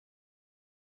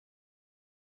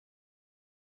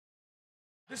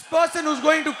This person who's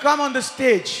going to come on the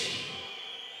stage,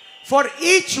 for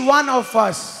each one of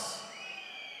us,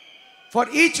 for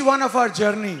each one of our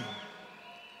journey,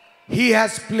 he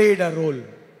has played a role.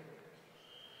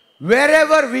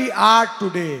 Wherever we are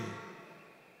today,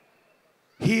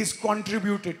 he has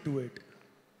contributed to it.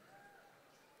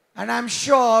 And I'm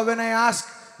sure when I ask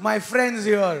my friends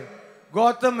here,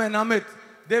 Gautam and Amit,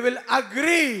 they will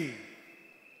agree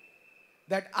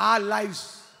that our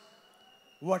lives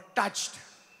were touched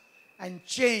and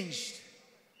changed.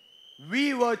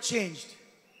 We were changed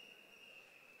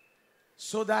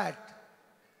so that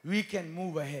we can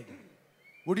move ahead.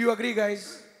 Would you agree,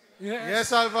 guys? Yes.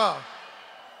 Yes, Alpha.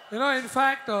 You know, in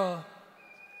fact, I'll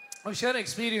share an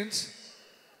experience.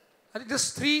 I think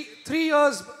just 2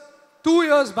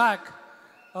 years back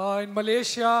in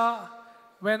Malaysia,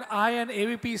 when I and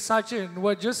AVP Sachin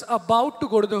were just about to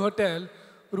go to the hotel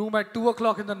room at 2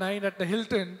 o'clock in the night at the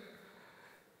Hilton,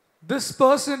 this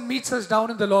person meets us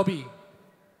down in the lobby.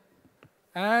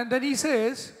 And then he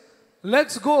says,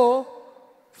 let's go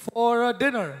for a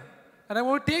dinner. And I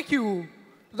want to take you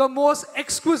to the most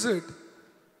exquisite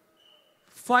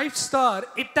 5-star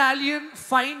Italian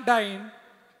fine dine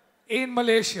in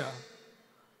Malaysia.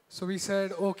 So we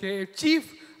said, okay, okay,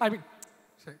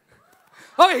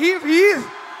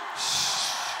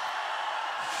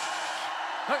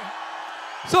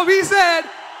 So we said,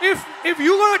 if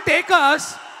you're going to take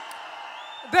us,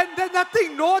 then there's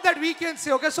nothing that we can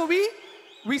say. Okay, so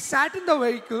we sat in the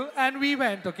vehicle and we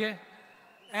went, okay.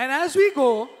 And as we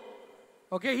go,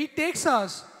 okay, he takes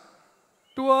us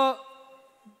to a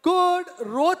good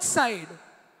roadside,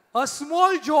 a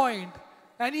small joint,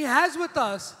 and he has with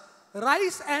us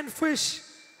rice and fish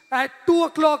at 2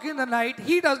 o'clock in the night.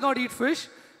 He does not eat fish,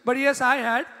 but yes, I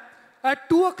had. At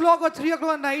 2 o'clock or 3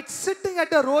 o'clock at night, sitting at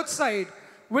the roadside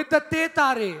with the teh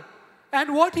tare.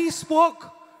 And what he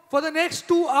spoke for the next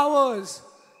 2 hours,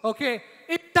 okay,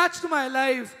 it touched my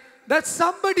life that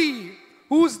somebody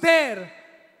who's there,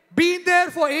 been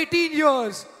there for 18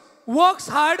 years, works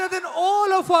harder than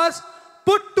all of us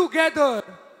put together,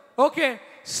 okay,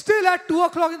 still at 2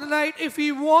 o'clock in the night, if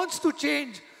he wants to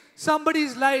change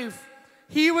somebody's life,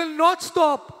 he will not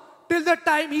stop till the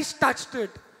time he's touched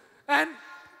it. And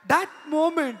that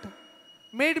moment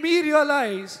made me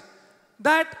realize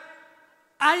that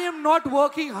I am not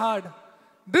working hard.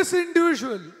 This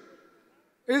individual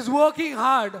is working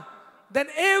hard than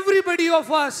everybody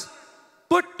of us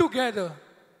put together.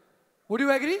 Would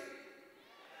you agree?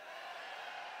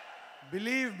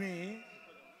 Believe me,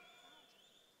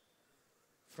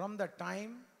 from the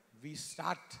time we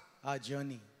start our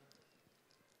journey,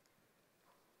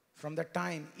 from the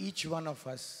time each one of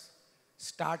us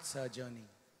starts our journey,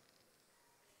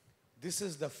 this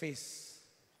is the face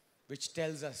which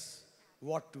tells us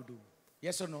what to do.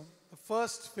 Yes or no? The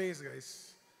first phase,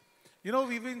 guys. You know,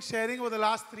 we've been sharing over the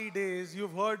last 3 days.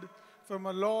 You've heard from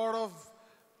a lot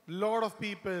of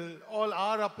people, all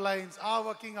our uplines, our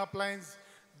working uplines,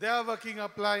 their working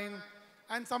upline.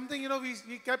 And something, you know,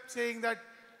 we kept saying that,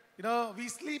 you know, we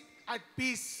sleep at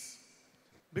peace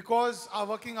because our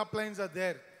working uplines are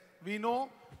there. We know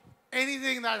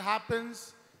anything that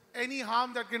happens, any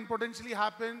harm that can potentially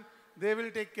happen, they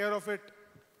will take care of it.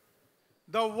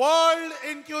 The world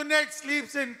in QNET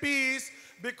sleeps in peace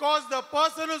because the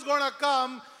person who's going to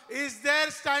come is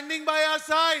there standing by our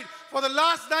side for the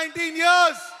last 19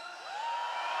 years.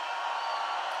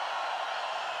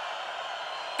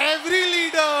 Every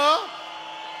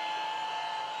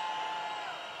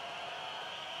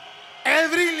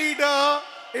leader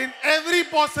in every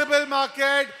possible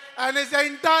market and his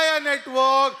entire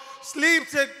network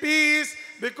sleeps at peace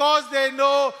because they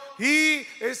know he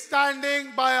is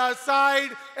standing by our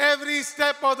side every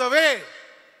step of the way.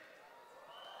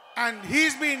 And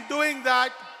he's been doing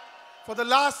that for the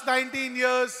last 19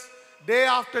 years, day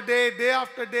after day, day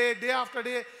after day, day after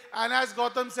day. And as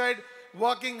Gautam said,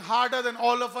 working harder than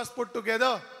all of us put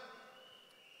together.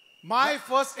 My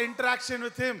first interaction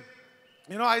with him,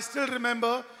 you know, I still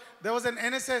remember there was an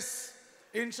NSS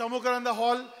in Shamukaranda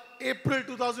Hall, April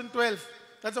 2012.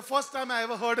 That's the first time I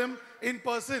ever heard him in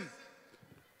person.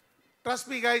 Trust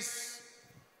me, guys,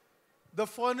 the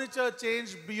furniture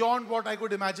changed beyond what I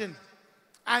could imagine.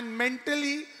 And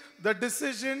mentally, the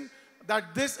decision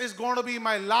that this is going to be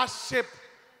my last ship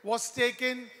was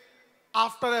taken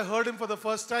after I heard him for the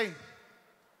first time.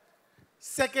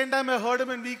 Second time I heard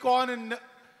him in VCon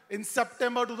in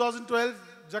September 2012,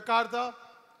 Jakarta.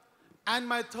 And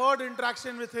my third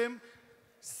interaction with him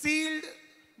sealed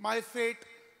my fate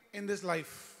in this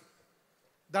life.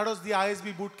 That was the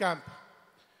ISB boot camp.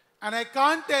 And I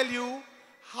can't tell you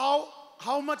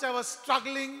how much I was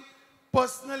struggling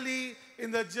personally,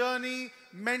 in the journey,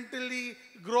 mentally,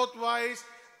 growth-wise,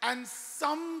 and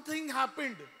something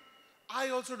happened. I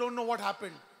also don't know what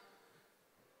happened.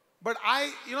 But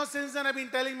since then I've been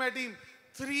telling my team,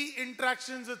 3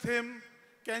 interactions with him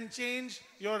can change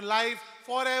your life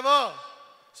forever.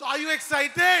 So are you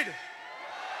excited?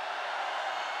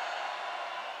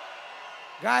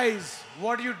 Guys,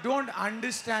 what you don't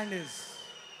understand is,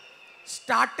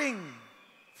 starting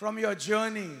from your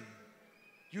journey,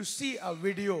 you see a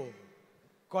video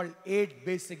called 8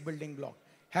 Basic Building Blocks.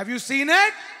 Have you seen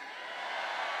it?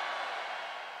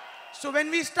 So when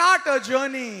we start a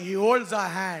journey, he holds our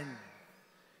hand.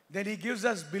 Then he gives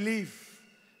us belief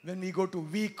when we go to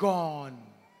week on.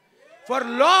 For a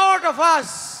lot of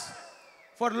us,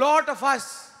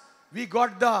 we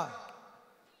got the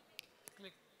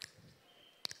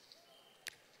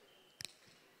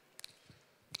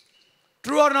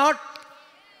true or not?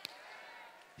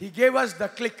 He gave us the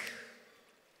click.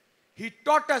 He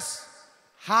taught us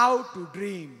how to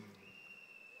dream.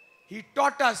 He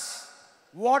taught us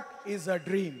what is a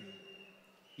dream.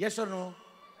 Yes or no?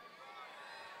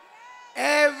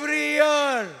 Every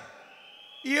year,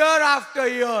 year after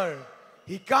year,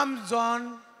 he comes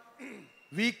on,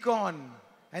 week on,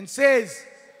 and says,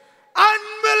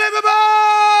 unbelievable!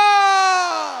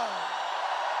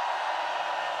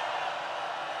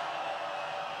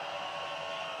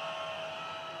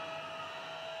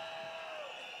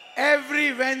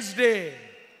 Every Wednesday,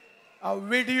 a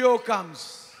video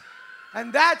comes.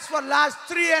 And that's for last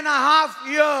 3.5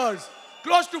 years,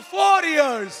 close to 4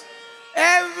 years.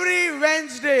 Every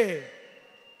Wednesday,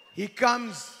 he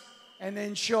comes and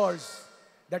ensures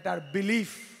that our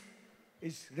belief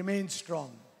remains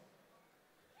strong.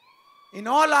 In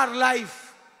all our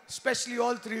life, especially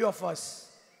all 3 of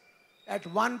us, at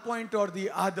one point or the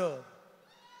other,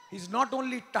 he's not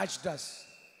only touched us,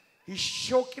 he's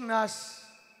shaken us,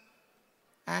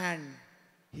 and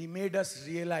he made us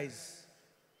realize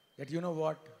that, you know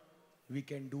what, we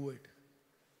can do it.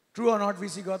 True or not,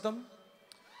 VC Gautam?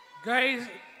 Guys,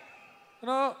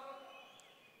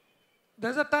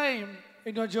 there's a time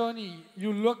in your journey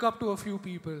you look up to a few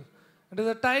people. And there's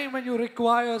a time when you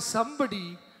require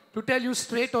somebody to tell you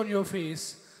straight on your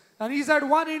face. And he's that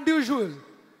one individual.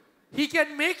 He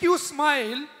can make you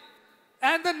smile,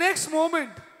 and the next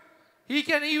moment, he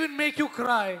can even make you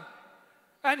cry.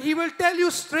 And he will tell you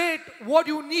straight what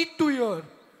you need to hear.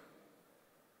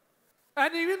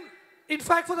 And even, in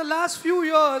fact, for the last few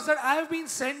years that I've been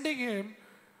sending him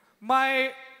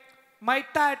my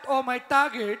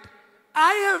target,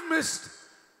 I have missed.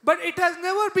 But it has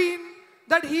never been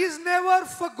that he's never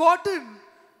forgotten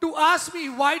to ask me,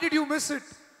 why did you miss it?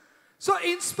 So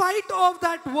in spite of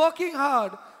that working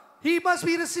hard, he must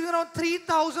be receiving around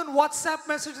 3,000 WhatsApp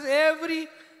messages every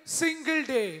single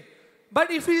day. But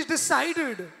if he's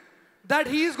decided that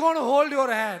he's going to hold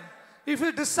your hand, if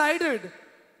he's decided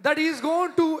that he's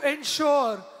going to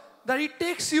ensure that he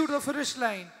takes you to the finish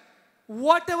line,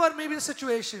 whatever may be the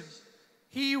situation,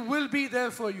 he will be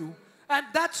there for you. And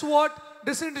that's what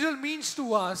this individual means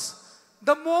to us.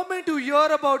 The moment you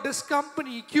hear about this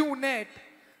company, QNET,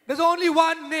 there's only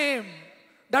one name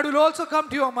that will also come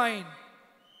to your mind.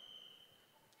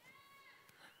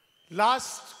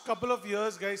 Last couple of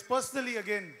years, guys, personally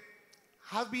again,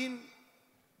 have been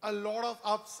a lot of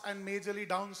ups and majorly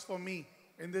downs for me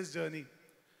in this journey.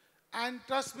 And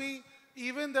trust me,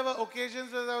 even there were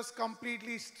occasions where I was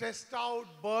completely stressed out,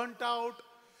 burnt out,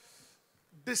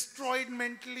 destroyed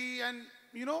mentally. And,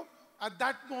 at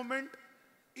that moment,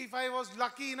 if I was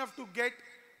lucky enough to get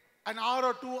an hour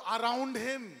or 2 around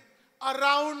him,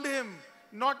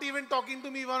 not even talking to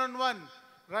me one-on-one,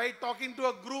 right? Talking to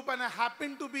a group, and I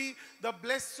happened to be the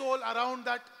blessed soul around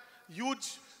that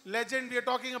huge legend we are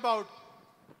talking about.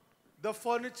 The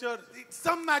furniture,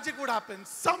 some magic would happen.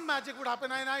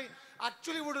 And I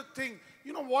actually would think,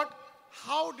 you know what?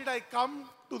 How did I come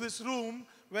to this room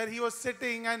where he was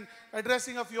sitting and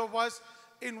addressing a few of us?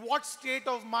 In what state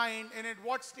of mind and in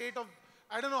what state of,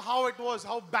 I don't know how it was,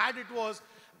 how bad it was.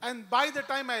 And by the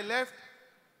time I left,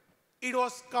 it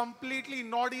was completely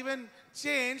not even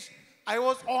changed. I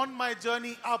was on my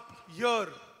journey up here.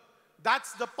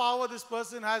 That's the power this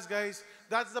person has, guys.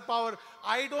 That's the power.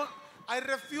 I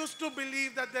refuse to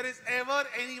believe that there is ever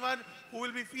anyone who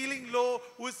will be feeling low,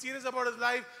 who is serious about his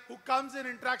life, who comes in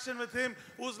interaction with him,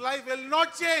 whose life will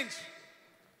not change.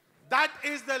 That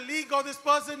is the league of this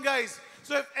person, guys.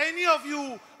 So if any of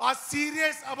you are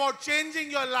serious about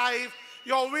changing your life,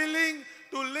 you're willing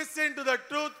to listen to the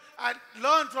truth and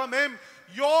learn from him,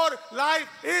 your life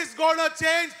is going to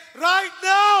change right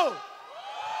now.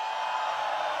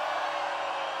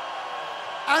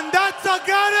 And that's a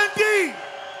guarantee.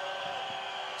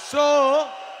 So,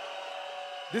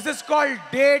 this is called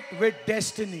Date with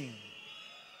Destiny.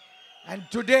 And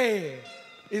today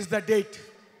is the date.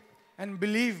 And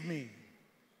believe me,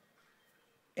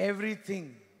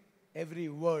 everything, every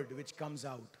word which comes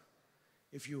out,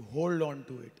 if you hold on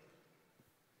to it,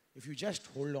 if you just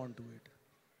hold on to it,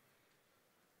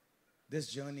 this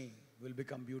journey will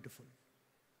become beautiful.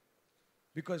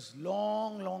 Because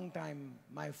long time,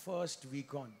 my first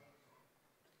week on,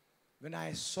 when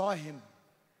I saw him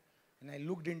and I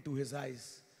looked into his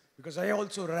eyes, because I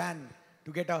also ran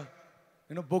to get a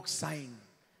book signed.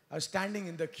 I was standing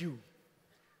in the queue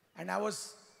and I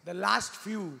was the last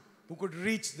few who could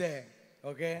reach there,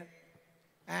 okay?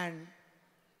 And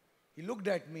he looked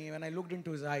at me. When I looked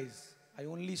into his eyes, I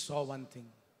only saw one thing.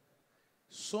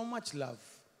 So much love,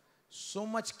 so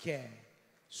much care,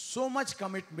 so much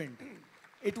commitment.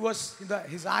 It was,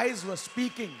 his eyes were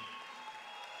speaking.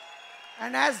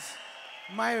 And as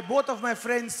both of my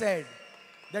friends said,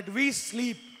 that we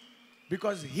sleep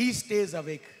because he stays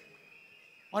awake.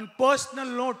 On personal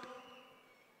note,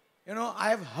 I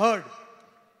have heard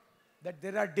that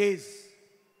there are days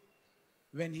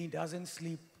when he doesn't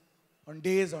sleep, on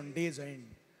days end.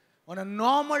 On a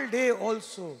normal day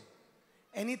also,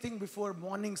 anything before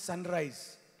morning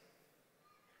sunrise,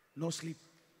 no sleep.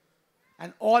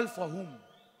 And all for whom?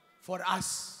 For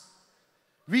us.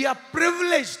 We are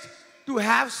privileged to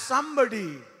have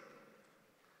somebody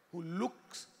who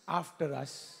looks after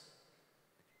us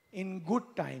in good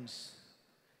times,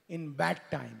 in bad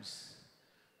times.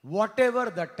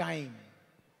 Whatever the time,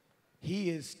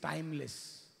 he is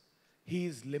timeless. He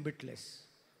is limitless.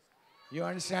 You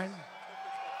understand?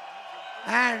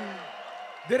 And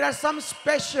there are some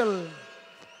special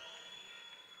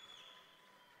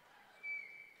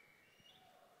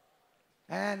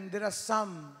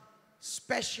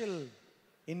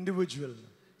individual,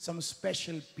 some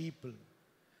special people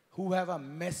who have a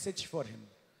message for him.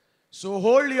 So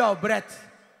hold your breath,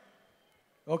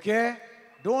 okay?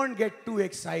 Don't get too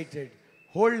excited.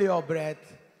 Hold your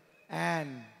breath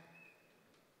and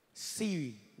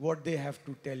see what they have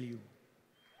to tell you.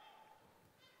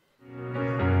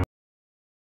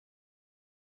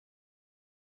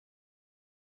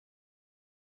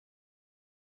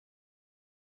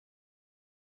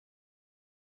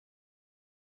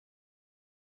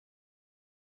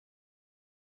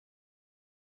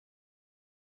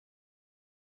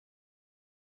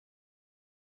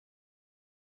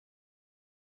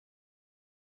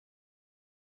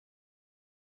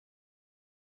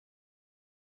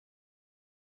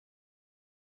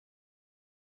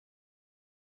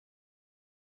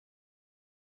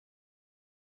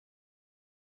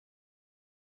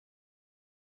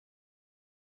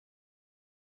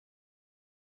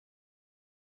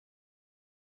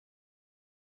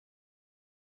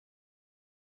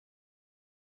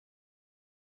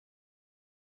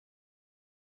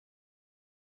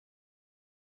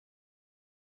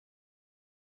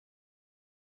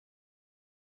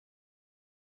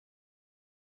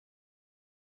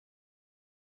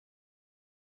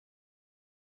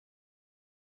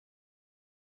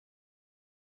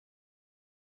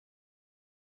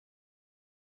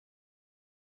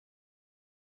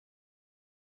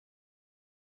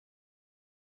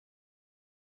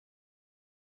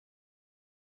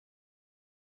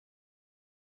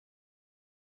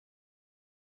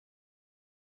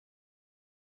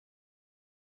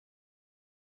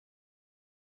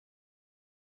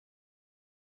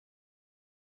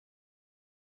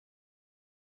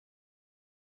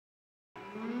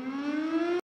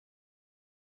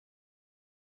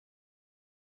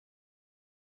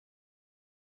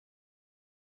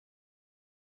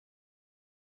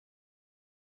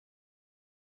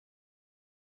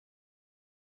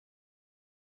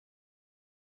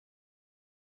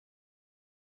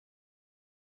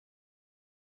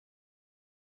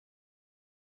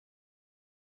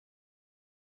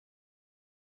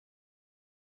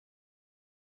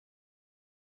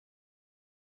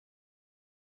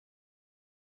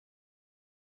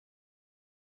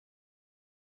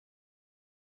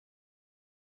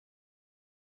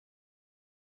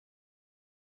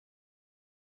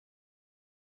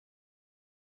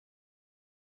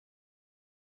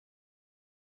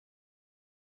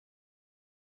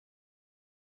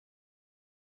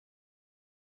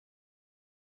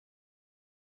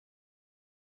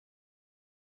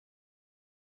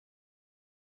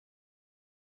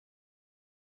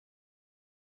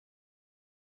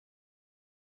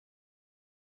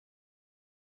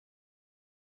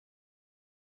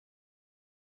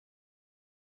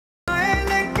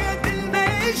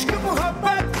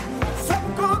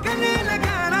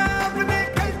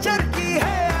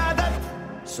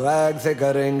 Swag से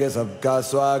करेंगे सबका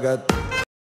स्वागत।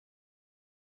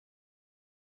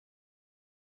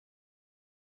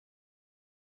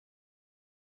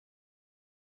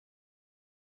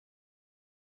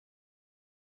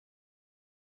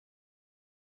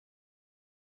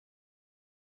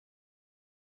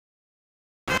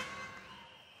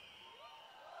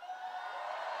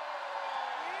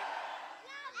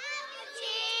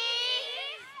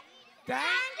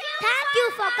 Thank you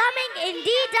for coming in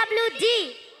DWD.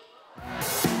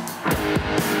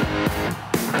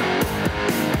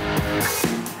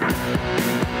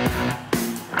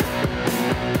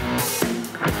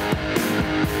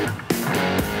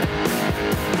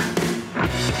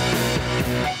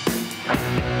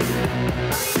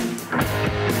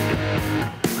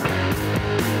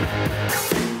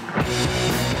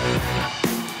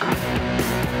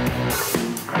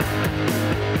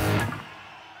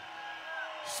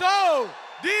 So,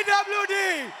 DWD,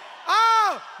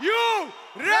 are you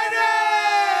ready?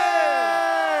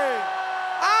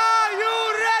 Are you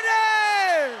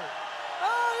ready?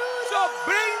 So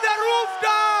bring the roof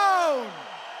down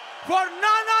for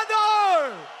none other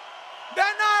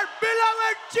than our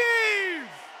beloved chief,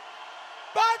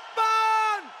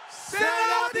 Pathman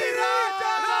Senathirajah.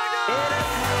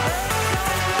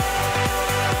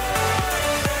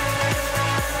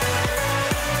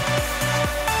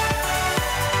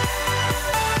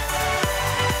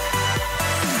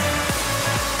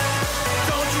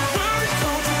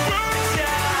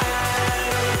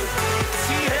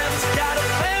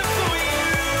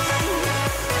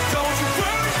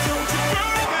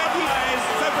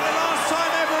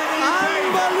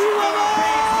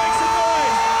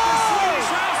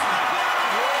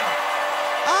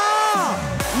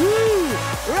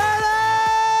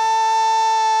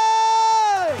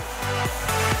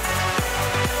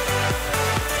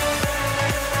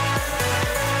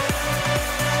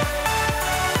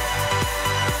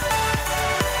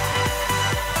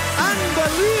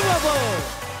 Unbelievable!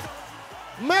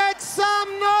 Make some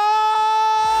noise!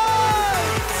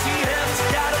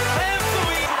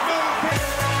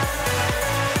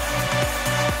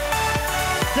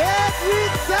 Get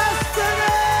with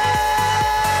destiny!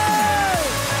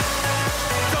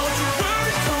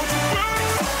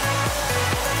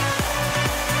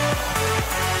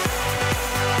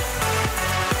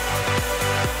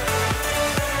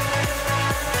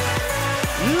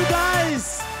 You guys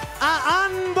are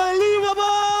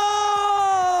unbelievable!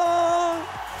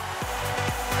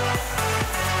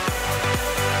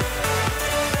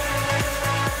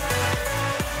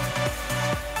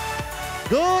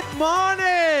 Good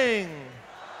morning!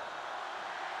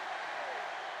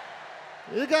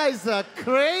 You guys are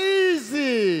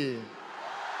crazy!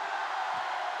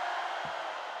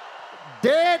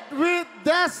 Date with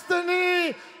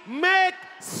destiny, make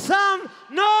some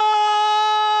noise!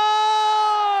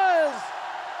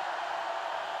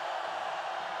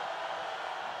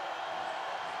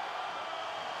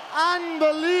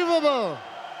 Unbelievable!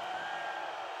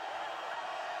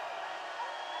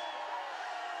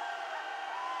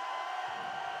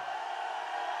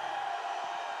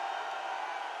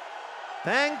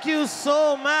 Thank you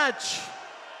so much.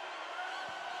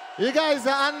 You guys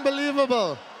are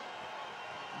unbelievable.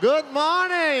 Good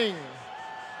morning.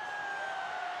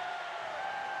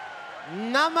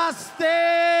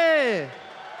 Namaste.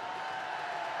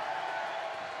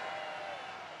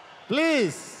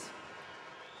 Please,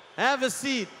 have a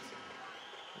seat.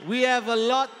 We have a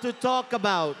lot to talk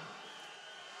about.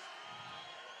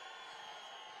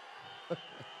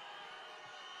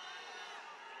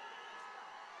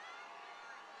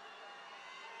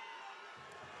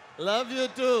 Love you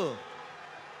too.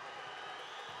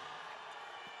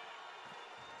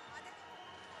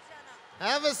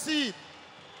 Have a seat.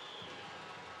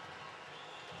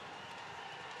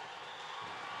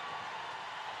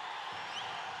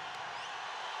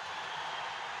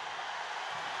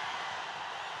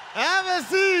 Have a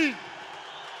seat.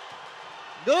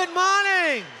 Good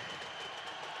morning.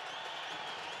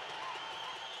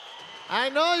 I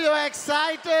know you're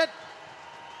excited,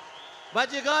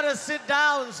 but you gotta sit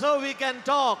down so we can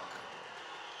talk.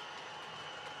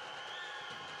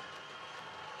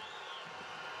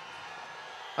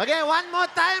 Okay, one more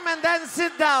time and then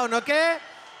sit down, okay?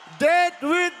 Date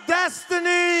with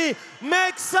destiny,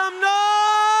 make some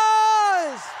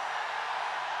noise!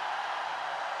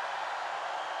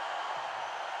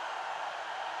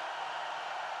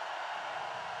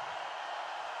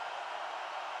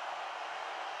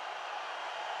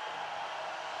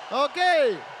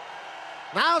 Okay,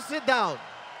 now sit down.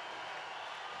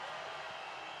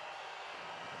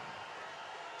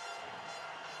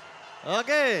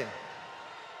 Okay.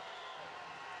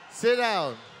 Sit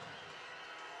down.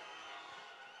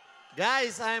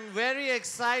 Guys, I'm very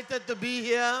excited to be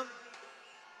here.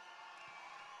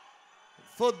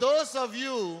 For those of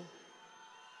you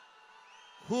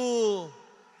who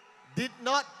did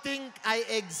not think I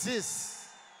exist,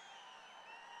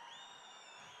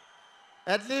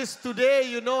 at least today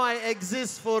you know I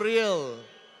exist for real.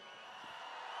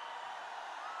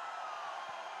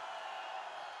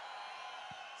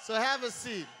 So have a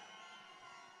seat.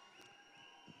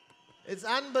 It's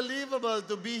unbelievable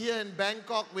to be here in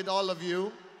Bangkok with all of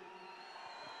you.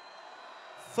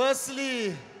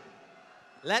 Firstly,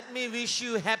 let me wish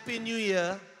you Happy New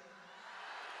Year.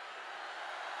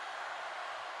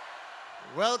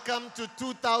 Welcome to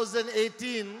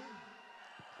 2018.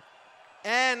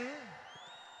 And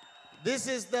this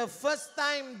is the first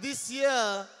time this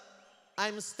year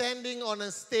I'm standing on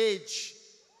a stage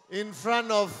in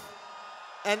front of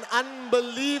an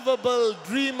unbelievable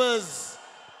dreamers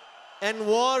and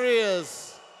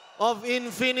warriors of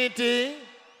infinity.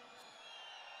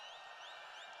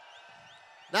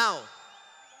 Now,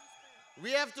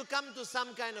 we have to come to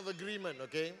some kind of agreement,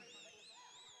 okay?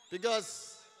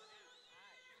 Because,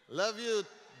 love you,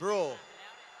 bro.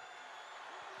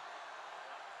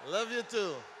 Love you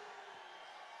too.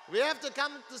 We have to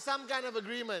come to some kind of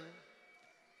agreement.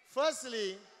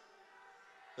 Firstly,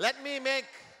 let me make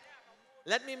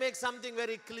something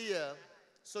very clear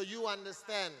so you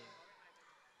understand.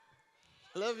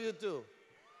 Love you too.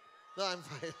 No, I'm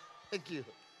fine. Thank you.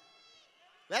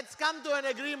 Let's come to an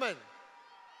agreement.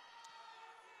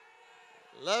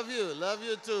 Love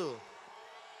you too.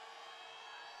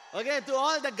 Okay, to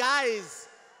all the guys,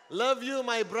 love you,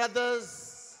 my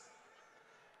brothers.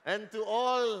 And to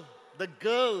all the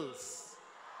girls,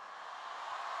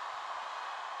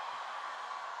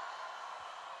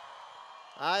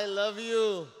 I love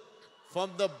you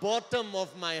from the bottom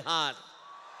of my heart.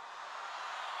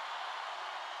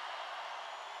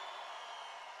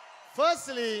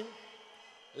 Firstly,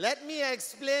 let me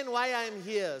explain why I'm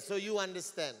here so you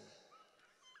understand.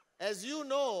 As you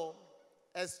know,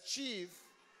 as chief,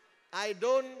 I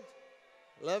don't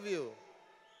love you.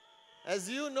 As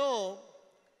you know,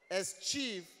 as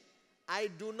chief, I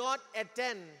do not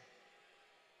attend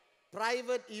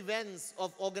private events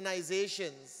of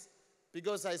organizations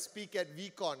because I speak at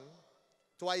VCon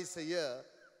twice a year,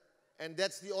 and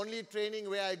that's the only training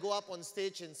where I go up on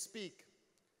stage and speak.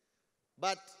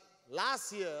 But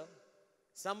last year,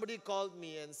 somebody called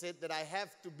me and said that I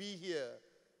have to be here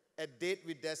at Date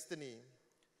with Destiny,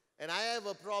 and I have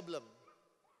a problem.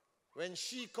 When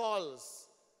she calls,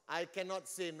 I cannot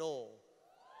say no.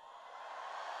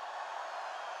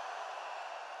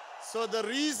 So the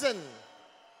reason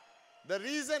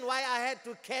why I had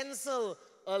to cancel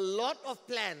a lot of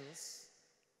plans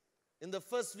in the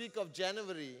first week of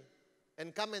January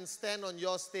and come and stand on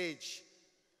your stage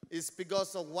is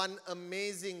because of one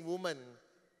amazing woman,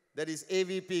 that is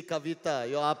AVP Kavita,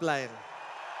 your upline.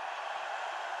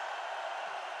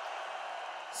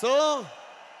 So,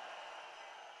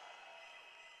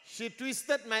 she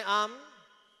twisted my arm,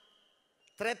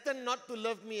 threatened not to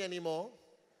love me anymore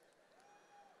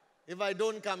if I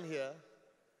don't come here.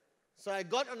 So I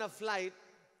got on a flight,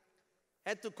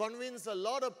 had to convince a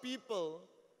lot of people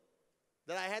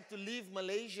that I had to leave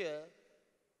Malaysia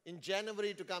in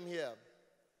January to come here.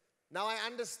 Now I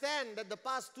understand that the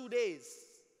past 2 days,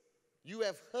 you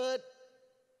have heard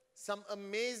some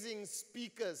amazing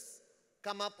speakers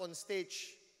come up on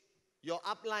stage. Your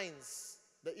uplines,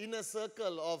 the inner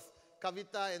circle of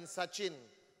Kavita and Sachin,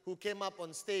 who came up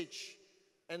on stage.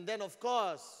 And then, of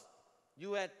course,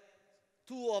 you had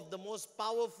two of the most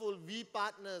powerful V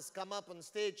partners come up on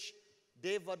stage,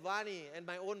 Dave Vadvani and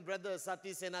my own brother,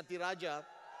 Senathirajah.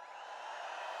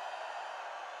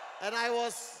 And I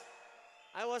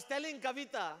was telling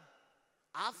Kavita,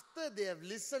 after they have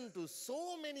listened to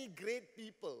so many great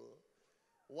people,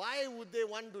 why would they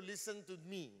want to listen to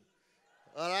me?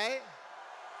 All right?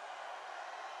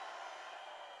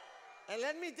 And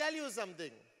let me tell you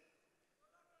something.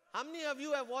 How many of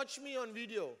you have watched me on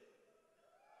video?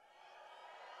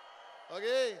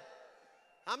 Okay.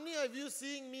 How many of you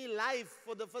seeing me live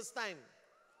for the first time?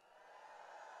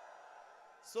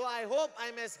 So I hope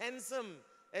I'm as handsome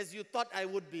as you thought I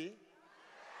would be.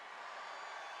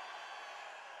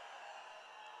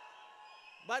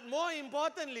 But more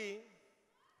importantly,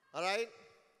 all right,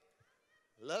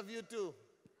 love you too.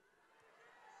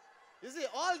 You see,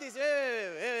 all these,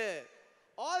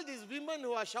 all these women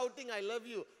who are shouting, I love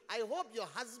you, I hope your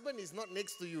husband is not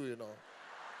next to you, you know.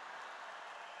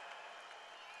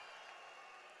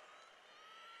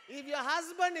 If your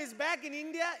husband is back in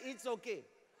India, it's okay.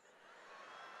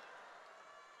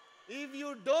 if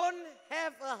you don't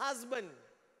have a husband,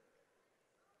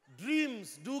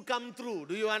 dreams do come true.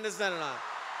 Do you understand or not?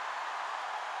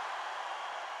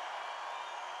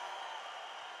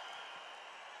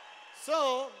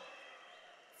 So,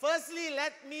 firstly,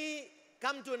 let me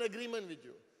come to an agreement with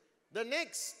you. The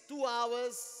next 2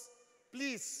 hours,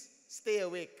 please stay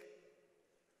awake.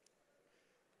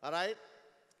 All right?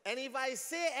 And if I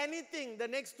say anything the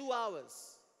next 2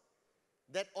 hours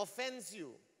that offends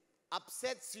you,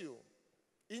 upsets you,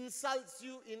 insults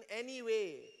you in any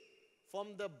way,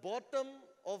 from the bottom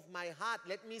of my heart,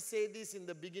 let me say this in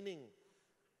the beginning,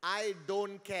 I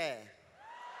don't care.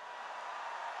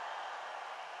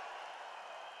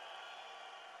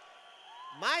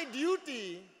 My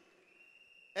duty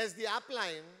as the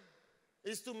upline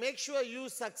is to make sure you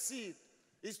succeed,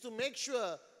 is to make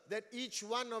sure that each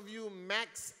one of you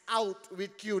max out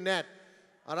with QNET.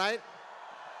 All right?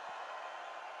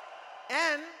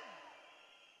 And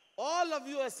all of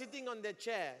you are sitting on their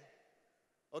chair,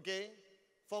 okay?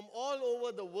 From all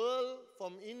over the world,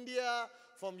 from India,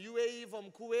 from UAE, from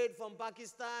Kuwait, from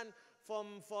Pakistan, from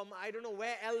I don't know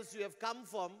where else you have come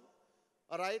from,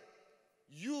 all right?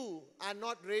 You are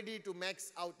not ready to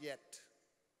max out yet.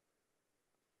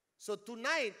 So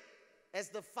tonight, as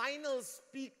the final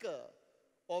speaker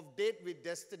of Date with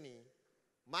Destiny,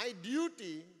 my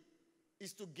duty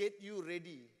is to get you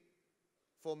ready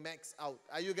for max out.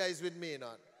 Are you guys with me or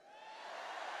not?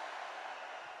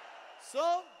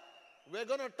 So, we're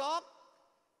going to talk.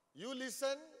 You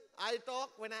listen. I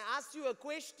talk. When I ask you a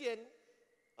question,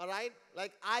 all right,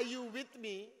 like, are you with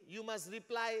me? You must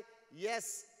reply,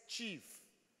 yes, Chief.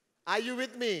 Are you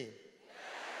with me?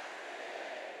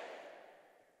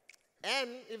 And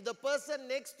if the person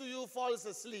next to you falls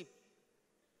asleep,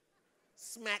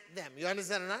 smack them. You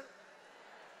understand or not?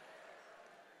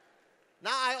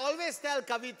 Now, I always tell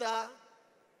Kavita,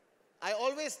 I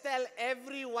always tell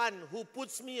everyone who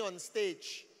puts me on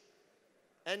stage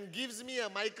and gives me a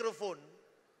microphone,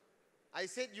 I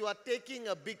said, you are taking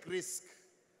a big risk.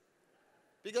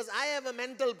 Because I have a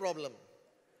mental problem.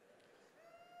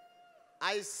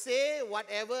 I say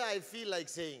whatever I feel like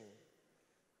saying.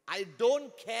 I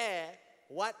don't care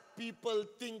what people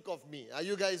think of me. Are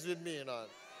you guys with me or not?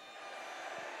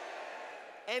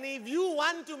 And if you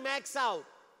want to max out,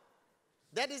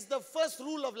 that is the first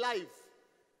rule of life.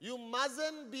 You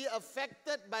mustn't be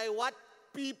affected by what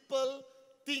people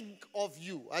think of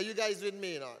you. Are you guys with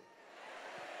me or not?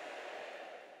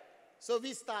 So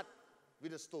we start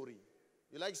with a story.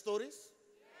 You like stories?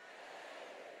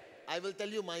 I will tell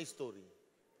you my story.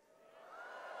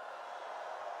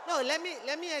 No, let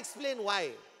me explain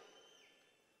why.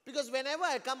 Because whenever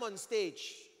I come on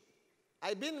stage,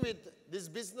 I've been with this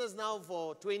business now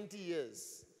for 20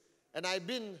 years. And I've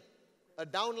been a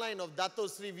downline of Dato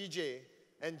Sri Vijay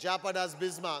and Japadas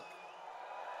Bismarck.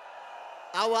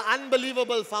 Our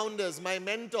unbelievable founders, my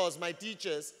mentors, my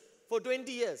teachers, for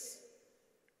 20 years.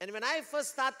 And when I first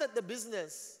started the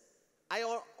business, I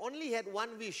only had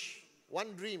one wish,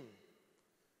 one dream.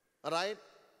 All right?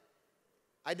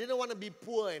 I didn't want to be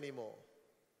poor anymore.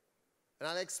 And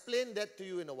I'll explain that to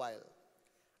you in a while.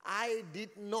 I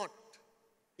did not,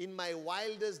 in my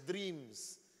wildest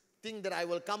dreams, think that I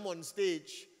will come on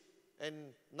stage and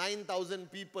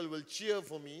 9,000 people will cheer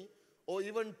for me, or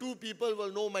even 2 people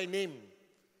will know my name.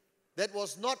 That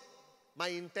was not my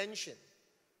intention.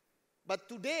 But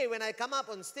today, when I come up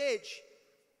on stage,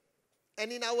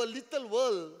 and in our little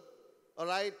world, all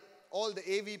right, all the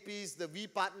AVPs, the V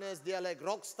partners, they are like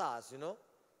rock stars, you know,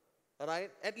 all right?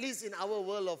 At least in our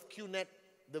world of QNET,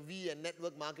 the V and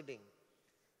network marketing.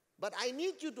 But I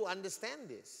need you to understand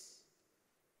this,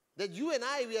 that you and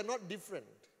I, we are not different.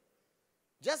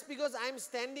 Just because I'm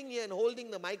standing here and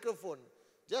holding the microphone,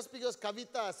 just because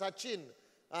Kavita, Sachin,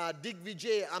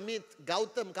 Digvijay, Amit,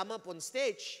 Gautam come up on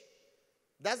stage,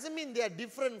 doesn't mean they are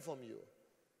different from you.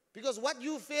 Because what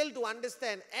you fail to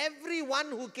understand, everyone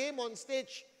who came on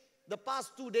stage the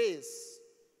past 2 days,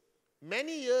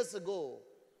 many years ago,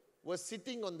 was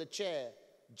sitting on the chair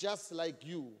just like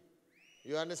you.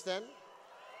 You understand?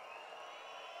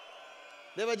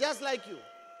 They were just like you.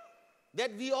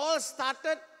 That we all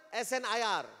started as an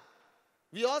IR.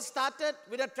 We all started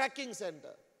with a tracking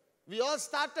center. We all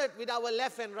started with our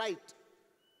left and right.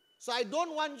 So I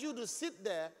don't want you to sit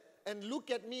there and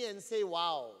look at me and say,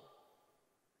 wow,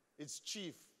 it's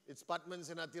Chief, it's Pathman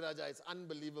Senathirajah, it's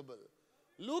unbelievable.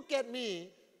 Look at me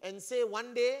and say,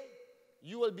 one day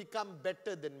you will become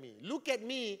better than me. Look at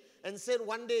me and say,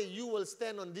 one day you will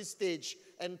stand on this stage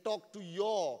and talk to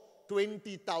your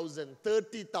 20,000,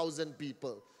 30,000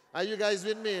 people. Are you guys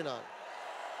with me or not?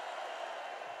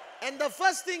 And the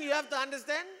first thing you have to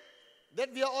understand,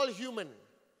 that we are all human.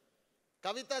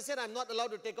 Kavita said, I'm not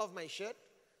allowed to take off my shirt.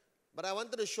 But I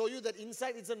wanted to show you that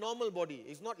inside it's a normal body.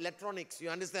 It's not electronics. You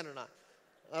understand or not?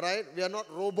 All right? We are not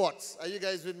robots. Are you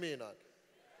guys with me or not?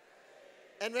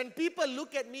 And when people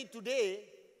look at me today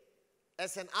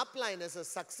as an upline, as a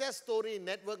success story in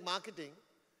network marketing,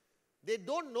 they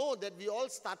don't know that we all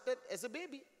started as a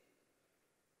baby.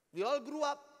 We all grew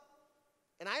up.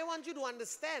 And I want you to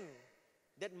understand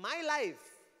that my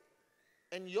life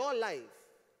and your life,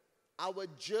 our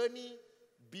journey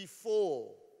before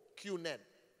QNET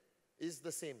is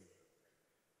the same.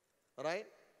 All right?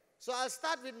 So I'll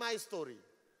start with my story.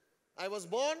 I was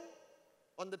born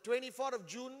on the 24th of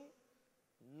June,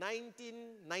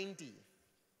 1990.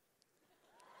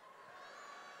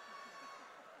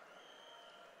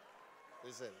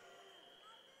 Listen.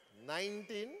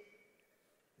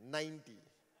 1990.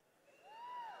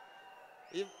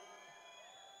 If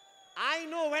I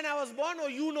know when I was born or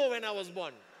you know when I was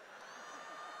born?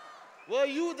 Were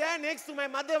you there next to my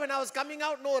mother when I was coming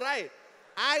out? No, right?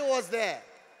 I was there.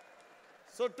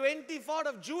 So 24th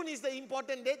of June is the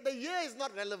important date. The year is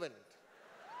not relevant.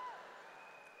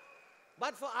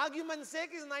 But for argument's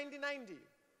sake, it's 1990.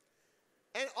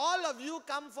 And all of you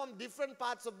come from different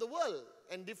parts of the world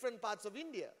and different parts of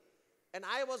India. And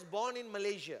I was born in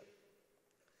Malaysia.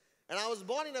 And I was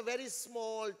born in a very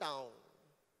small town.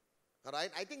 All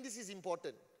right? I think this is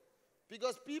important.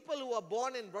 Because people who are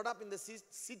born and brought up in the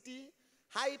city,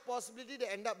 high possibility they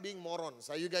end up being morons.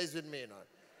 Are you guys with me or not?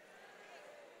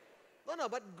 No,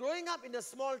 but growing up in a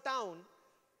small town,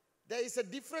 there is a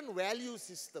different value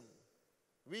system.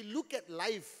 We look at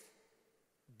life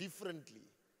differently.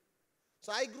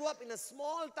 So I grew up in a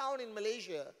small town in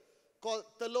Malaysia called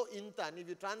Teluk Intan. If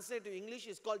you translate to English,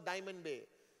 it's called Diamond Bay.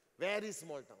 Very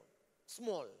small town.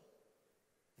 Small.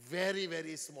 Very,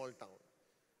 very small town.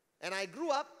 And I grew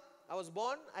up, I was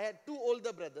born, I had two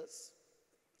older brothers,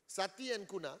 Sati and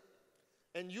Kuna.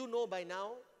 And you know by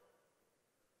now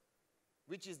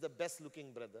which is the best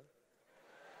looking brother.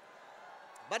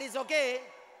 But it's okay.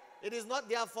 It is not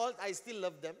their fault. I still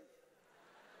love them.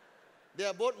 They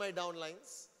are both my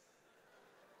downlines.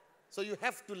 So you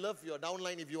have to love your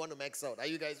downline if you want to max out. Are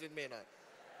you guys with me or not?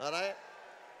 All right?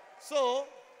 So,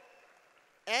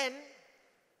 and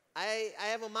I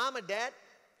have a mom and dad,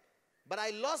 but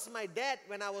I lost my dad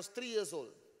when I was 3 years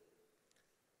old.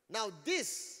 Now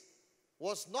this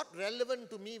was not relevant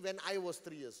to me when I was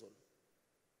 3 years old.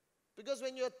 Because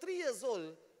when you're 3 years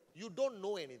old, you don't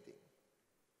know anything.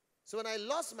 So when I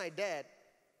lost my dad,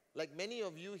 like many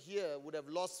of you here would have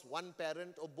lost one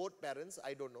parent or both parents,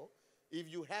 I don't know.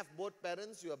 If you have both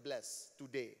parents, you are blessed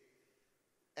today.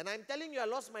 And I'm telling you, I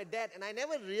lost my dad and I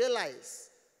never realized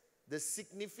the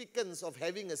significance of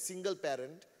having a single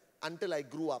parent until I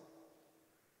grew up.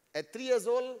 At 3 years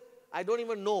old, I don't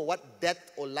even know what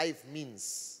death or life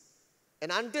means.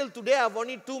 And until today, I have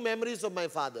only 2 memories of my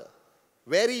father.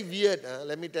 Very weird,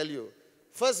 let me tell you.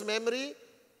 First memory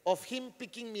of him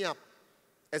picking me up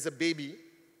as a baby,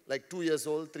 like 2 years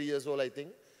old, 3 years old, I think.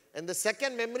 And the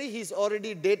second memory, he's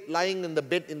already dead, lying in the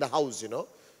bed in the house, you know.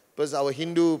 Because our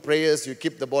Hindu prayers, you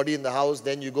keep the body in the house,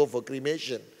 then you go for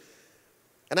cremation.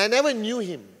 And I never knew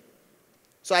him.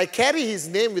 So I carry his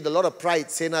name with a lot of pride,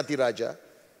 Senathirajah,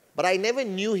 but I never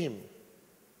knew him.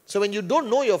 So when you don't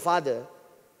know your father,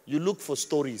 you look for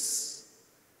stories.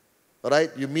 All right?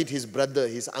 You meet his brother,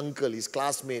 his uncle, his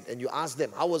classmate, and you ask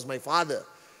them, how was my father?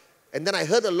 And then I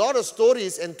heard a lot of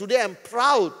stories, and today I'm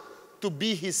proud to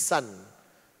be his son.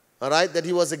 All right? That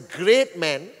he was a great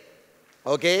man.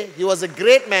 Okay? He was a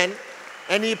great man,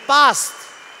 and he passed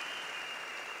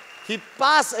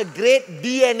a great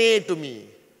DNA to me.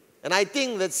 And I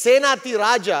think that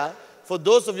Senathirajah, for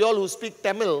those of you all who speak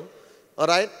Tamil, all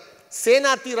right?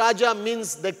 Senathirajah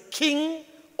means the king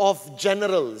of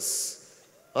generals.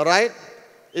 All right?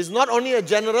 It's not only a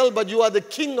general, but you are the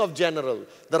king of general.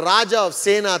 The Raja of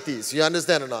Senathis. You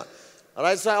understand or not? All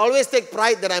right? So I always take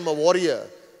pride that I'm a warrior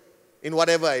in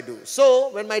whatever I do. So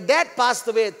when my dad passed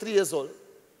away at 3 years old,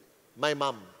 my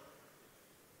mom,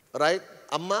 right?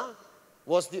 Amma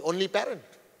was the only parent.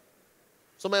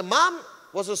 So my mom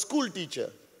was a school teacher,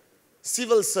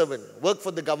 civil servant, worked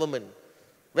for the government,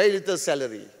 very little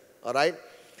salary, all right?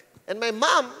 And my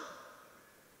mom,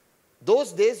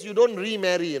 those days, you don't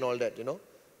remarry and all that, you know.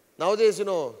 Nowadays, you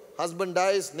know, husband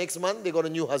dies, next month they got a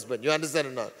new husband. You understand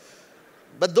or not?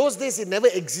 But those days, it never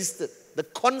existed. The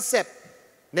concept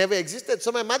never existed.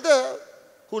 So my mother,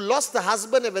 who lost the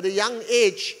husband at a very young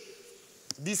age,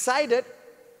 decided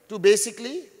to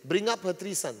basically bring up her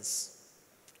 3 sons.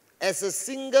 As a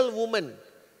single woman,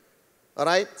 all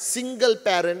right, single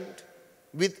parent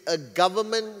with a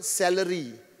government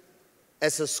salary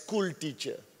as a school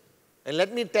teacher. And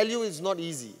let me tell you, it's not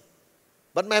easy.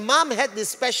 But my mom had this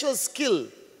special skill,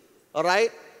 all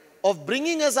right, of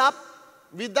bringing us up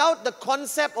without the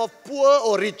concept of poor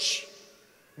or rich.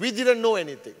 We didn't know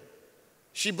anything.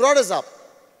 She brought us up,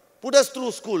 put us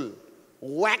through school,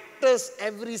 whacked us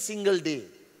every single day.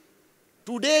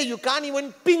 Today, you can't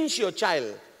even pinch your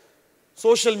child.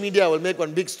 Social media will make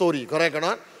one big story, correct or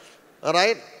not? All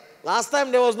right? Last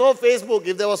time there was no Facebook.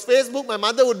 If there was Facebook, my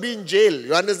mother would be in jail.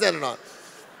 You understand or not?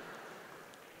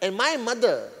 And my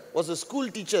mother was a school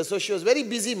teacher, so she was very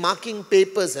busy marking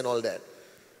papers and all that.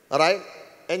 All right?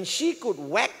 And she could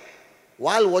whack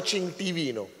while watching TV,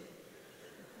 you know.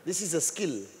 This is a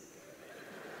skill.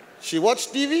 She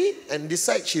watched TV and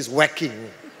decides she's whacking.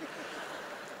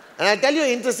 And I'll tell you an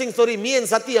interesting story. Me and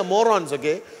Sati are morons,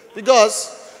 okay? Because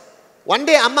one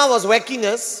day Amma was whacking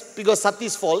us because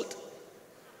Sati's fault.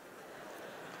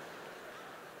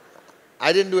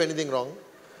 I didn't do anything wrong.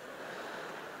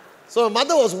 So my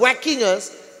mother was whacking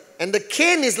us, and the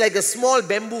cane is like a small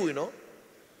bamboo, you know.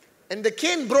 And the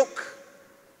cane broke.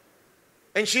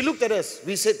 And she looked at us.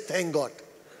 We said, thank God.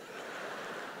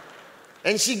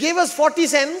 And she gave us 40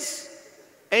 cents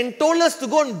and told us to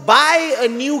go and buy a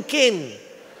new cane.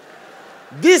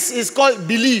 This is called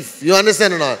belief. You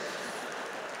understand or not?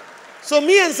 So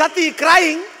me and Sati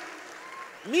crying.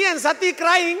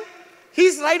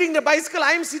 He's riding the bicycle.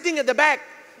 I'm sitting at the back.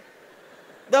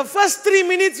 The first 3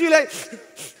 minutes we like.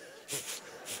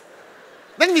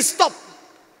 Then we stop.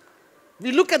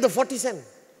 We look at the 40 cents.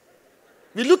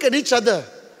 We look at each other.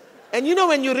 And you know,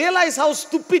 when you realize how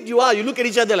stupid you are, you look at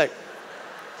each other like,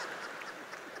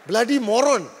 bloody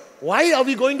moron, why are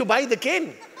we going to buy the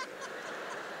cane?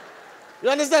 You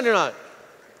understand or not?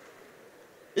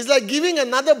 It's like giving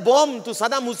another bomb to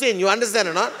Saddam Hussein. You understand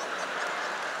or not?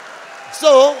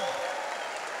 So,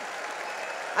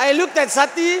 I looked at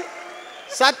Sati.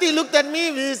 Sati looked at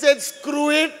me. We said, screw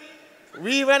it.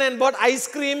 We went and bought ice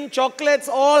cream, chocolates,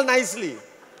 all nicely.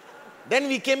 Then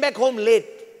we came back home late.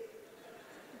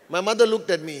 My mother looked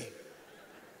at me.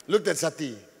 Looked at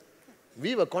Sati.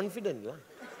 We were confident. Yeah?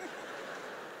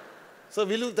 So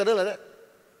we looked at her like that.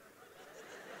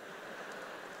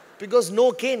 Because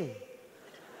no cane.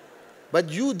 But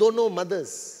you don't know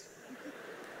mothers.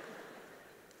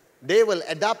 They will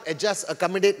adapt, adjust,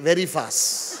 accommodate very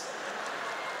fast.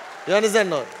 You understand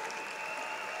or not?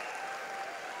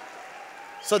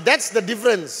 So that's the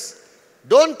difference.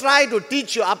 Don't try to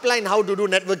teach your upline how to do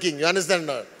networking. You understand or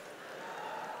not?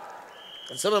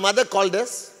 And so my mother called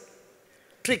us.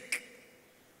 Trick.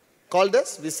 Called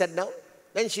us. We sat down.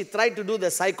 Then she tried to do the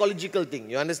psychological thing.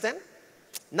 You understand?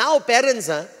 Now parents,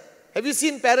 have you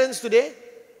seen parents today?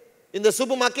 In the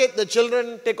supermarket, the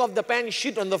children take off the pants,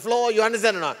 shit on the floor. You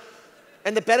understand or not?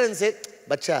 And the parents said,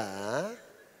 Bacha,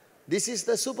 this is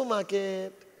the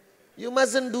supermarket. You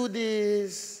mustn't do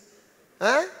this.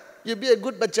 Huh? You be a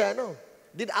good bacha, no?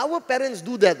 Did our parents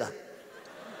do that?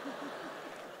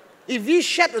 If we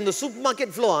shat on the supermarket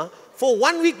floor, for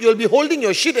 1 week you'll be holding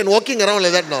your shit and walking around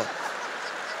like that now.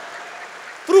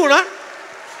 True, not?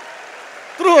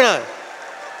 True, not?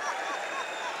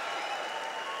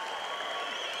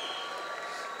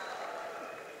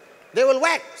 They will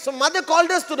whack. So mother called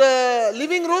us to the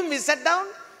living room. We sat down.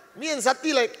 Me and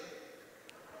Sati like.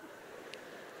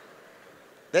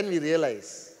 Then we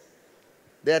realized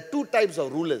there are two types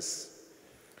of rulers.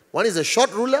 One is a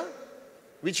short ruler,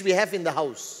 which we have in the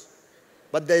house.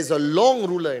 But there is a long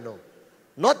ruler, you know.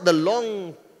 Not the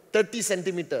long 30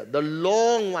 centimeter, the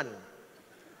long one.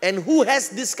 And who has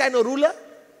this kind of ruler?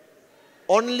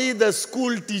 Only the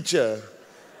school teacher.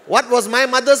 What was my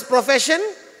mother's profession?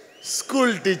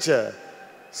 School teacher.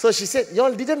 So she said,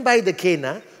 y'all didn't buy the cane,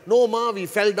 huh? No, ma, we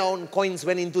fell down, coins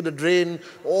went into the drain,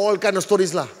 all kind of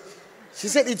stories, lah. She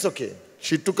said, it's okay.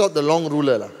 She took out the long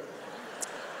ruler, lah.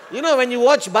 You know, when you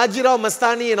watch Bajirao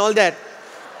Mastani and all that,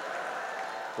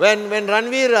 when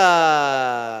Ranveer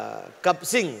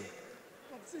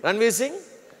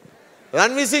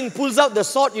Singh pulls out the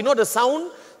sword, you know the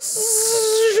sound?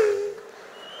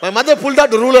 My mother pulled out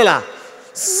the ruler, lah.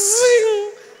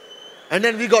 And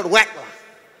then we got whacked.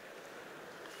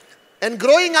 And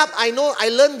growing up, I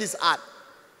learned this art.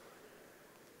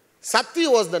 Sati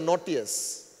was the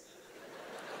naughtiest.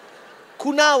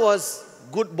 Kuna was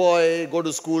good boy, go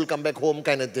to school, come back home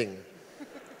kind of thing.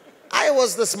 I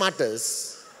was the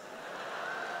smartest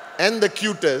and the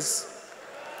cutest.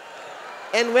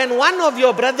 And when one of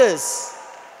your brothers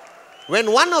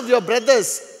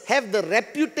have the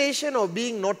reputation of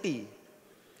being naughty,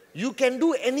 you can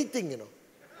do anything, you know.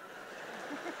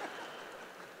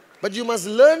 But you must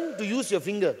learn to use your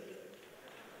finger.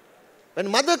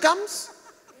 When mother comes,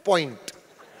 point.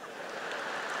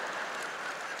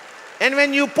 And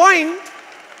when you point,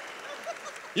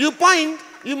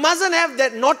 you mustn't have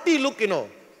that naughty look, you know.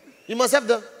 You must have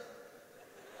the...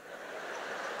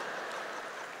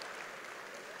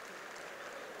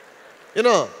 You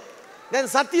know, then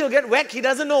Sati will get whacked. He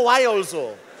doesn't know why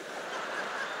also.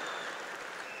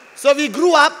 So we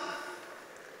grew up,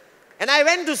 and I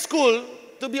went to school.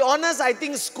 To be honest, I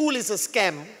think school is a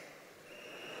scam.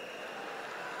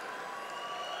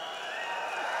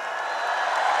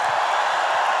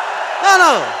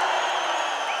 No.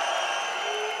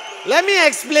 Let me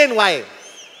explain why.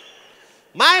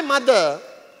 My mother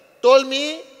told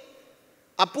me,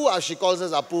 Apu, she calls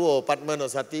us Apu or Pathman or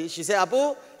Sati. She said,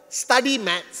 Apu, study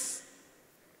maths.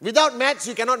 Without maths,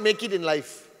 you cannot make it in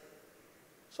life.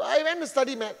 So I went to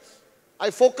study maths. I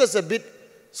focused a bit.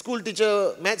 School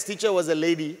teacher, maths teacher was a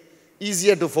lady.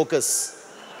 Easier to focus.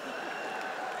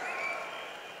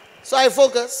 So I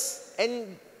focused.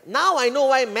 And now I know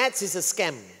why maths is a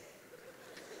scam.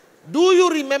 Do you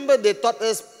remember they taught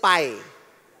us pi?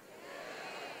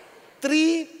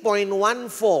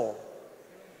 3.14.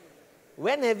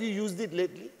 When have you used it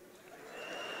lately?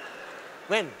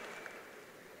 When?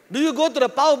 Do you go to the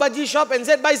pav bhaji shop and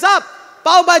say, Bhai sahab,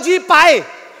 pav bhaji pi?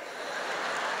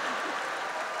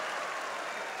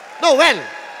 No, when?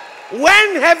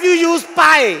 When have you used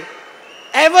pi?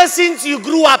 Ever since you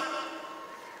grew up.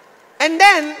 And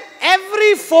then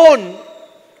every phone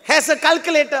has a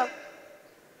calculator.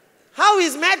 How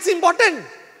is maths important?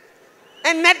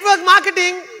 And network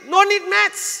marketing, no need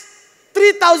maths.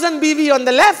 3000 BV on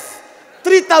the left,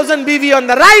 3000 BV on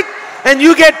the right, and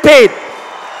you get paid.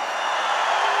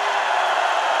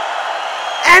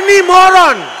 Any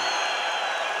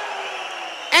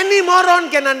moron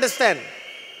can understand.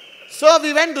 So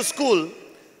we went to school,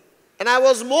 and I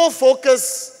was more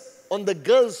focused on the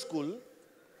girls' school,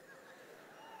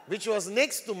 which was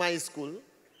next to my school,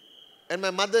 and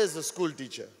my mother is a school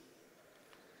teacher.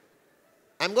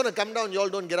 I'm going to come down. You all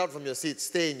don't get out from your seats.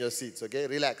 Stay in your seats, okay?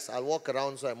 Relax. I'll walk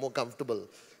around so I'm more comfortable.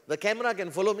 The camera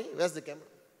can follow me. Where's the camera?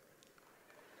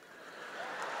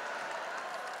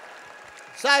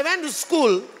 So I went to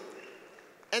school,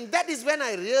 and that is when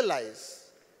I realized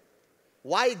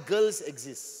why girls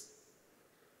exist.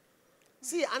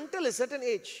 See, until a certain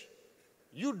age,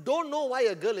 you don't know why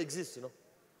a girl exists, you know.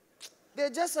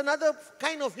 They're just another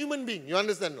kind of human being. You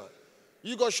understand not?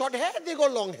 You got short hair, they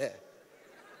got long hair.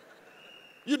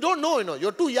 You don't know, you know,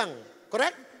 you're too young,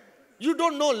 correct? You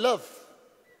don't know love.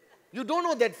 You don't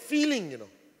know that feeling, you know.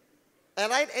 All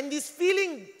right? And this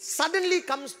feeling suddenly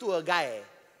comes to a guy,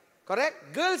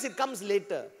 correct? Girls, it comes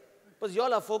later. Because you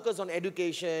all are focused on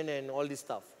education and all this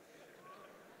stuff.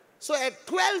 So at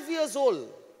 12 years old,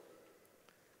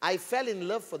 I fell in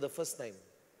love for the first time.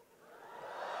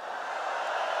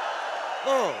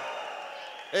 No.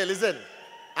 Hey, listen,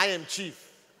 I am chief.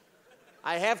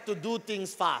 I have to do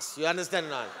things fast. You understand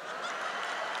now?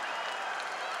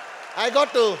 I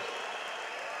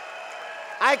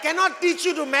cannot teach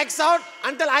you to max out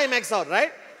until I max out,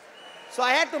 right? So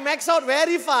I had to max out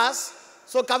very fast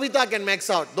so Kavita can max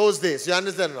out those days. You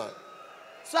understand now?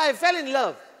 So I fell in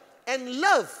love. And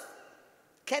love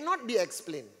cannot be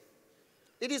explained.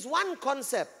 It is one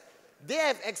concept. They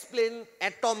have explained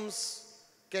atoms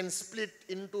can split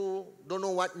into don't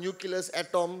know what nucleus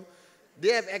atom. They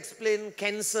have explained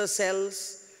cancer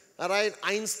cells. All right,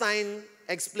 Einstein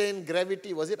explained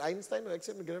gravity. Was it Einstein who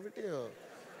explained gravity? Or?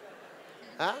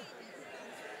 Huh?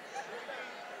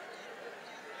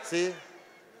 See,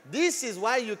 this is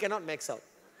why you cannot max out.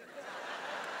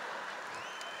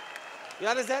 You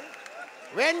understand?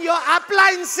 When your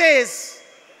upline says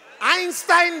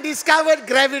Einstein discovered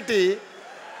gravity,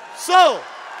 so,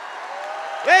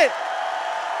 wait.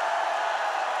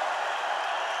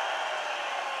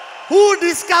 Who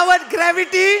discovered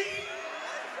gravity?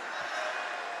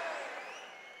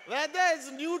 Whether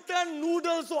it's Newton,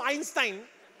 Noodles, or Einstein,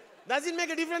 does it make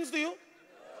a difference to you?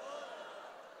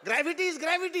 Gravity is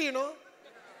gravity, you know.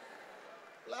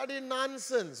 Bloody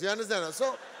nonsense. You understand?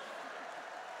 So,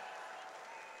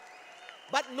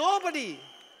 but nobody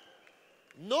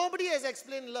has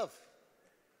explained love.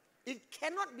 It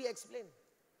cannot be explained.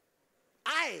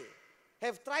 I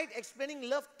have tried explaining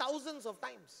love thousands of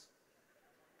times.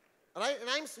 Right? And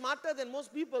I'm smarter than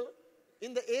most people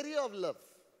in the area of love.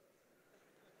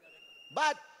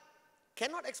 But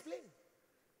cannot explain.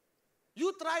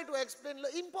 You try to explain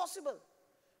love, impossible.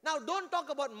 Now don't talk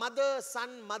about mother,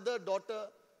 son, mother, daughter.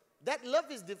 That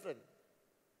love is different.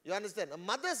 You understand? A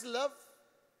mother's love,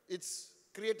 it's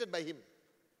created by him.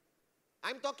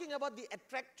 I'm talking about the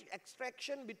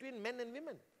attraction between men and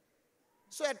women.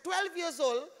 So at 12 years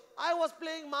old, I was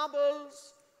playing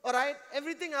marbles. All right,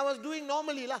 everything I was doing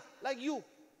normally, like you.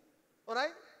 All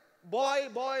right? Boy,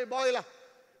 boy, boy lah.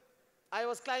 I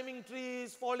was climbing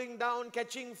trees, falling down,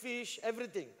 catching fish,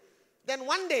 everything. Then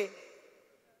one day,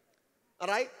 all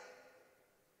right,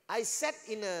 I sat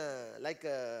in a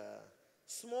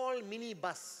small mini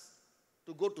bus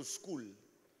to go to school.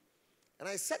 And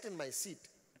I sat in my seat.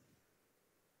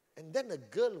 And then a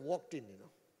girl walked in,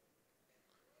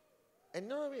 And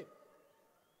no, wait.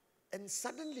 And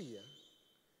suddenly,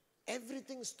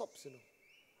 everything stops,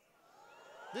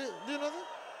 Do you know that?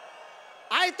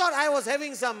 I thought I was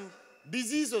having some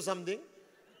disease or something.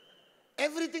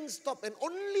 Everything stopped. And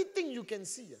only thing you can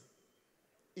see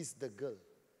is the girl.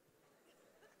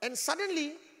 And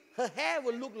suddenly, her hair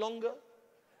will look longer.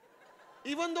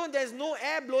 Even though there's no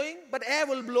air blowing, but air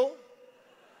will blow.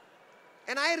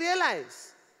 And I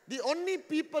realized the only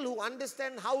people who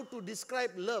understand how to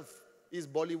describe love is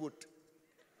Bollywood.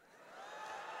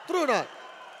 True or not?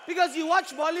 Because you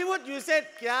watch Bollywood, you said,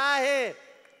 kya hai?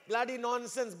 Bloody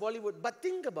nonsense, Bollywood. But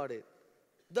think about it.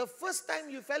 The first time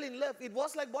you fell in love, it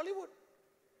was like Bollywood.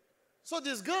 So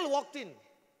this girl walked in,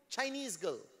 Chinese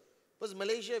girl. Because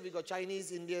Malaysia, we got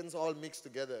Chinese, Indians all mixed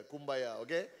together, kumbaya,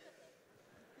 okay?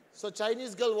 So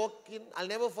Chinese girl walked in, I'll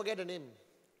never forget her name,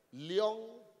 Leong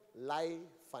Lai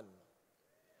Fan.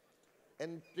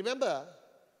 And remember,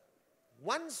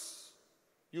 once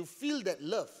you feel that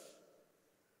love,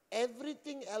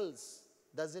 everything else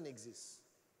doesn't exist.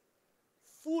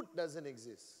 Food doesn't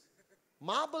exist.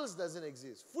 Marbles doesn't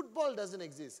exist. Football doesn't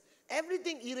exist.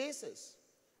 Everything erases.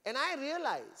 And I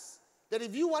realize that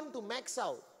if you want to max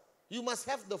out, you must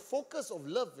have the focus of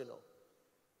love,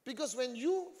 Because when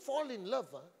you fall in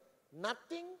love,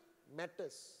 nothing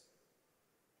matters.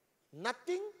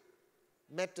 Nothing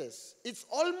matters. It's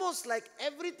almost like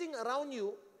everything around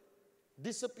you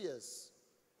disappears.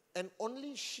 And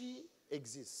only she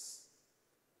exists.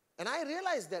 And I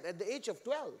realized that at the age of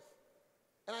 12.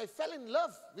 And I fell in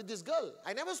love with this girl.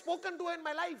 I never spoken to her in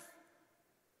my life.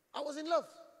 I was in love.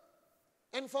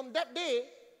 And from that day,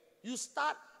 you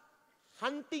start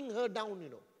hunting her down,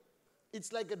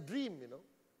 It's like a dream,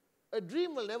 A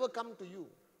dream will never come to you.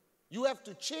 You have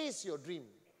to chase your dream.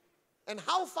 And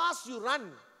how fast you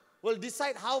run will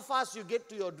decide how fast you get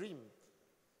to your dream.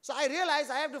 So I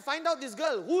realized I have to find out this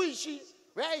girl. Who is she?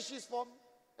 Where is she from?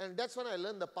 And that's when I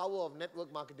learned the power of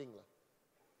network marketing.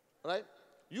 Right?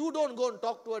 You don't go and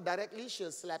talk to her directly, she'll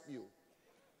slap you.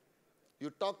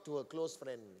 You talk to her close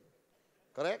friend.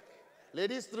 Correct?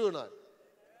 Ladies, true or not?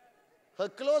 Her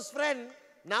close friend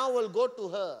now will go to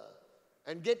her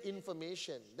and get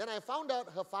information. Then I found out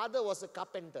her father was a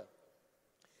carpenter.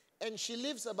 And she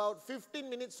lives about 15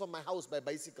 minutes from my house by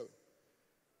bicycle.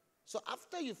 So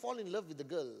after you fall in love with the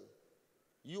girl,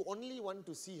 you only want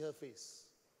to see her face.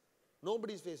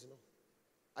 Nobody's face,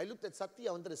 I looked at Sati,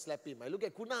 I wanted to slap him. I look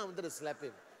at Kuna, I wanted to slap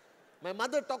him. My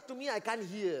mother talked to me, I can't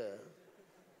hear.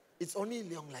 It's only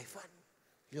Leong Lai Fan.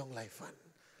 Leong Lai Fan.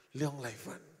 Leong Lai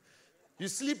Fan. You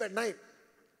sleep at night.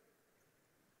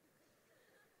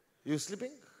 You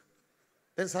sleeping?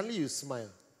 Then suddenly you smile.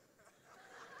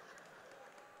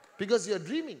 Because you're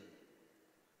dreaming.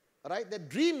 Right? The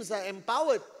dreams are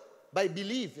empowered by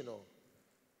belief,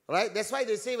 Right? That's why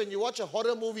they say when you watch a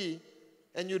horror movie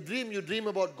and you dream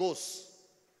about ghosts.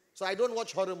 So I don't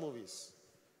watch horror movies.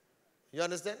 You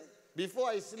understand? Before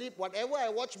I sleep, whatever I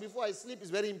watch before I sleep is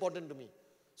very important to me.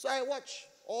 So I watch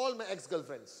all my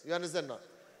ex-girlfriends. You understand not?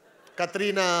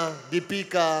 Katrina,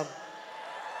 Deepika.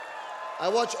 I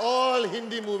watch all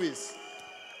Hindi movies.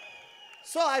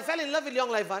 So I fell in love with Leong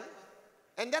Lai Fan.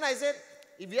 And then I said,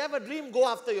 if you have a dream, go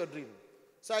after your dream.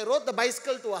 So I rode the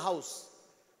bicycle to a house.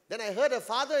 Then I heard her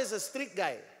father is a strict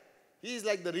guy. He is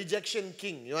like the rejection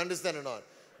king. You understand or not?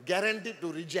 Guaranteed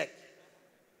to reject.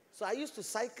 So I used to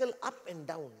cycle up and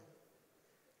down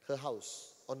her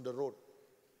house on the road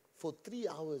for 3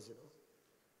 hours,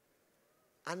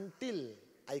 until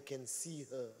I can see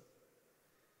her.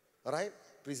 All right?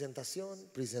 Presentación,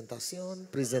 presentación,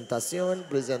 presentación,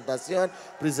 presentación,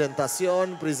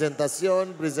 presentación,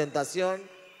 presentación, presentación.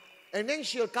 And then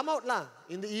she'll come out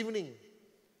in the evening.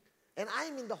 And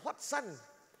I'm in the hot sun.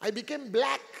 I became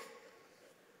black.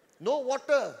 No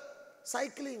water.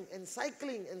 Cycling and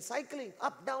cycling and cycling.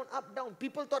 Up, down, up, down.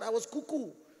 People thought I was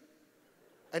cuckoo.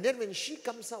 And then when she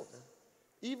comes out,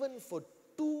 even for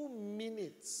 2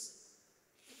 minutes,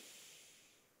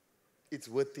 it's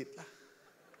worth it.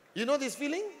 You know this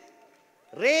feeling?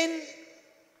 Rain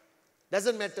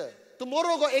doesn't matter.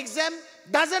 Tomorrow go exam,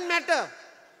 doesn't matter.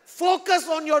 Focus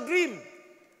on your dream.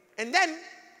 And then,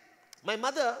 my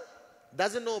mother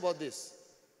doesn't know about this.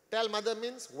 Tell mother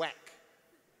means whack.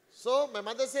 So my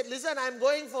mother said, listen, I'm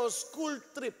going for a school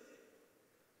trip.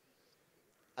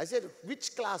 I said,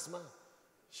 which class, ma?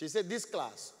 She said, this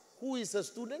class, who is a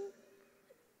student?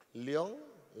 Leong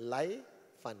Lai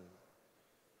Fan.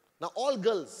 Now all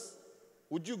girls,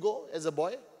 would you go as a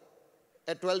boy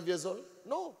at 12 years old?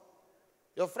 No.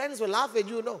 Your friends will laugh at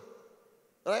you, no.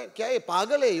 Right? Kya hai,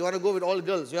 pagal hai, you want to go with all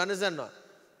girls, you understand not?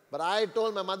 But I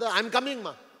told my mother, I'm coming,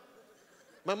 ma.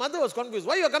 My mother was confused.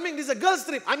 Why you are coming? This is a girls'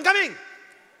 trip. I'm coming.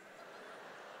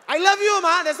 I love you,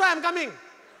 ma. That's why I'm coming.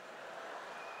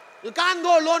 You can't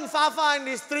go alone, Fafa, and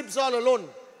these trips all alone.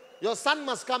 Your son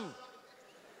must come.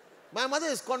 My mother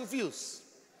is confused.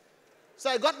 So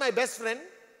I got my best friend.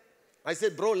 I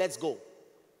said, bro, let's go.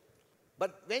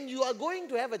 But when you are going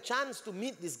to have a chance to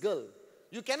meet this girl,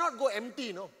 you cannot go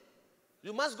empty, no?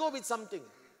 You must go with something.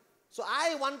 So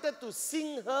I wanted to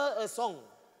sing her a song.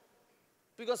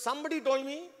 Because somebody told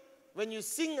me, when you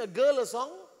sing a girl a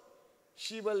song,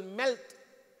 she will melt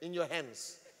in your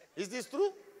hands. Is this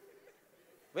true?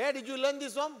 Where did you learn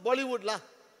this from? Bollywood lah.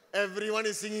 Everyone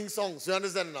is singing songs, you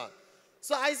understand now?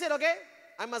 So I said, okay,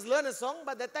 I must learn a song,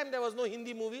 but that time there was no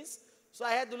Hindi movies. So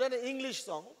I had to learn an English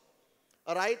song,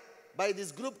 all right, by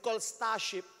this group called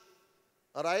Starship,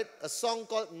 all right, a song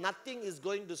called Nothing Is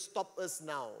Going to Stop Us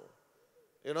Now.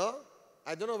 You know,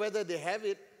 I don't know whether they have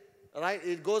it, all right,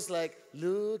 it goes like,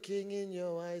 looking in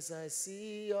your eyes, I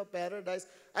see your paradise.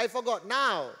 I forgot.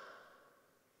 Now,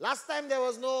 last time there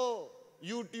was no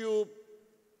YouTube,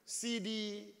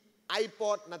 CD,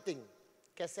 iPod, nothing.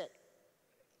 Cassette.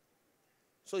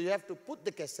 So you have to put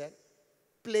the cassette,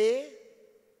 play,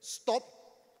 stop,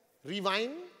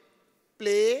 rewind,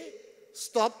 play,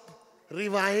 stop,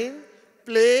 rewind,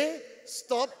 play,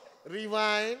 stop,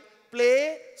 rewind,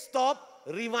 play, stop,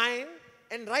 rewind,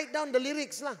 and write down the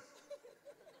lyrics lah.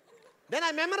 Then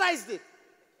I memorized it.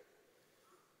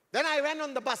 Then I went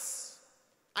on the bus.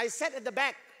 I sat at the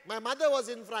back. My mother was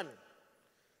in front.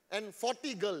 And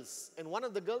 40 girls. And one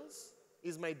of the girls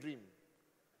is my dream.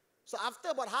 So after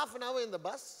about half an hour in the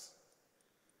bus,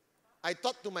 I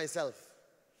thought to myself,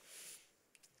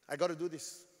 I got to do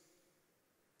this.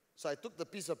 So I took the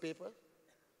piece of paper.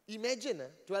 Imagine,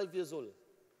 12 years old.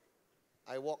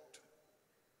 I walked.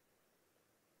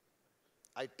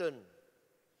 I turned.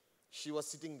 She was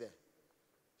sitting there.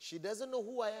 She doesn't know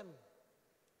who I am.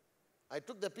 I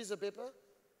took the piece of paper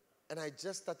and I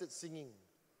just started singing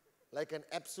like an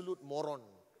absolute moron.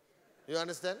 You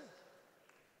understand?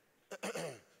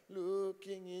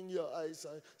 Looking in your eyes,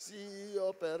 I see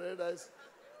your paradise.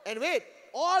 And wait,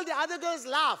 all the other girls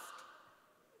laughed.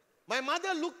 My mother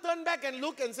turned back and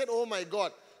looked and said, oh my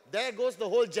God, there goes the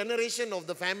whole generation of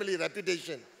the family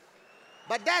reputation.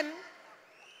 But then,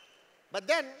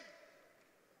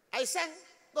 I sang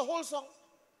the whole song.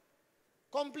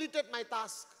 Completed my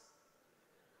task.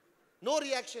 No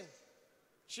reaction.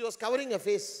 She was covering her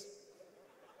face.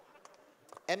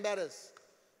 Embarrassed.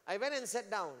 I went and sat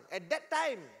down. At that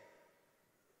time,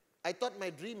 I thought my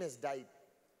dream has died.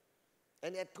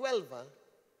 And at 12,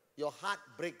 your heart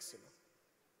breaks, you know.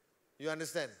 You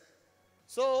understand?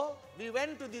 So, we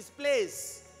went to this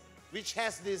place which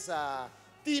has this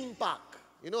theme park.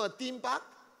 You know a theme park?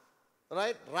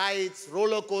 Right? Rides,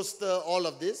 roller coaster, all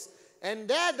of this. And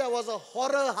there was a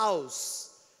horror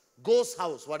house, ghost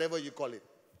house, whatever you call it.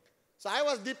 So I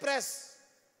was depressed.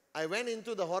 I went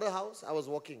into the horror house. I was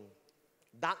walking.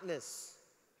 Darkness.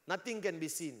 Nothing can be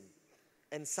seen.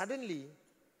 And suddenly,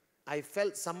 I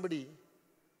felt somebody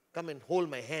come and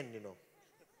hold my hand, you know.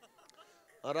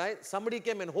 All right? Somebody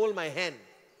came and hold my hand.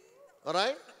 All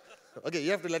right? Okay,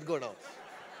 you have to let go now.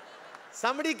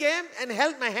 Somebody came and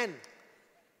held my hand.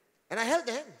 And I held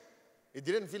the hand. It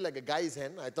didn't feel like a guy's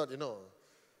hand. I thought, you know,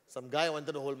 some guy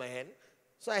wanted to hold my hand.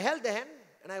 So I held the hand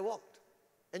and I walked.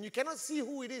 And you cannot see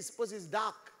who it is because it's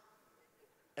dark.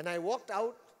 And I walked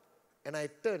out and I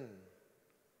turned.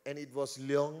 And it was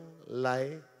Leong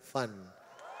Lai Fan.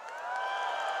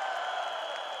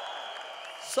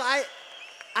 So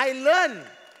I learned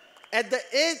at the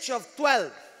age of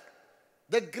 12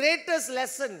 the greatest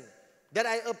lesson that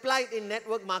I applied in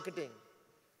network marketing.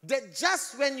 That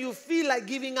just when you feel like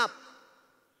giving up,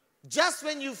 just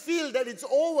when you feel that it's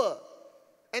over,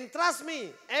 and trust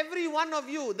me, every one of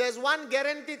you, there's one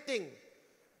guaranteed thing.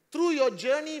 Through your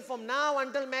journey from now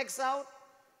until max out,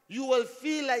 you will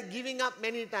feel like giving up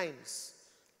many times.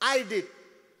 I did.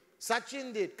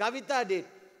 Sachin did. Kavita did.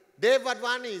 Dev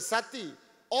Advani, Sati.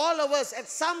 All of us at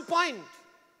some point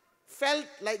felt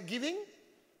like giving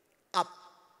up.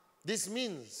 This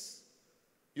means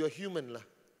you're human.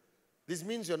 This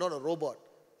means you're not a robot.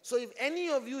 So if any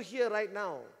of you here right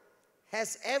now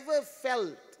has ever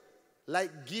felt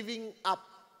like giving up,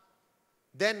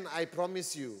 then I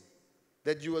promise you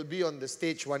that you will be on the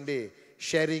stage one day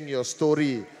sharing your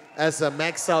story as a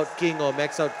max out king or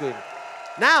max out queen.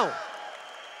 Now,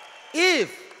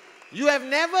 if you have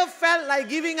never felt like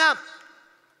giving up,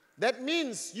 that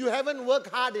means you haven't worked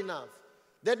hard enough.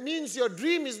 That means your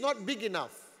dream is not big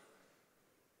enough.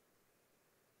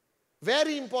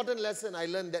 Very important lesson I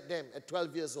learned that time at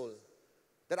 12 years old.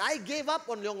 That I gave up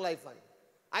on Leong Lai Fan.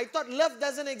 I thought love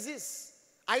doesn't exist.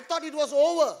 I thought it was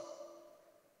over.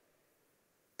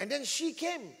 And then she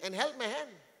came and held my hand.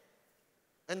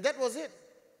 And that was it.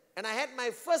 And I had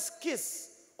my first kiss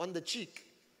on the cheek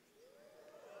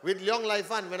with Leong Lai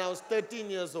Fan when I was 13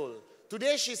 years old.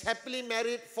 Today she's happily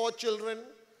married, 4 children.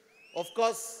 Of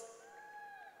course,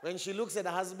 when she looks at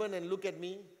her husband and look at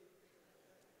me,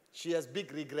 she has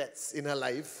big regrets in her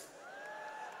life.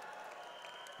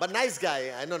 But nice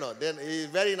guy, I don't know. Then he's a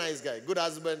very nice guy. Good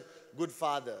husband, good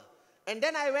father. And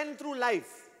then I went through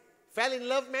life. Fell in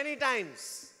love many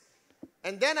times.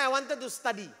 And then I wanted to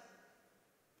study.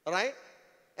 Alright?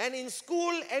 And in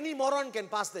school, any moron can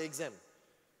pass the exam.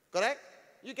 Correct?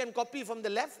 You can copy from the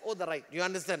left or the right. You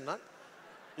understand, no?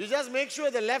 You just make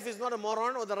sure the left is not a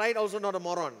moron or the right also not a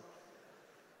moron.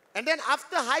 And then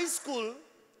after high school,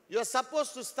 you're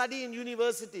supposed to study in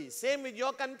university. Same with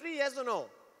your country, yes or no?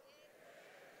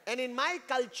 And in my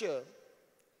culture,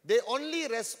 they only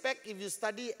respect if you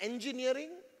study engineering,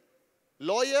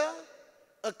 lawyer,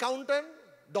 accountant,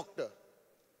 doctor.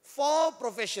 4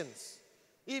 professions.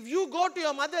 If you go to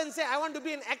your mother and say, I want to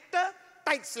be an actor,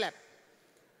 tight slap.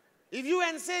 If you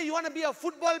say you want to be a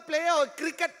football player or a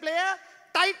cricket player,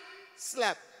 tight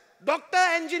slap. Doctor,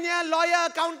 engineer, lawyer,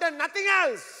 accountant, nothing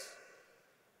else.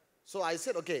 So I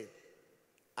said, okay,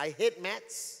 I hate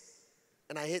maths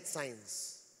and I hate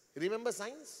science. Remember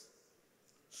science?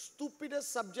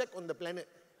 Stupidest subject on the planet.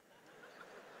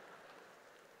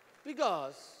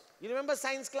 Because, you remember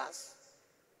science class?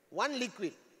 One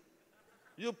liquid.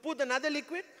 You put another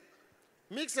liquid,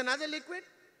 mix another liquid,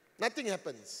 nothing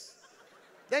happens.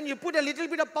 Then you put a little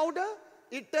bit of powder,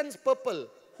 it turns purple.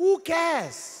 Who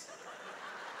cares?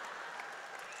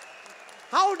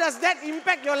 How does that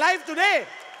impact your life today?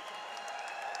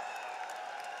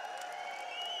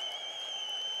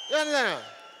 You understand?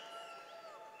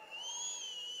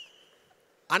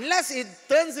 Unless it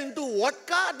turns into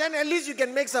vodka, then at least you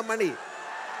can make some money.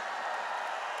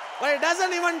 But it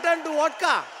doesn't even turn to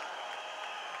vodka.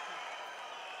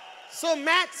 So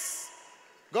maths,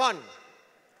 gone.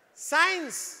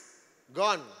 Science,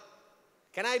 gone.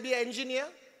 Can I be an engineer?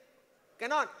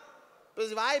 Cannot.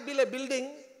 Because if I build a building,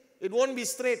 it won't be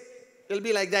straight. It will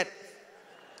be like that.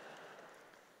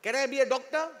 Can I be a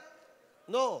doctor?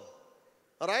 No.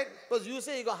 Alright? Because you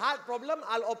say you got heart problem,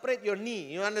 I'll operate your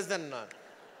knee. You understand now?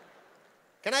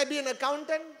 Can I be an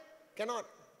accountant? Cannot.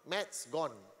 Maths,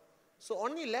 gone. So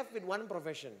only left with one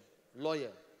profession,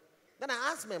 lawyer. Then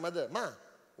I asked my mother, Ma,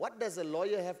 what does a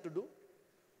lawyer have to do?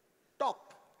 Talk.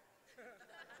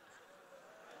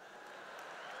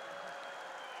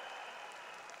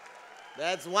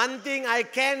 That's one thing I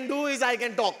can do is I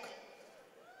can talk.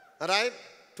 Alright?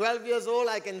 12 years old,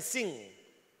 I can sing.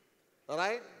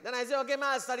 Alright? Then I said, okay,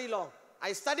 ma, I'll study law.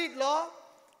 I studied law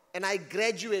and I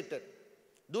graduated.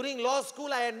 During law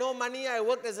school, I had no money. I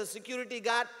worked as a security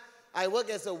guard. I worked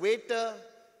as a waiter.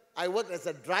 I worked as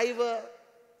a driver.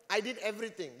 I did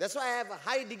everything. That's why I have a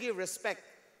high degree of respect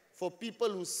for people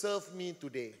who serve me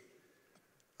today.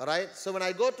 Alright? So when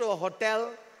I go to a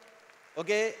hotel,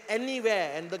 okay,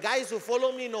 anywhere, and the guys who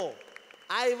follow me know,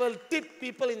 I will tip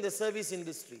people in the service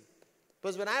industry.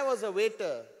 Because when I was a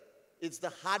waiter, it's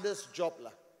the hardest job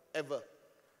ever.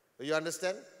 You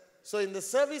understand? So in the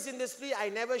service industry, I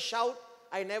never shout,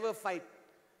 I never fight.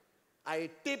 I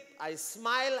tip, I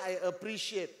smile, I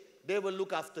appreciate. They will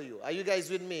look after you. Are you guys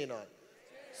with me or not?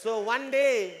 So one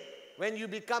day, when you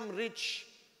become rich,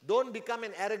 don't become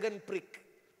an arrogant prick.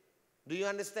 Do you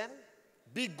understand?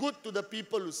 Be good to the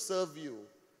people who serve you.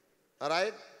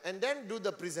 Alright? And then do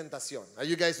the presentation. Are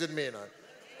you guys with me or not?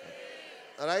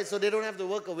 Alright? So they don't have to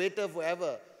work a waiter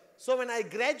forever. So when I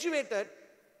graduated,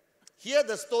 here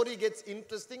the story gets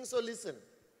interesting, so listen.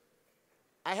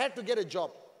 I had to get a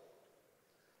job.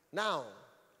 Now,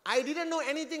 I didn't know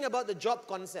anything about the job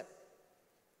concept.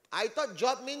 I thought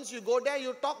job means you go there,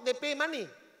 you talk, they pay money.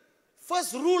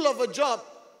 First rule of a job,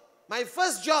 my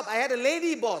first job, I had a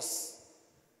lady boss.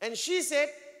 And she said,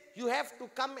 you have to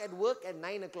come at work at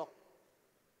 9 o'clock.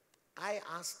 I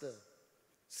asked her,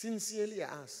 sincerely I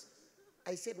asked.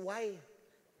 I said, why?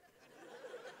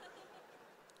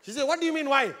 She said, what do you mean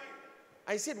why?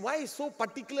 I said, why is so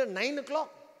particular 9 o'clock?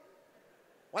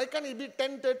 Why can't it be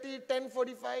 10:30,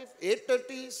 10:45,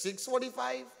 8:30,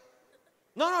 6:45?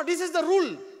 No, this is the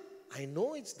rule. I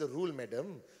know it's the rule,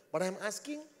 madam, but I'm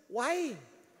asking, why?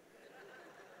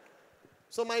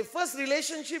 So my first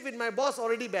relationship with my boss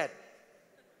already bad.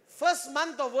 First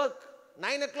month of work,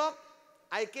 9 o'clock,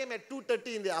 I came at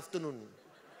 2:30 in the afternoon.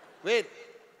 Wait,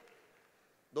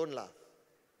 don't laugh.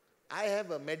 I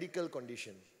have a medical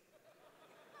condition.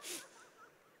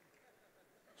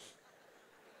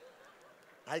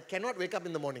 I cannot wake up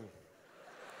in the morning.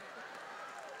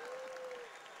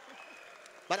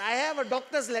 But I have a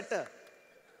doctor's letter.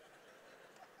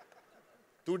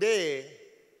 Today,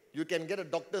 you can get a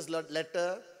doctor's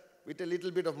letter with a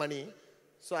little bit of money.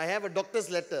 So I have a doctor's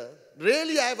letter.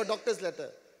 Really, I have a doctor's letter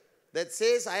that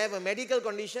says I have a medical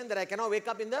condition that I cannot wake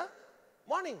up in the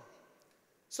morning.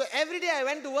 So every day I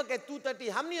went to work at 2:30.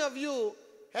 How many of you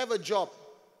have a job?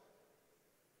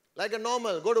 Like a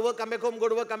normal, go to work, come back home, go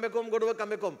to work, come back home, go to work, come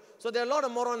back home. So there are a lot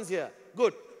of morons here.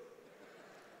 Good.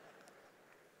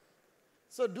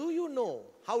 So do you know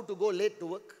how to go late to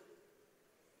work?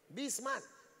 Be smart.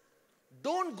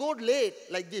 Don't go late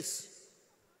like this.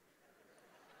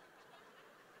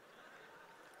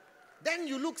 Then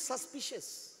you look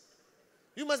suspicious.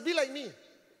 You must be like me.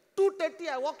 2:30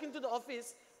 I walk into the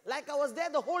office like I was there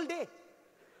the whole day.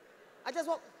 I just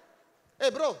walk. Hey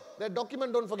bro, that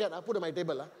document don't forget. I put it on my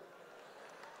table.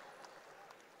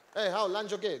 Hey, how?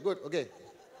 Lunch okay? Good, okay.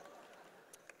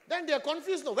 Then they are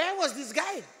confused. No, where was this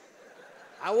guy?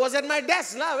 I was at my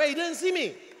desk. Where he didn't see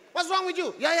me. What's wrong with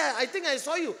you? Yeah, I think I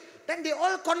saw you. Then they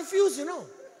all confused, you know.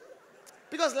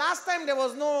 Because last time there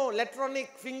was no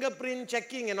electronic fingerprint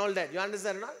checking and all that. You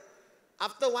understand or not?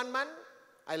 After 1 month,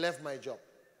 I left my job.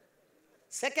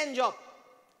 Second job,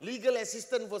 legal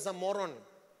assistant for some moron.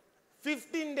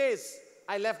 15 days,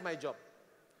 I left my job.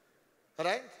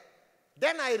 Alright?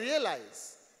 Then I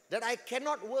realized that I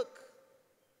cannot work.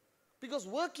 Because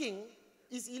working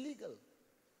is illegal.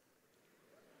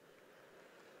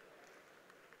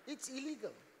 It's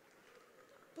illegal.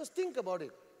 Just think about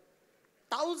it.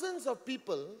 Thousands of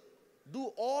people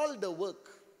do all the work.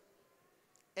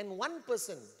 And one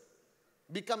person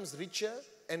becomes richer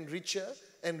and richer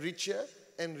and richer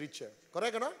and richer.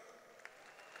 Correct or not?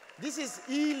 This is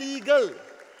illegal.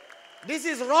 This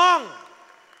is wrong.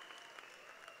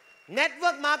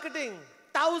 Network marketing.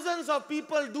 Thousands of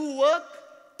people do work.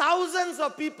 Thousands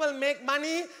of people make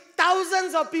money.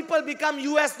 Thousands of people become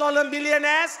US dollar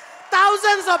billionaires.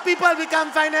 Thousands of people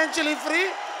become financially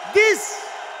free. This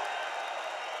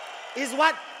is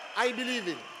what I believe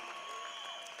in.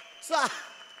 So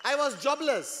I was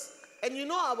jobless. And you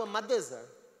know our mothers,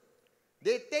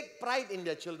 they take pride in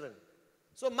their children.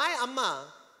 So my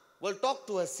amma will talk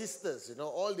to her sisters, you know,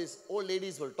 all these old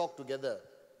ladies will talk together.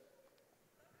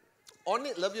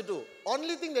 Only, love you too.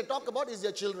 Only thing they talk about is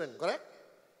their children, correct?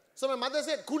 So my mother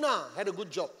said, Kuna had a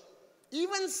good job.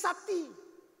 Even Sati.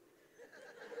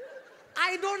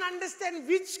 I don't understand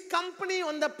which company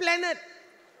on the planet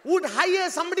would hire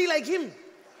somebody like him.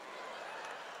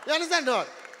 You understand or not?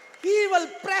 He will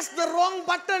press the wrong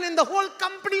button and the whole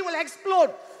company will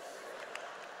explode.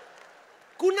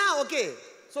 Kuna, okay.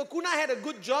 So Kuna had a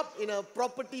good job in a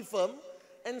property firm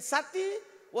and Sati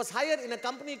was hired in a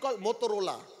company called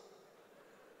Motorola,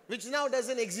 which now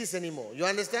doesn't exist anymore. You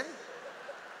understand?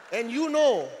 And you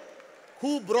know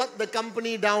who brought the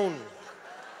company down.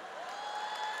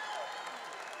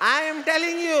 I am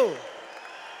telling you.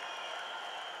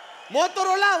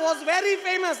 Motorola was very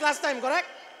famous last time, correct?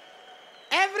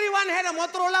 Everyone had a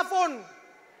Motorola phone.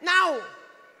 Now,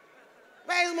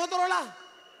 where is Motorola?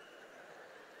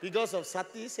 Because of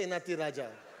Sati Senathirajah.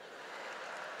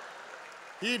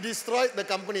 He destroyed the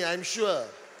company, I'm sure.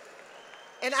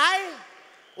 And I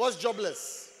was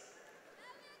jobless.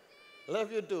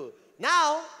 Love you too.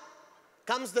 Now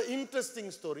comes the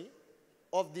interesting story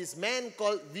of this man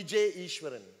called Vijay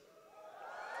Ishwaran.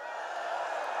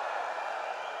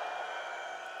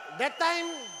 That time,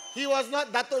 he was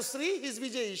not Dato Sri, he's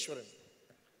Vijay Ishwaran.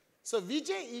 So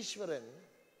Vijay Ishwaran,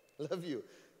 love you,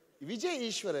 Vijay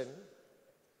Ishwaran,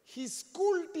 his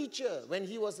school teacher when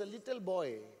he was a little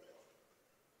boy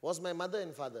was my mother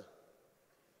and father.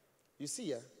 You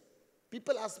see,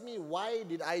 people ask me, why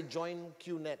did I join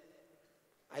QNET?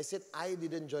 I said, I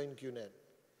didn't join QNET.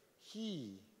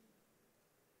 He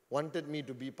wanted me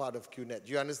to be part of QNET.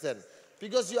 Do you understand?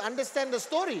 Because you understand the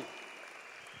story.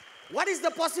 What is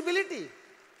the possibility?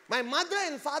 My mother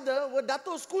and father were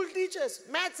Dato school teachers,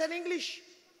 maths and English.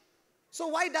 So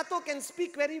why Dato can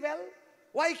speak very well?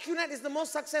 Why QNET is the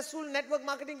most successful network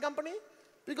marketing company?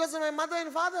 Because of my mother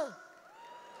and father.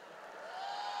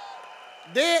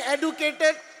 They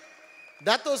educated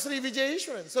Dato Sri Vijay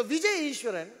Ishwaran. So Vijay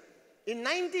Ishwaran, in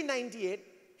 1998,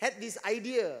 had this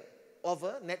idea of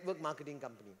a network marketing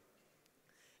company.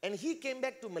 And he came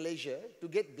back to Malaysia to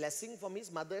get blessing from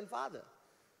his mother and father.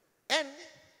 And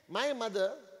my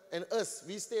mother and us,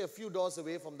 we stay a few doors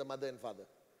away from the mother and father.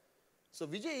 So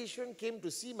Vijay Ishwaran came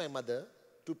to see my mother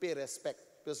to pay respect,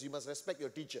 because you must respect your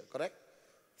teacher, correct?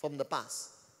 From the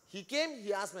past. He came,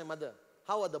 he asked my mother,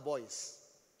 how are the boys?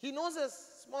 He knows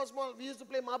us, small. We used to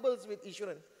play marbles with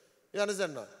Ishwaran. You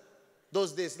understand not?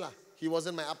 Those days, lah. He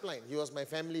wasn't my upline. He was my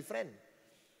family friend.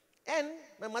 And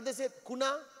my mother said,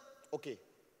 Kuna, okay.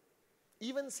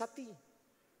 Even Sati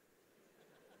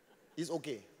is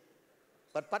okay.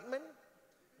 But Pathman,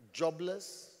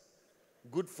 jobless,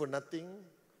 good for nothing,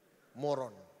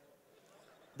 moron.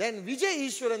 Then Vijay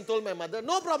Ishwaran told my mother,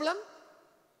 no problem.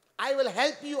 I will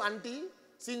help you, auntie,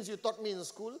 since you taught me in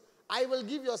school. I will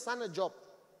give your son a job.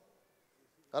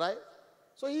 Alright?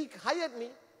 So he hired me,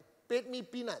 paid me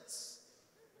peanuts.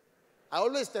 I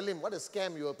always tell him, what a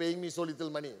scam, you are paying me so little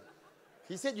money.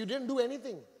 He said, you didn't do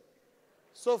anything.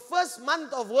 So first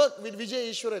month of work with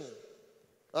Vijay Ishwaran,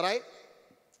 alright?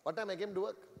 What time I came to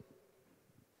work?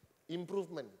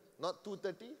 Improvement. Not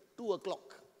 2:30, 2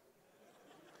 o'clock.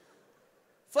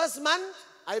 First month,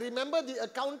 I remember the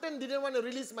accountant didn't want to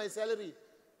release my salary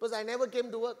because I never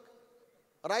came to work.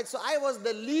 Alright, so I was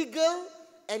the legal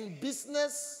and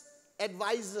business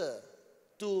advisor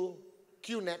to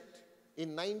QNET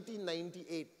in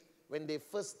 1998 when they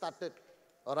first started.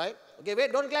 Alright? Okay,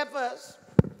 wait, don't clap first.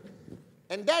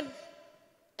 And then,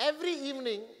 every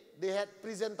evening, they had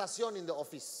presentation in the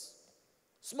office.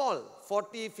 Small,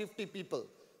 40, 50 people.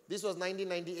 This was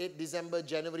 1998, December,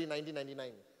 January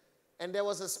 1999. And there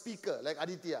was a speaker like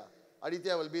Aditya.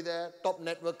 Aditya will be there, top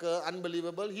networker,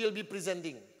 unbelievable. He will be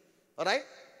presenting. Alright?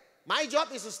 My job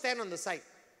is to stand on the side.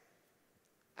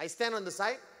 I stand on the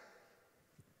side,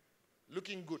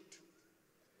 looking good.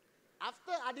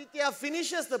 After Aditya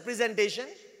finishes the presentation,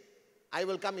 I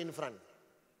will come in front.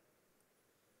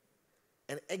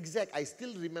 And I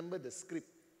still remember the script.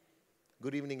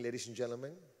 Good evening, ladies and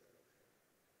gentlemen.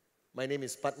 My name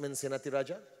is Pathman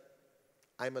Senathirajah.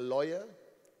 I'm a lawyer,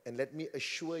 and let me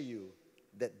assure you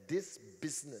that this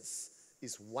business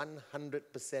is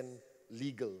 100%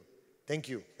 legal. Thank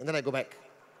you. And then I go back.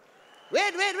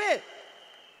 Wait.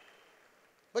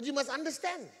 But you must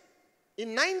understand, in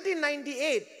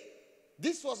 1998,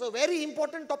 this was a very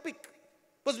important topic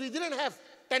because we didn't have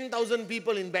 10,000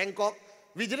 people in Bangkok.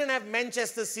 We didn't have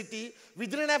Manchester City. We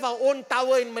didn't have our own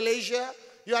tower in Malaysia.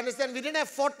 You understand? We didn't have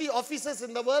 40 offices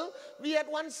in the world. We had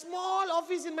one small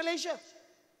office in Malaysia.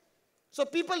 So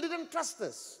people didn't trust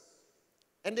us.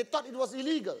 And they thought it was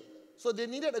illegal. So they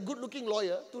needed a good-looking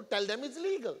lawyer to tell them it's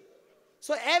legal.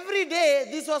 So every day,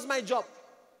 this was my job.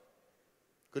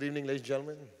 Good evening, ladies and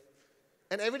gentlemen.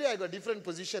 And every day I got a different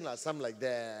position. Some like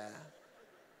that.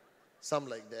 Some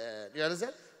like that. You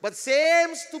understand? But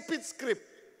same stupid script.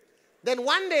 Then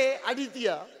one day,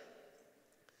 Aditya,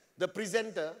 the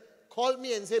presenter, called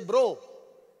me and said, bro,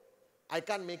 I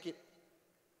can't make it.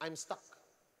 I'm stuck.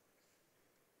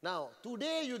 Now,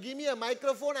 today you give me a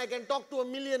microphone, I can talk to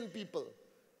 1 million people.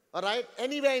 All right?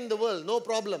 Anywhere in the world, no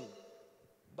problem.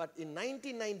 But in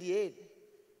 1998,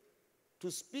 to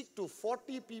speak to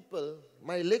 40 people,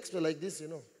 my legs were like this, you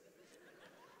know.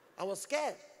 I was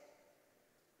scared.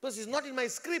 Because it's not in my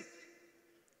script.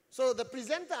 So the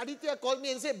presenter, Aditya, called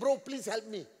me and said, bro, please help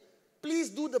me. Please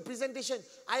do the presentation.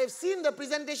 I have seen the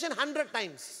presentation 100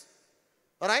 times.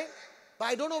 All right? But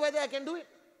I don't know whether I can do it.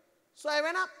 So I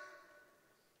went up.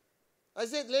 I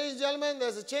said, ladies and gentlemen,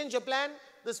 there's a change of plan.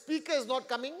 The speaker is not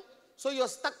coming, so you're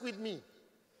stuck with me.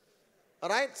 All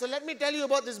right? So let me tell you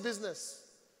about this business.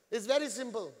 It's very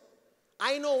simple.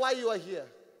 I know why you are here.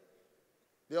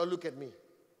 They all look at me.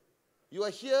 You are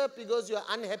here because you are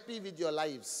unhappy with your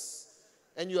lives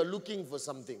and you are looking for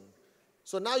something.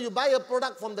 So now you buy a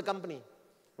product from the company.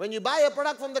 When you buy a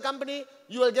product from the company,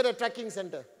 you will get a tracking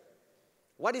center.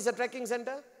 What is a tracking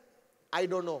center? I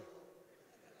don't know.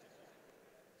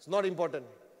 It's not important.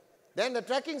 Then the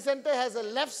tracking center has a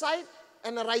left side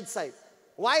and a right side.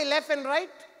 Why left and right?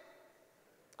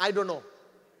 I don't know.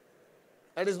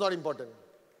 That is not important.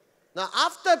 Now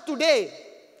after today,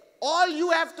 all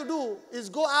you have to do is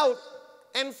go out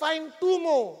and find 2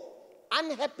 more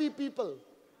unhappy people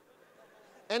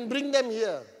and bring them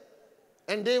here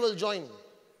and they will join.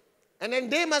 And then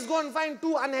they must go and find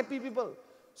 2 unhappy people.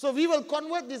 So we will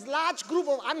convert this large group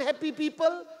of unhappy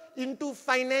people into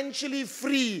financially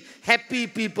free, happy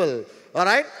people. All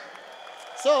right?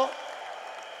 So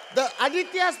the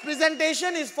Aditya's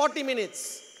presentation is 40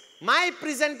 minutes. My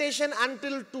presentation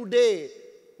until today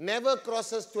never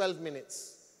crosses 12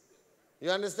 minutes.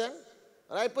 You understand?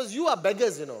 All right? Because you are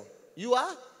beggars, you know. You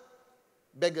are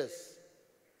beggars.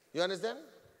 You understand?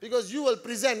 Because you will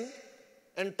present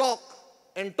and talk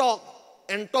and talk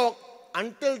and talk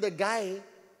until the guy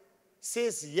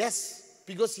says yes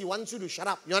because he wants you to shut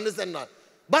up. You understand not?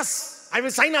 Bus, I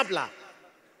will sign up lah.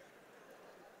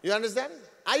 You understand?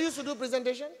 I used to do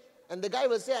presentation and the guy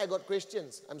will say, I got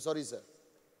questions. I'm sorry, sir.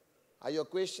 Are your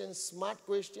questions smart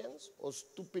questions or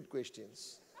stupid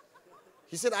questions?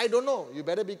 He said, I don't know. You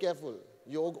better be careful.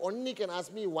 You only can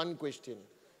ask me one question.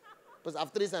 Because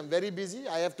after this, I'm very busy.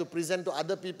 I have to present to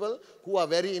other people who are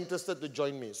very interested to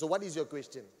join me. So what is your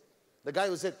question? The guy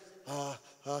who said,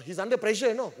 he's under pressure,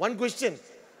 you know. One question.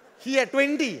 He had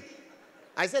 20.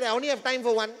 I said, I only have time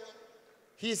for one.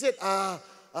 He said,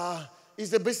 is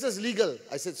the business legal?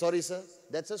 I said, sorry, sir.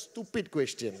 That's a stupid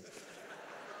question.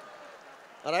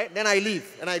 All right, then I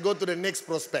leave and I go to the next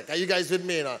prospect. Are you guys with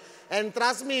me? You know? And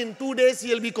trust me, in 2 days,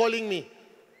 he'll be calling me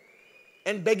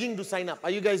and begging to sign up.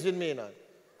 Are you guys with me? You know?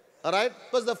 All right,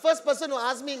 because the first person who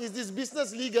asked me, is this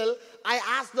business legal? I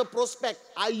asked the prospect,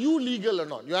 are you legal or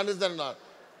not? You understand or not?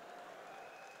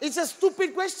 It's a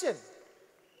stupid question.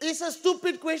 It's a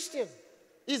stupid question.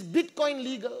 Is Bitcoin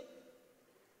legal?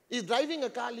 Is driving a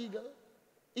car legal?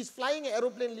 Is flying an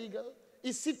aeroplane legal?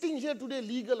 Is sitting here today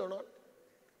legal or not?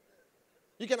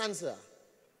 You can answer.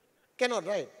 Cannot,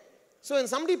 right? So when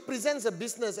somebody presents a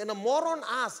business and a moron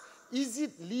asks, is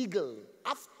it legal?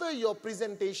 After your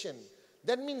presentation,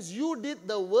 that means you did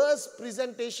the worst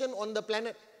presentation on the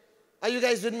planet. Are you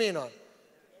guys with me or not?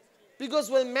 Because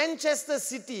when Manchester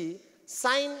City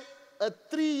signed a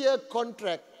 3-year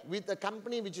contract with a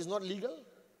company which is not legal?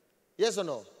 Yes or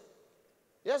no?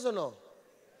 Yes or no?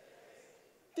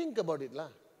 Think about it, lah.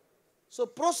 So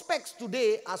prospects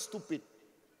today are stupid.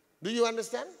 Do you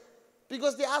understand?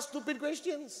 Because they ask stupid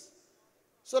questions.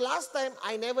 So last time,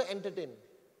 I never entertained.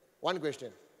 One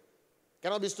question.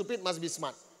 Cannot be stupid, must be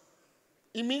smart.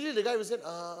 Immediately the guy will say,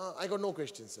 I got no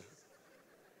questions, sir.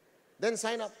 Then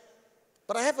sign up.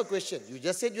 But I have a question. You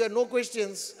just said you had no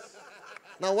questions.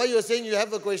 Now why you are saying you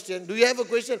have a question? Do you have a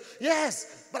question?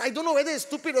 Yes, but I don't know whether it's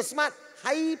stupid or smart.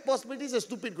 High possibility is a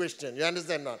stupid question. You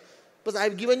understand now? Because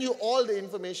I've given you all the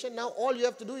information. Now all you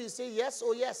have to do is say yes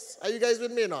or yes. Are you guys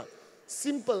with me or not?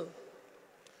 Simple.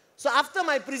 So after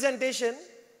my presentation,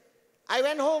 I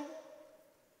went home.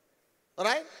 All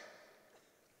right?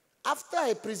 After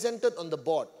I presented on the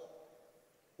board,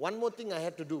 one more thing I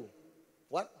had to do.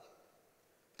 What?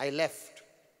 I left.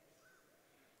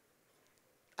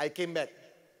 I came back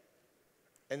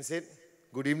and said,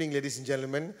 good evening, ladies and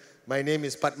gentlemen. My name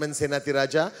is Pathman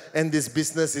Senathirajah, and this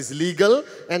business is legal.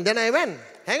 And then I went.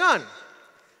 Hang on.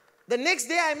 The next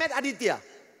day I met Aditya.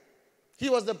 He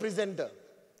was the presenter.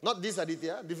 Not this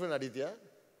Aditya, different Aditya.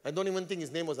 I don't even think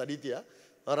his name was Aditya.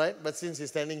 All right, but since he's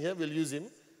standing here, we'll use him.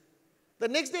 The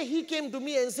next day he came to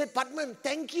me and said, Pathman,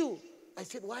 thank you. I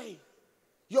said, why?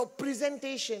 Your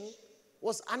presentation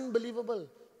was unbelievable.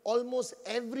 Almost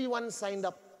everyone signed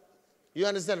up. You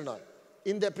understand or not?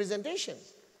 In their presentation.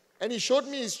 And he showed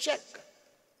me his check.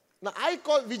 Now I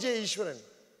called Vijay Ishwaran.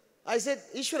 I said,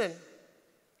 Ishwaran,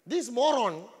 this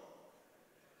moron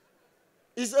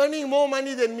is earning more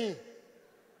money than me.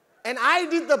 And I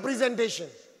did the presentation.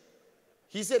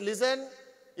 He said, listen,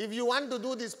 if you want to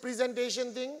do this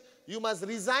presentation thing, you must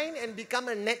resign and become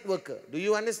a networker. Do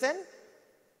you understand?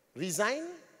 Resign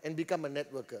and become a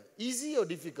networker. Easy or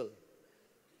difficult?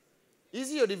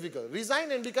 Easy or difficult?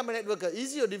 Resign and become a networker.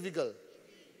 Easy or difficult?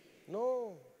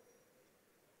 No.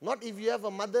 Not if you have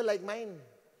a mother like mine.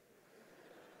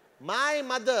 My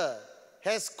mother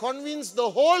has convinced the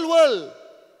whole world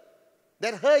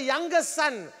that her youngest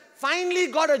son finally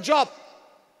got a job.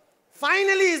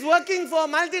 Finally is working for a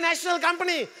multinational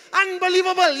company.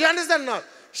 Unbelievable. You understand now?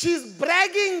 She's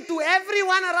bragging to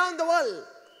everyone around the world.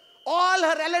 All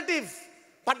her relatives.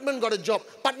 Pathman got a job.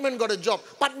 Pathman got a job.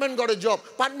 Pathman got a job.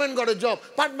 Pathman got a job.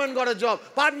 Pathman got a job.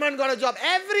 Pathman got a job.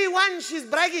 Everyone she's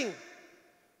bragging.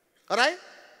 Alright?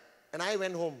 And I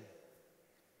went home.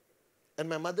 And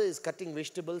my mother is cutting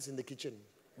vegetables in the kitchen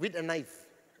with a knife.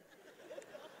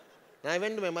 And I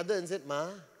went to my mother and said, Ma,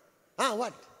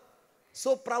 what?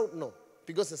 So proud, no.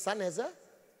 Because the son has a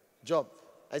job.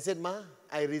 I said, Ma,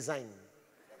 I resign.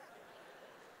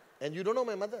 And you don't know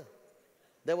my mother.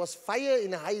 There was fire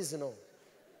in her eyes, you know.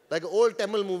 Like an old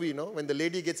Tamil movie, you know, when the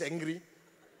lady gets angry,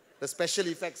 the special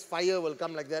effects, fire will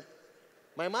come like that.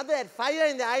 My mother had fire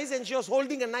in the eyes and she was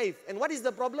holding a knife. And what is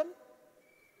the problem?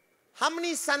 How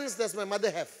many sons does my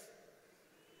mother have?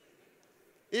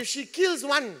 If she kills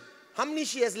one, how many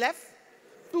she has left?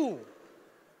 2.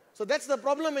 So that's the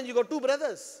problem when you got 2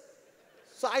 brothers.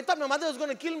 So I thought my mother was going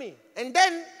to kill me. And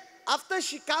then, after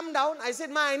she calmed down, I said,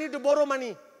 Ma, I need to borrow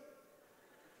money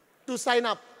to sign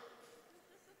up.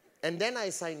 And then I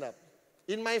signed up.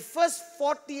 In my first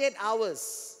 48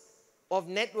 hours of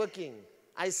networking,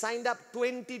 I signed up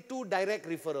 22 direct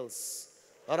referrals.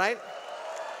 All right?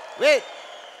 Wait.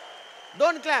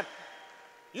 Don't clap.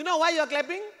 You know why you're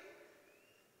clapping?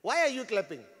 Why are you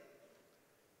clapping?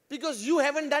 Because you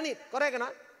haven't done it. Correct or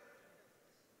not?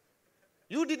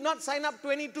 You did not sign up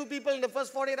 22 people in the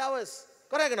first 48 hours.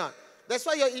 Correct or not? That's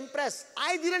why you're impressed.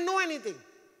 I didn't know anything.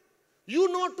 You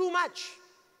know too much.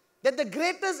 That the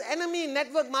greatest enemy in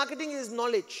network marketing is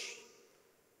knowledge.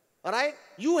 All right?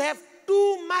 You have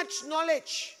too much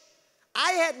knowledge.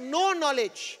 I had no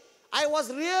knowledge. I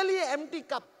was really an empty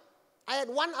cup. I had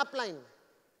one upline,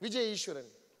 Vijay Ishwaran.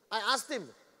 I asked him,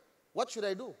 what should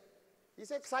I do? He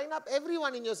said, sign up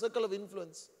everyone in your circle of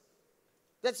influence.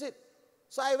 That's it.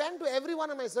 So I went to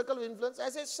everyone in my circle of influence. I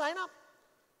said, sign up.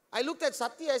 I looked at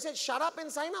Sati. I said, shut up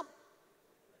and sign up.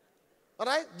 All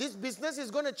right? This business is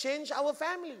going to change our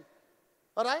family.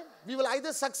 All right? We will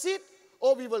either succeed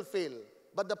or we will fail.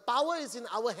 But the power is in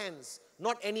our hands,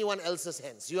 not anyone else's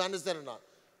hands. You understand or not?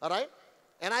 All right?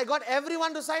 And I got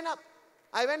everyone to sign up.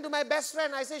 I went to my best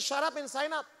friend. I said, shut up and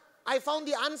sign up. I found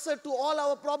the answer to all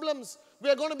our problems. We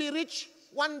are going to be rich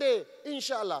one day,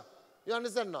 inshallah. You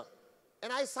understand or not?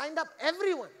 And I signed up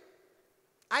everyone.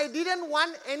 I didn't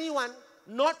want anyone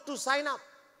not to sign up.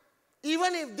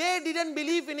 Even if they didn't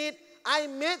believe in it, I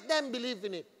made them believe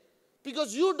in it.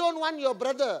 Because you don't want your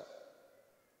brother,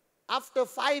 after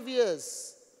 5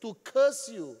 years, to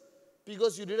curse you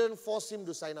because you didn't force him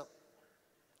to sign up.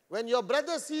 When your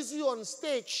brother sees you on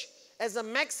stage as a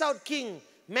max out king,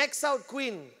 max out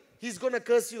queen, he's going to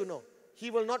curse you, no.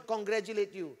 He will not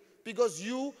congratulate you because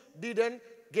you didn't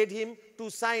get him to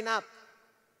sign up.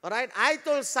 All right? I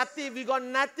told Sati, we got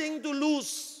nothing to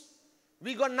lose.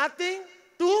 We got nothing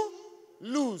to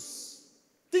lose.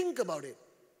 Think about it.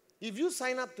 If you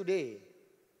sign up today,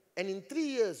 and in 3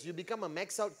 years you become a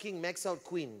max out king, max out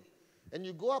queen, and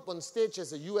you go up on stage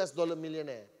as a US dollar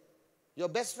millionaire, your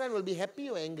best friend will be happy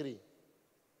or angry?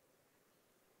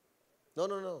 No,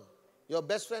 no, no. Your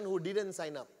best friend who didn't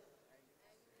sign up.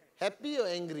 Happy or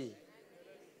angry?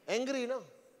 Angry, no?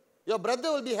 Your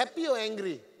brother will be happy or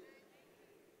angry?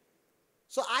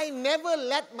 So I never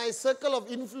let my circle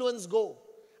of influence go.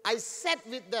 I sat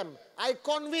with them. I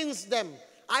convinced them.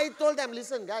 I told them,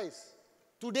 listen guys,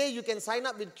 today you can sign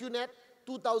up with QNET,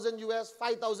 2,000 US,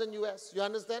 5,000 US. You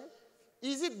understand?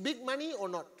 Is it big money or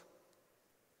not?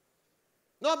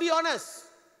 No, be honest.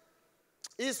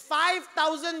 Is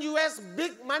 5,000 US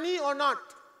big money or not?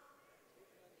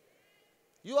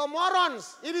 You are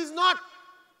morons. It is not.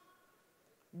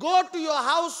 Go to your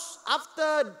house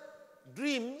after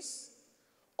dreams,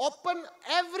 open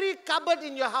every cupboard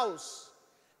in your house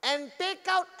and take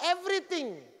out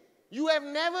everything you have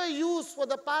never used for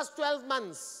the past 12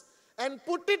 months and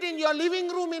put it in your living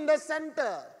room in the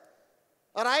center.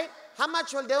 All right? How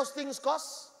much will those things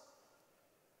cost?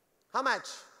 How much?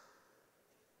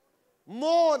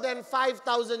 More than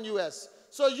 5,000 US.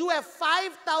 So you have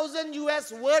 5,000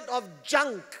 US worth of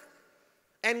junk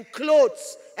and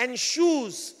clothes and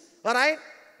shoes, all right,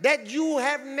 that you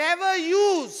have never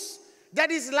used,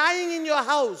 that is lying in your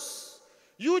house.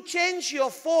 You change your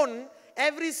phone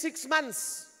every 6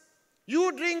 months.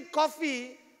 You drink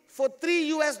coffee for $3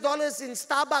 US in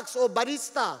Starbucks or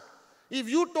barista. If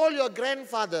you told your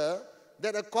grandfather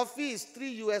that a coffee is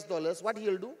 $3 US, what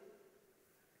he'll do?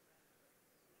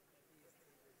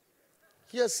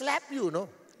 He'll slap you, no?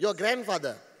 Your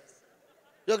grandfather.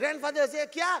 Your grandfather will say,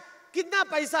 Kya? Kitna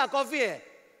paisa coffee hai?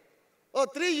 Oh,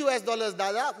 $3 US,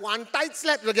 dada. One tight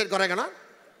slap will get, correct or not?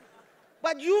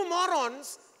 But you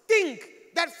morons think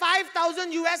that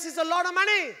 5,000 US is a lot of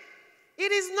money.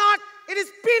 It is not. It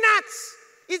is peanuts.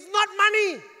 It's not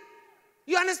money.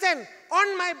 You understand?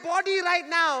 On my body right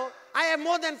now, I have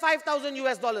more than 5,000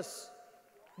 US.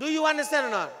 Do you understand or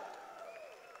not?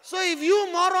 So if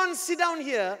you morons sit down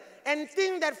here and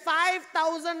think that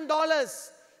 $5,000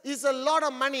 is a lot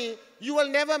of money, you will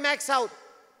never max out.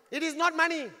 It is not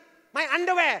money. My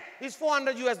underwear is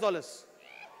 $400 US.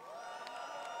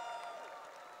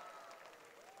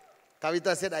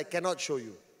 Kavita said, I cannot show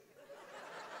you.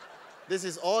 This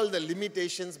is all the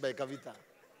limitations by Kavita.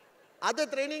 Other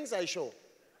trainings I show.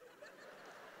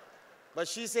 But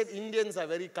she said Indians are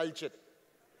very cultured.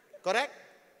 Correct?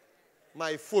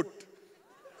 My foot.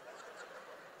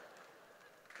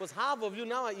 Because half of you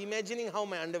now are imagining how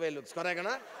my underwear looks. Correct or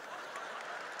not?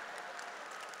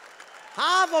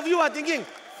 Half of you are thinking,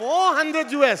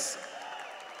 400 US.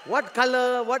 What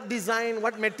color, what design,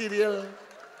 what material?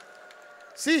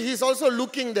 See, he's also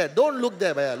looking there. Don't look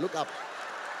there, Bhaiya. Look up.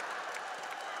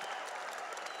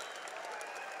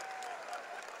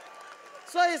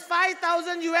 So is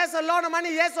 5,000 US a lot of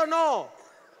money, yes or no?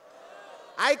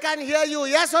 I can't hear you,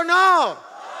 yes or no?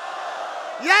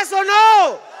 Yes or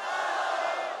no?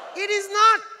 It is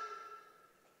not.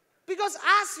 Because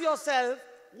ask yourself,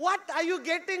 what are you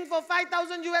getting for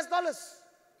 5,000 US dollars?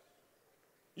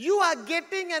 You are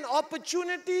getting an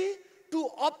opportunity to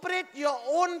operate your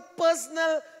own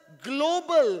personal,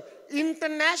 global,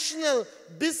 international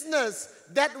business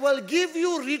that will give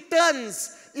you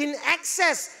returns in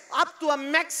excess up to a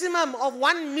maximum of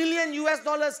 1 million US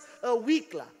dollars a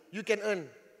week you can earn.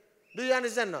 Do you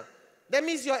understand now? That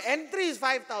means your entry is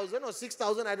 5,000 or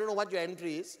 6,000, I don't know what your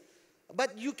entry is.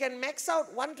 But you can max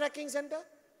out 1 tracking center,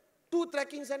 2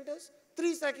 tracking centers,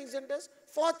 3 tracking centers,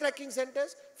 4 tracking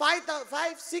centers, 5,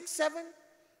 6, 7.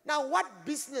 Now what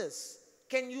business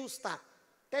can you start?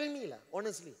 Tell me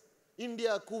honestly.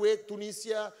 India, Kuwait,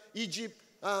 Tunisia, Egypt,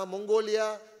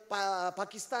 Mongolia,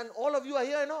 Pakistan, all of you are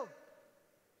here, no?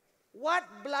 What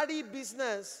bloody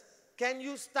business can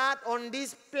you start on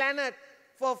this planet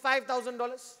for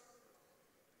 $5,000?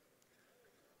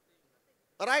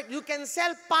 All right, you can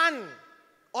sell pan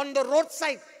on the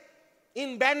roadside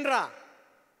in Bandra.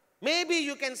 Maybe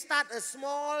you can start a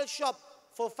small shop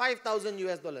for 5,000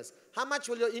 US dollars. How much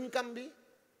will your income be?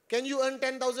 Can you earn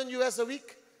 10,000 US a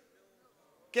week?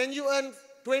 Can you earn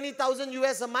 20,000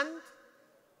 US a month?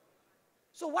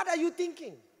 So what are you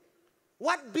thinking?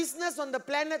 What business on the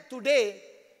planet today,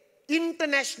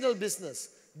 international business,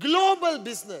 global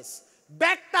business,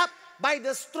 backed up by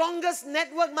the strongest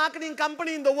network marketing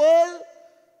company in the world,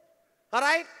 all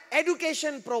right,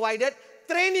 education provided,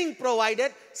 training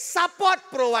provided, support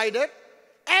provided,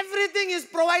 everything is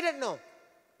provided now.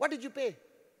 What did you pay?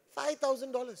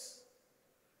 $5,000.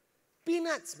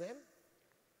 Peanuts, man.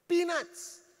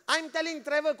 Peanuts. I'm telling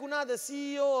Trevor Kuna, the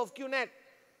CEO of QNET,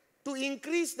 to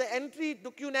increase the entry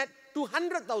to QNET to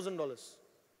 $100,000.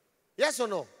 Yes or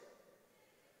no?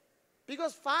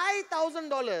 Because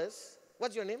 $5,000,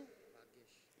 what's your name?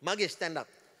 Magesh, stand up.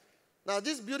 Now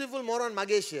this beautiful moron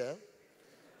Magesh here,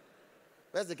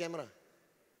 where's the camera?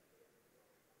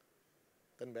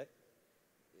 Turn back.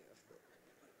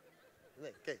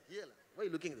 Okay, here. Why are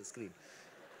you looking at the screen?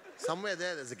 Somewhere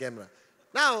there's a camera.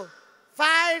 Now,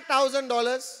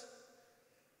 $5,000,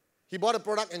 he bought a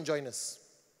product and joined us.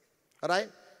 All right?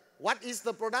 What is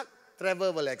the product?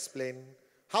 Trevor will explain.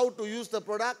 How to use the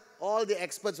product? All the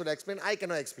experts will explain. I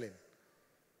cannot explain.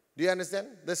 Do you understand?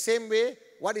 The same way,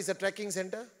 what is a tracking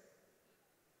center?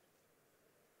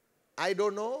 I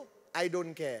don't know. I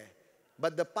don't care.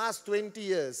 But the past 20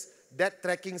 years, that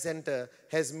tracking center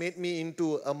has made me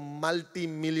into a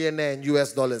multi-millionaire in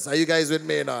US dollars. Are you guys with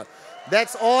me or not?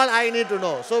 That's all I need to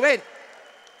know. So wait.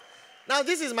 Now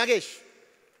this is Magesh.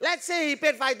 Let's say he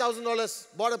paid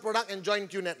 $5,000, bought a product and joined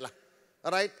QNET.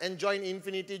 All right? And joined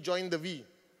Infinity, joined the V.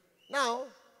 Now,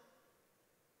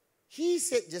 he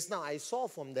said just now, I saw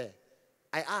from there.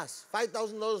 I asked,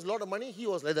 $5,000 is a lot of money? He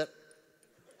was like that.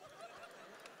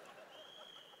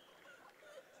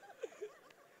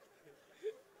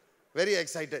 Very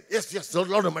excited. Yes, a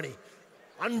lot of money.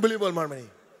 Unbelievable amount of money.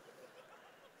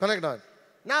 Correct or not?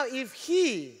 Now, if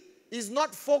he is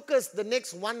not focused the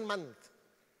next 1 month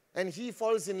and he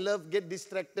falls in love, get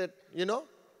distracted, you know,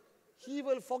 he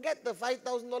will forget the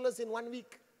 $5,000 in 1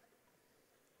 week.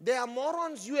 There are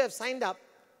morons you have signed up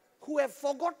who have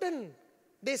forgotten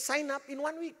they sign up in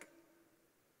 1 week.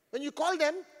 When you call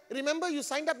them, remember you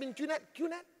signed up in QNET.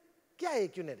 QNET? Kya hai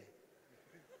QNET?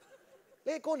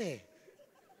 Hey, kaun hai?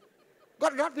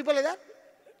 God, not people like that?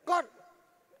 God.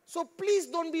 So please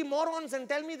don't be morons and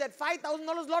tell me that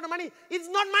 $5,000 is a lot of money. It's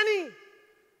not money.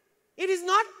 It is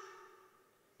not.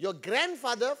 Your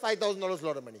grandfather, $5,000 is a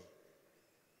lot of money.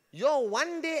 Your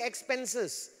one-day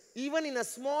expenses, even in a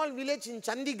small village in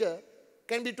Chandigarh,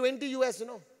 can be 20 US, you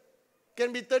know.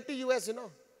 Can be 30 US, you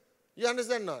know. You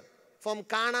understand not? From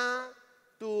Kana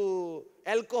to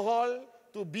alcohol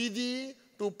to BD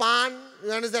to pan,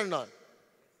 you understand not?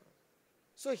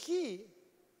 So he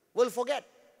will forget.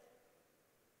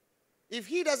 If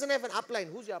he doesn't have an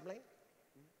upline, who's your upline?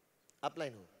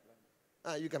 Upline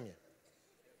who? You come here.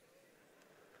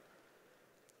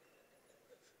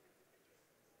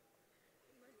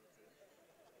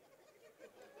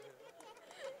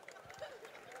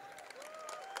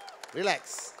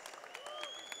 Relax.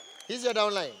 He's your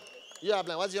downline. Your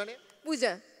upline. What's your name?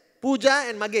 Pooja. Pooja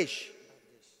and Magesh.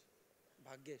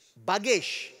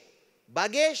 Bagesh.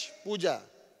 Bagesh, Pooja.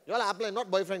 You all are upline, not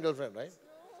boyfriend, girlfriend, right?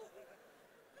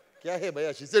 Kya hai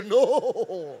bhaiya? She said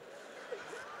no.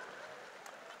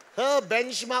 Her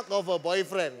benchmark of a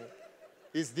boyfriend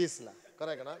is this lah.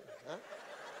 Correct or not? Huh?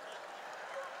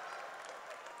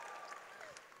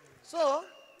 So,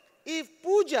 if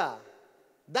Pooja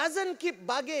doesn't keep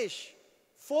Bagesh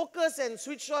focused and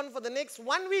switched on for the next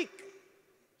 1 week,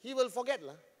 he will forget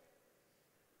lah.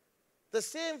 The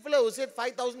same fellow who said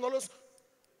 $5,000,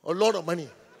 a lot of money.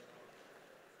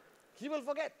 He will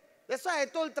forget. That's why I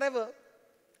told Trevor,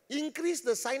 increase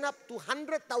the sign up to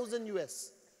 100,000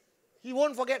 US. He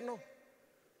won't forget, no.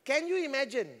 Can you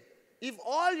imagine if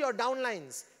all your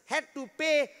downlines had to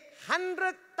pay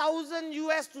 100,000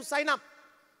 US to sign up?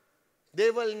 They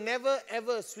will never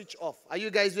ever switch off. Are you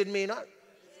guys with me, not? Yes.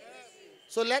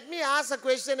 So let me ask a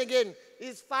question again.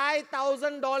 Is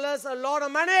 $5,000 a lot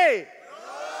of money? No.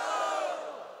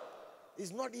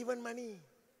 It's not even money.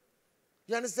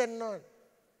 You understand not?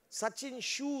 Sachin's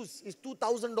shoes is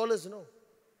 $2,000, you know.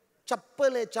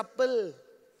 Chappal, chappal.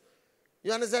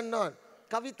 You understand not?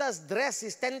 Kavita's dress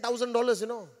is $10,000, you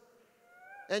know.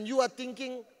 And you are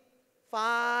thinking,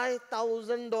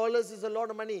 $5,000 is a lot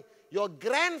of money. Your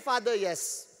grandfather,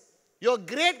 yes. Your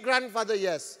great-grandfather,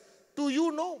 yes. To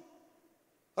you, no.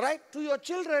 Right? To your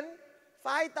children,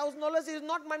 $5,000 is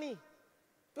not money.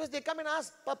 Because they come and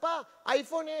ask, Papa,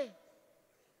 iPhone, eh?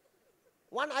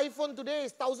 One iPhone today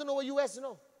is 1,000 over US, you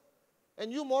know.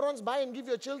 And you morons buy and give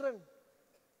your children.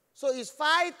 So it's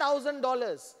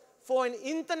 $5,000 for an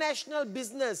international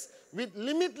business with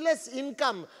limitless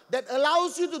income that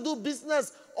allows you to do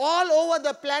business all over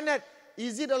the planet.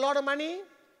 Is it a lot of money?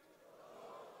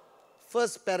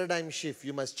 First paradigm shift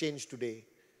you must change today.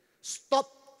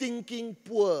 Stop thinking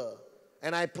poor.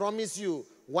 And I promise you,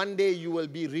 one day you will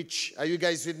be rich. Are you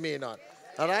guys with me or not?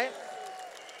 All right?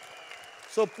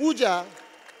 So Pooja,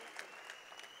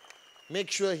 make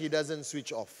sure he doesn't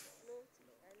switch off.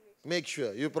 Make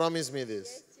sure. You promise me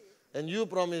this. And you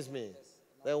promise me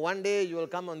that one day you will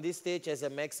come on this stage as a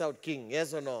max out king.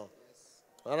 Yes or no?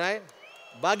 All right?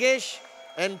 Bhagesh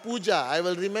and Pooja, I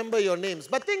will remember your names.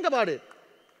 But think about it.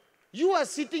 You are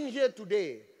sitting here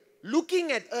today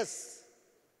looking at us,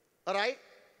 all right,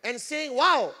 and saying,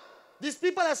 wow, these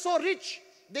people are so rich.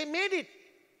 They made it.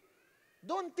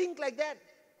 Don't think like that.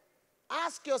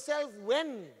 Ask yourself,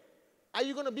 when are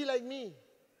you going to be like me?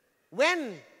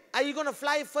 When are you going to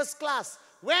fly first class?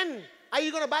 When are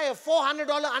you going to buy a $400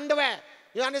 underwear?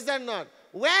 You understand not?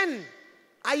 When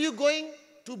are you going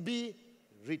to be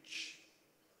rich?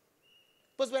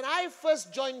 Because when I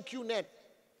first joined QNET,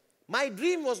 my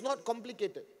dream was not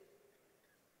complicated.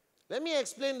 Let me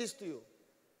explain this to you.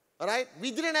 All right?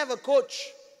 We didn't have a coach.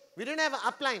 We didn't have an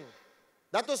upline.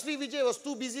 Dato Sri Vijay was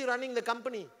too busy running the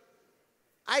company.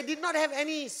 I did not have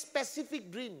any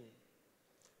specific dream.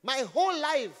 My whole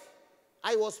life,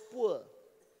 I was poor.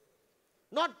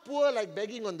 Not poor like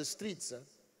begging on the streets.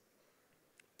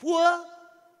 Poor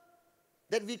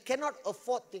that we cannot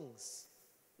afford things.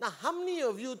 Now, how many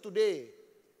of you today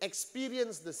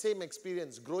experience the same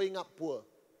experience, growing up poor?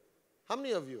 How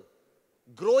many of you?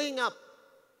 Growing up,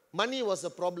 money was a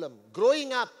problem.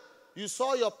 Growing up, you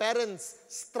saw your parents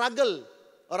struggle,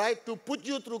 all right, to put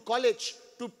you through college,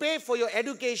 to pay for your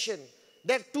education.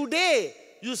 That today,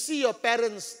 you see your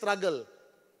parents struggle.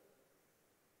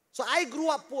 So I grew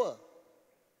up poor.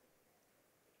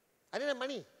 I didn't have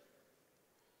money.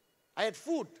 I had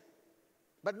food,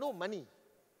 but no money.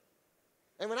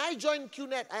 And when I joined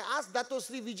QNET, I asked Dato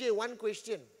Sri Vijay one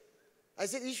question. I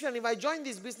said, Ishwan, if I join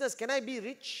this business, can I be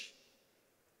rich?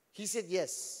 He said,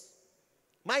 yes.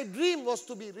 My dream was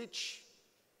to be rich.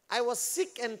 I was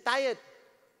sick and tired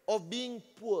of being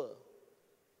poor.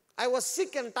 I was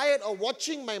sick and tired of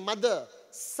watching my mother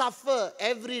suffer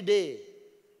every day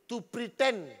to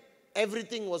pretend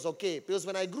everything was okay. Because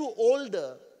when I grew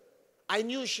older, I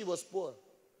knew she was poor.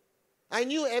 I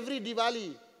knew every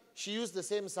Diwali, she used the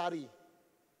same sari.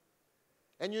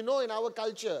 And you know, in our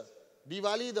culture,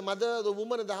 Diwali, the mother, the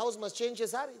woman in the house must change her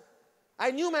sari.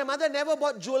 I knew my mother never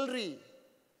bought jewelry.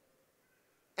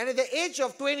 And at the age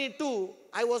of 22,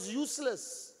 I was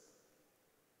useless.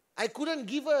 I couldn't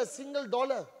give her a single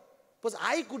dollar because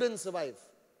I couldn't survive.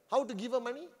 How to give her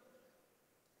money?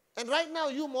 And right now,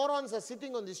 you morons are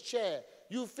sitting on this chair.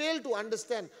 You fail to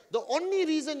understand. The only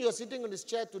reason you're sitting on this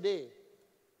chair today,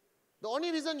 the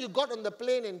only reason you got on the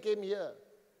plane and came here,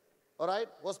 all right,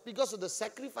 was because of the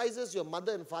sacrifices your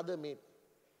mother and father made.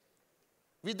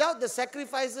 Without the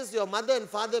sacrifices your mother and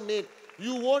father made,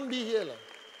 you won't be here.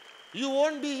 You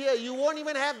won't be here. You won't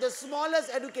even have the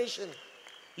smallest education.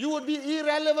 You would be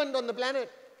irrelevant on the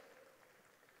planet.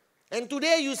 And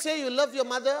today you say you love your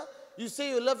mother, you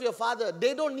say you love your father.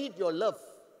 They don't need your love.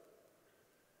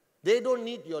 They don't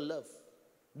need your love.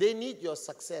 They need your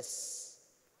success.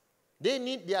 They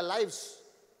need their lives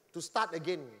to start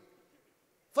again.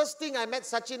 First thing I met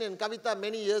Sachin and Kavita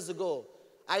many years ago,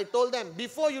 I told them,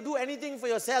 before you do anything for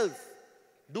yourself,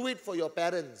 do it for your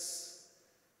parents.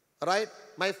 Right?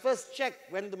 My first check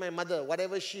went to my mother,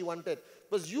 whatever she wanted.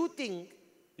 Because you think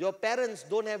your parents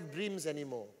don't have dreams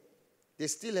anymore. they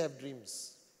still have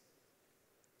dreams.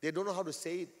 They don't know how to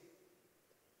say it.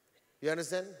 You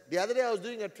understand? The other day I was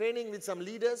doing a training with some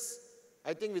leaders,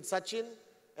 I think with Sachin,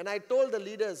 and I told the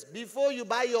leaders, before you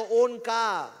buy your own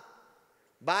car,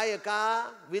 buy a car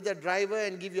with a driver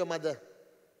and give your mother.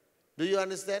 Do you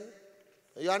understand?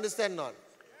 You understand not?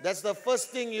 That's the first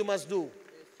thing you must do.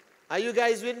 Are you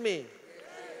guys with me?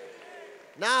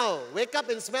 Now, wake up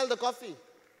and smell the coffee.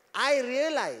 I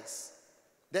realize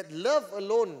that love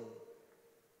alone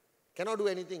cannot do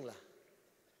anything.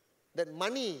 That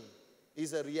money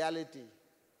is a reality.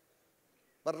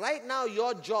 But right now,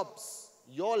 your jobs,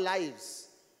 your lives,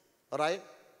 all right,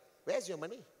 where's your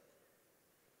money?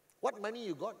 What money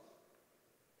you got?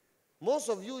 Most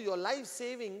of you, your life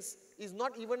savings is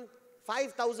not even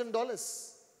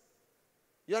 $5,000.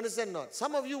 You understand not?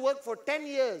 Some of you work for 10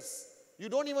 years. You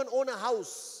don't even own a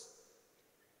house.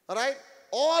 All right?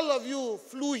 All of you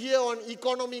flew here on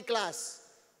economy class,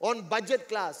 on budget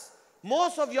class.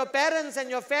 Most of your parents and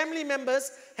your family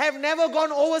members have never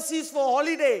gone overseas for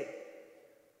holiday.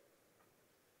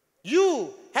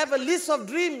 You have a list of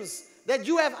dreams that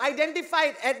you have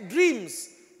identified at dreams,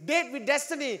 date with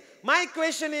destiny. My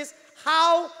question is,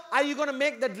 how are you going to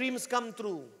make the dreams come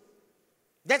true?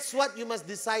 That's what you must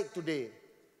decide today.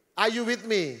 Are you with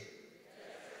me?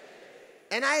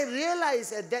 And I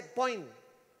realized at that point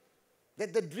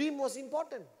that the dream was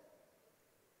important.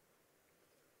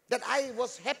 That I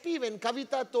was happy when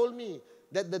Kavita told me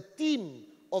that the theme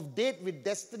of Date with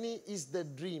Destiny is the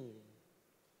dream.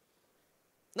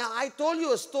 Now, I told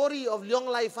you a story of Leong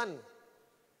Lai Fan.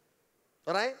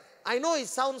 Alright? I know it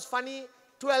sounds funny.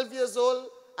 12 years old,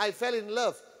 I fell in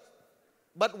love.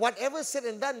 But whatever said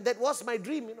and done, that was my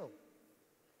dream, you know.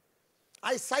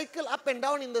 I cycle up and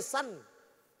down in the sun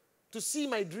to see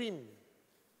my dream.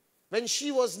 When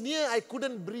she was near, I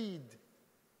couldn't breathe.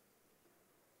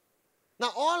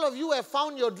 Now, all of you have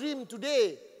found your dream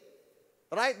today,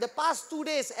 right? The past 2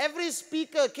 days, every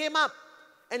speaker came up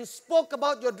and spoke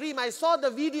about your dream. I saw the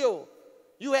video.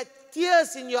 You had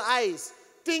tears in your eyes,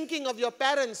 thinking of your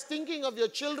parents, thinking of your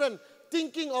children,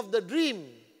 thinking of the dream.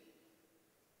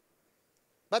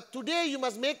 But today, you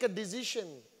must make a decision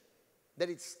that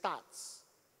it starts,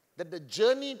 that the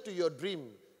journey to your dream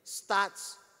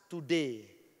starts today.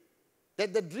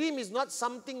 That the dream is not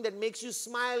something that makes you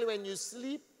smile when you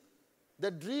sleep. The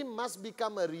dream must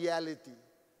become a reality.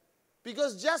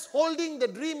 Because just holding the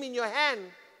dream in your hand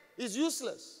is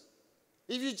useless.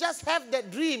 If you just have that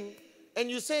dream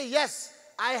and you say, yes,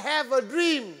 I have a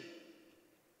dream,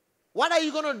 what are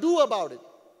you going to do about it?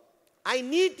 I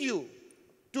need you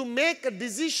to make a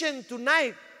decision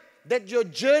tonight that your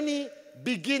journey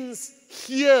begins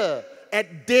here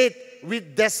at Date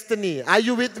with Destiny. Are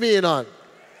you with me or not?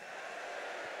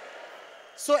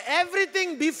 So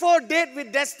everything before Date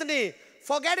with Destiny,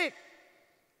 forget it.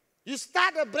 You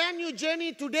start a brand new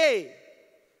journey today.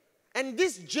 And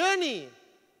this journey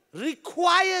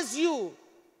requires you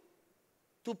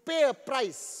to pay a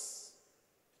price.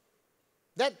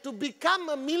 That to become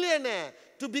a millionaire,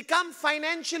 to become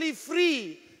financially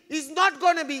free is not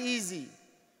going to be easy.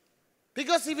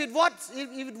 Because if it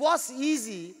was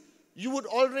easy, you would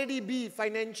already be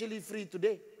financially free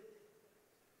today.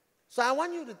 So I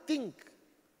want you to think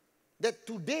that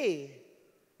today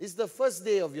is the first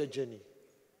day of your journey.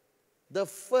 The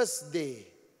first day.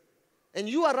 And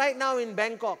you are right now in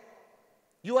Bangkok.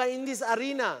 You are in this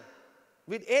arena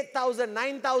with 8,000,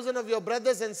 9,000 of your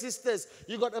brothers and sisters.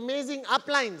 You got amazing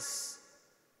uplines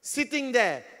sitting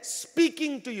there,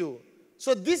 speaking to you.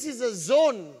 So this is a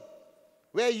zone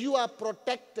where you are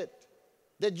protected.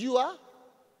 That you are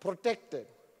protected.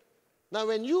 Now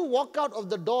when you walk out of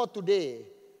the door today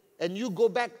and you go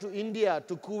back to India,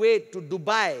 to Kuwait, to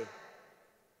Dubai,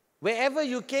 wherever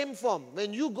you came from,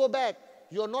 when you go back,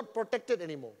 you are not protected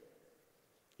anymore.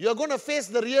 You are going to face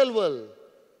the real world.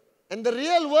 And the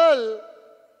real world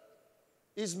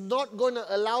is not going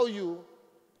to allow you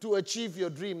to achieve your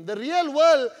dream. The real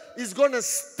world is going to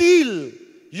steal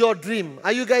your dream.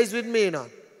 Are you guys with me now?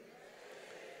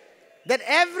 That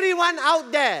everyone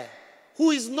out there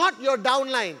who is not your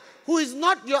downline, who is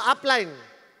not your upline,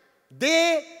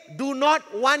 they do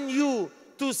not want you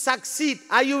to succeed.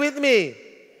 Are you with me?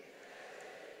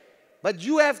 But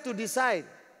you have to decide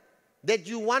that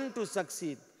you want to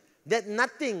succeed. That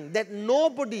nothing, that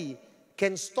nobody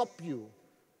can stop you.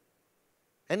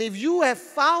 And if you have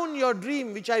found your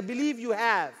dream, which I believe you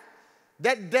have,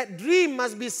 that dream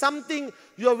must be something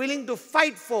you are willing to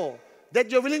fight for, that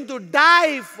you're willing to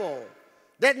die for,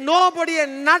 that nobody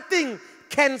and nothing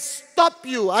can stop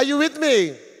you. Are you with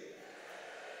me?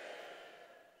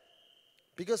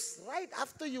 Because right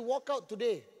after you walk out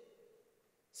today,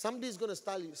 somebody is going to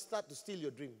start to steal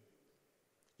your dream.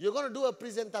 You're going to do a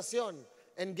presentation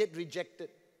and get rejected.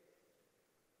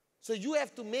 So you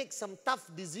have to make some tough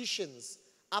decisions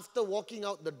after walking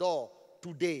out the door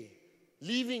today,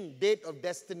 leaving Date of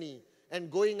Destiny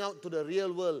and going out to the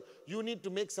real world. You need to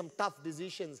make some tough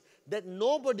decisions that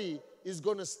nobody is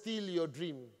going to steal your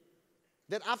dream.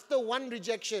 That after one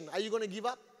rejection, are you going to give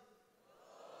up?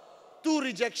 2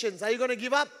 rejections, are you going to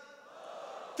give up?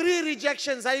 3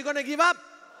 rejections, are you going to give up?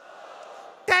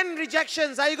 10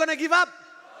 rejections, are you going to give up?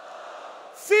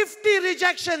 50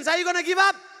 rejections, are you going to give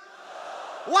up?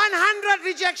 100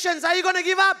 rejections, are you going to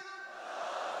give up?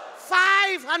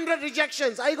 500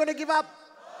 rejections, are you going to give up?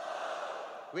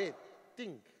 Wait,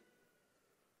 think.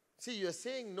 See, you're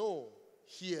saying no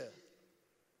here.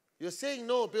 You're saying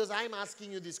no because I'm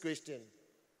asking you this question.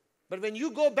 But when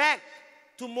you go back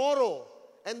tomorrow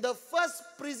and the first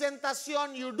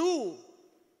presentation you do,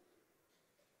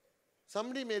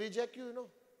 somebody may reject you, you know.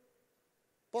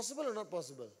 Possible or not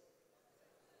possible?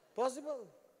 Possible.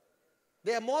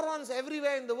 There are morons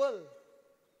everywhere in the world.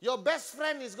 Your best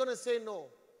friend is going to say no.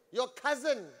 Your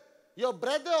cousin, your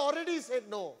brother already said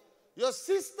no. Your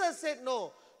sister said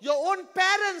no. Your own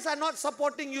parents are not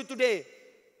supporting you today.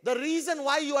 The reason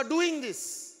why you are doing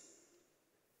this.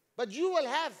 But you will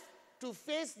have to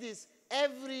face this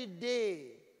every day.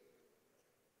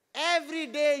 Every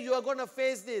day you are going to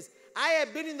face this. I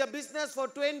have been in the business for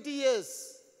 20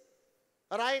 years.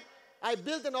 All right? I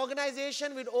built an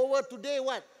organization with over today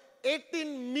what?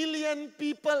 18 million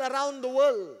people around the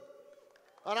world.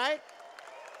 All right?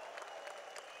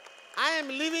 I am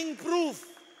living proof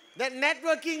that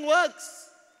networking works.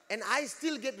 And I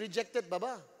still get rejected,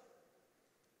 Baba.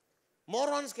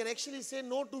 Morons can actually say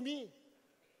no to me.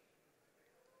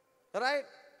 All right?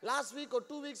 Last week or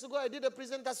 2 weeks ago, I did a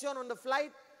presentation on the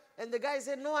flight. And the guy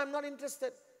said, no, I'm not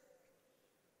interested.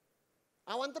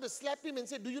 I wanted to slap him and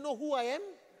say, do you know who I am?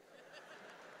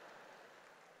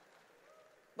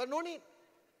 But no need.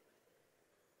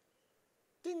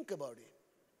 Think about it.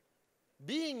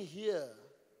 Being here,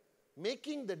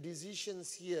 making the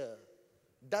decisions here,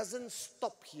 doesn't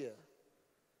stop here.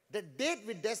 The Date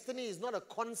with Destiny is not a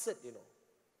concert, you know.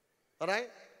 All right?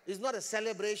 It's not a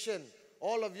celebration.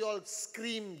 All of you all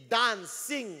scream, dance,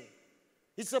 sing.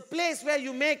 It's a place where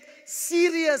you make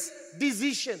serious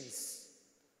decisions.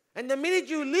 And the minute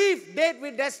you leave Date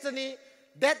with Destiny,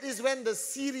 that is when the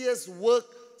serious work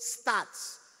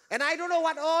starts. And I don't know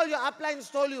what all your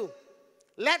uplines told you.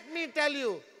 Let me tell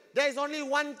you, there is only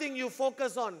one thing you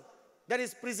focus on. That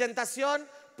is presentation,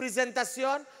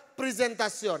 presentation,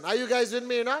 presentation. Are you guys with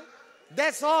me or not?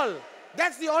 That's all.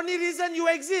 That's the only reason you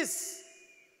exist.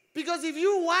 Because if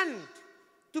you want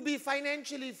to be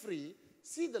financially free,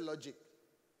 see the logic.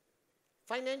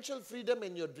 Financial freedom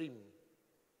and your dream.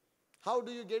 How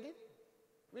do you get it?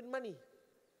 With money.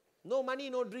 No money,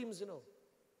 no dreams, you know.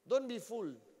 Don't be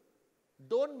fooled.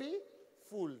 Don't be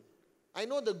fooled. I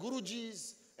know the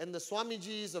Gurujis and the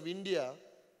Swamijis of India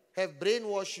have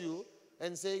brainwashed you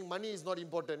and saying money is not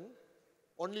important.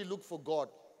 Only look for God.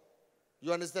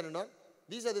 You understand or not?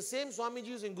 These are the same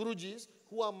Swamijis and Gurujis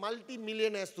who are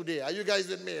multi-millionaires today. Are you guys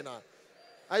with me or not?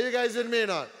 Are you guys with me or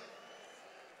not?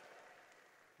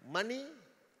 Money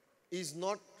is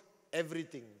not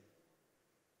everything.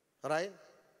 Right?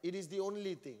 It is the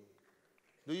only thing.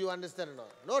 Do you understand or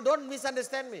not? No, don't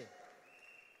misunderstand me.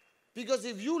 Because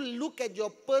if you look at your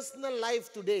personal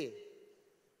life today,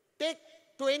 take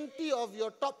 20 of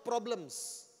your top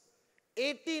problems,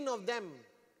 18 of them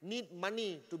need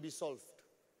money to be solved.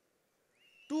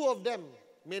 2 of them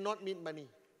may not need money.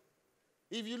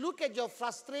 If you look at your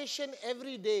frustration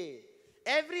every day,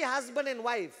 every husband and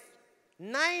wife,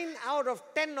 9 out of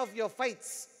 10 of your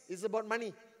fights is about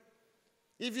money.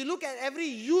 If you look at every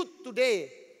youth today,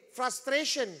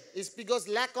 frustration is because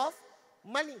lack of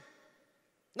money.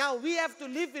 Now we have to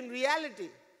live in reality.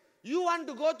 You want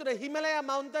to go to the Himalaya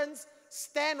mountains,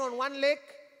 stand on one leg,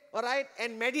 all right,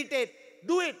 and meditate.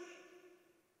 Do it.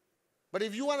 But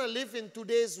if you want to live in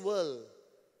today's world,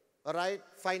 all right,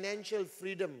 financial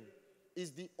freedom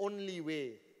is the only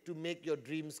way to make your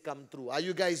dreams come true. Are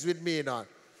you guys with me or not?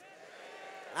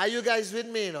 Are you guys with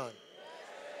me or not?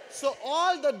 So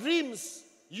all the dreams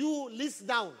you list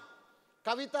down.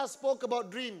 Kavita spoke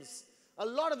about dreams. A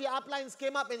lot of your uplines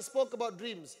came up and spoke about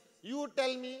dreams. You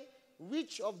tell me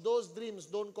which of those dreams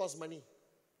don't cost money.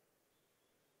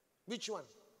 Which one?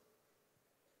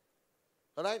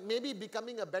 All right, maybe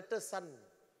becoming a better son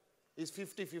is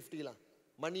 50-50 lah.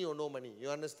 Money or no money, you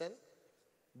understand?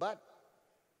 But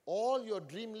all your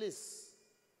dream lists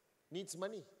needs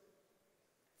money.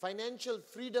 Financial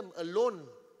freedom alone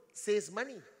says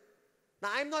money. Now,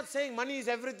 I'm not saying money is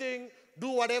everything, do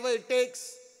whatever it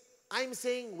takes. I'm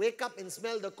saying wake up and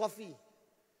smell the coffee.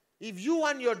 If you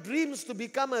want your dreams to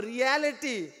become a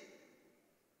reality,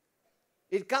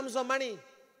 it comes from money.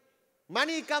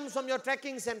 Money comes from your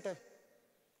trekking center.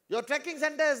 Your trekking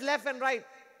center is left and right.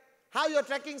 How your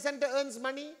trekking center earns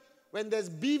money? When there's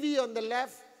BV on the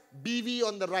left, BV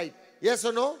on the right. Yes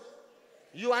or no?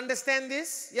 You understand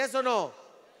this? Yes or no?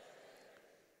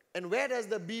 And where does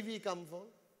the BV come from?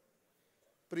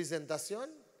 Presentación,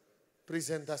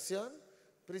 presentación,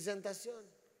 presentación.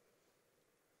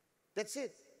 That's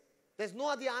it. There's no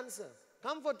other answer.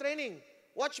 Come for training.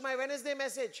 Watch my Wednesday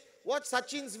message. Watch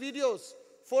Sachin's videos.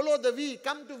 Follow the V.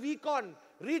 Come to VCon.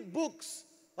 Read books.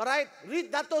 All right?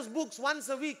 Read Dato's books once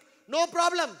a week. No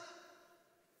problem.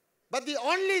 But the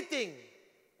only thing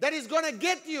that is going to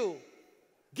get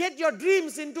your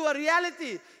dreams into a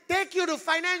reality, take you to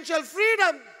financial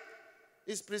freedom,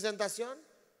 is presentación,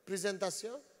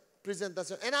 presentación,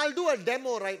 presentación. And I'll do a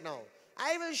demo right now.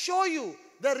 I will show you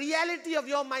the reality of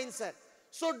your mindset.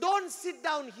 So don't sit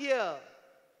down here,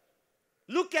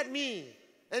 look at me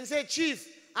and say, Chief,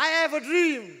 I have a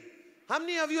dream. How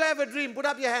many of you have a dream? Put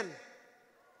up your hand.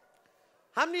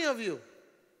 How many of you?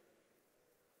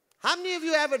 How many of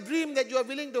you have a dream that you are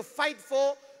willing to fight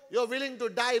for, you're willing to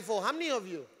die for? How many of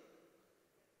you?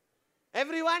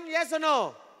 Everyone, yes or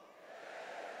no?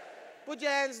 Put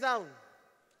your hands down.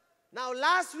 Now,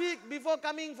 last week, before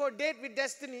coming for Date with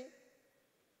Destiny,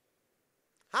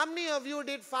 how many of you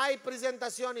did 5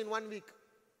 presentations in 1 week?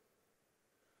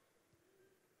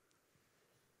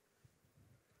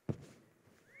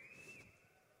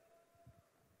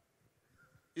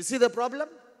 You see the problem?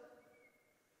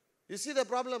 You see the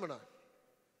problem or not?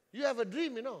 You have a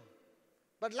dream, you know.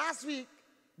 But last week,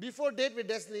 before Date with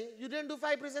Destiny, you didn't do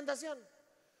 5 presentations.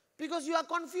 Because you are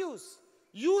confused.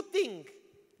 You think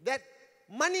that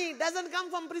money doesn't come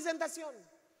from presentation.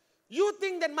 You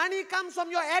think that money comes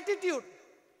from your attitude.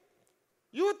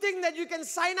 You think that you can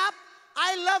sign up.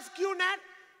 I love QNET.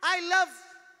 I love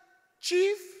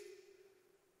Chief.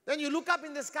 Then you look up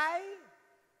in the sky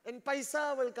and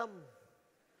paisa will come.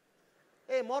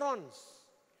 Hey, morons.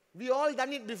 We all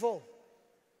done it before.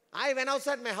 I went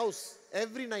outside my house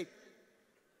every night.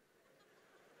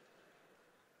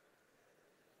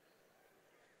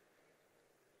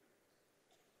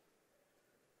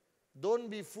 Don't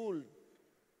be fooled.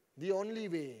 The only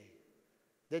way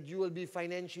that you will be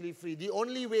financially free, the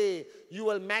only way you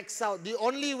will max out, the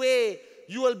only way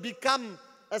you will become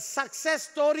a success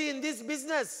story in this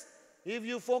business, if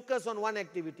you focus on one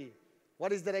activity.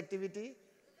 What is that activity?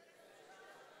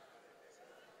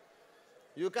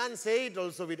 You can't say it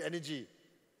also with energy.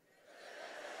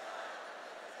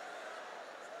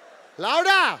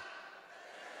 Louder!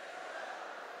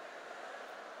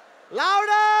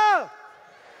 Louder!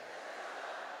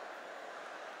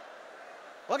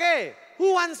 Okay,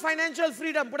 who wants financial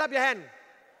freedom? Put up your hand.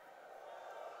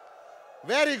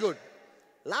 Very good.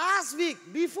 Last week,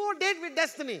 before Date with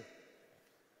Destiny,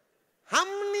 how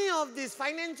many of these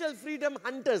financial freedom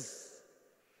hunters,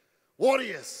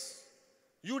 warriors,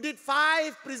 you did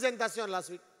 5 presentations last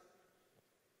week?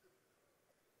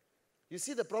 You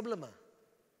see the problem?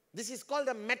 This is called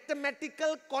a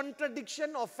mathematical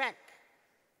contradiction of fact.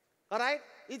 All right?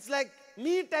 It's like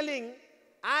me telling,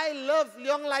 I love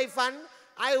Leong Lai Fan,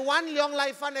 I want Leong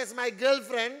Lai Fan as my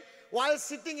girlfriend, while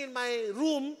sitting in my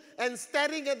room and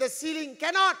staring at the ceiling.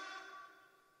 Cannot.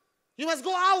 You must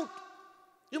go out.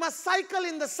 You must cycle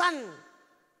in the sun.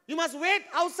 You must wait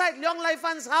outside Leong Lai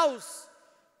Fan's house.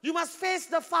 You must face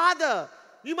the father.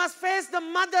 You must face the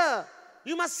mother.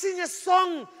 You must sing a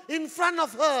song in front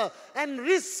of her and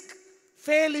risk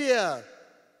failure.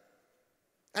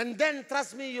 And then,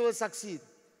 trust me, you will succeed.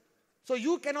 So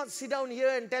you cannot sit down here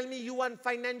and tell me you want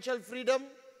financial freedom,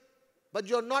 but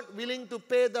you're not willing to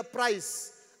pay the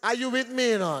price. Are you with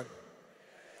me or not?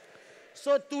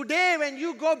 So today, when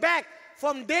you go back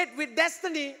from Date with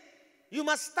Destiny, you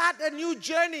must start a new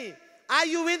journey. Are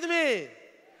you with me?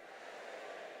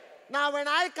 Now, when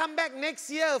I come back next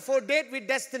year for Date with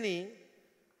Destiny,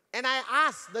 and I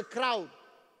ask the crowd,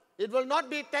 it will not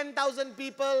be 10,000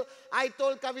 people. I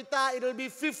told Kavita it will be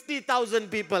 50,000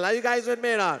 people. Are you guys with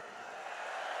me or not?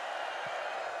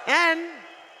 And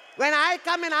when I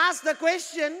come and ask the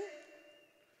question,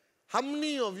 how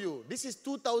many of you, this is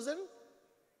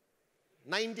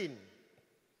 2019,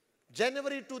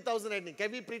 January 2019,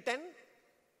 can we pretend?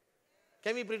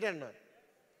 Can we pretend not?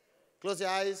 Close your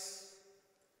eyes.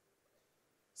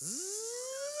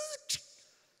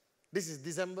 This is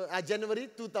January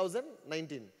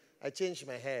 2019. I changed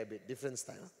my hair a bit, different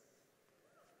style.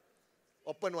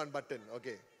 Open one button,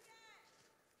 okay.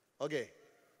 Okay,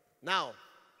 now,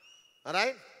 all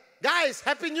right? Guys,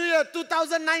 Happy New Year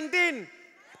 2019.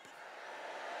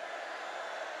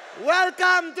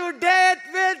 Welcome to Date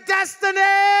with Destiny.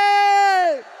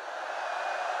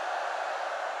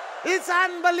 It's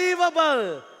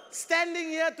unbelievable. Standing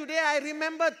here today, I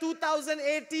remember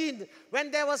 2018 when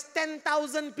there was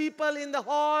 10,000 people in the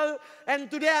hall.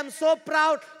 And today I'm so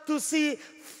proud to see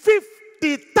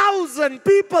 50,000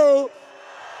 people.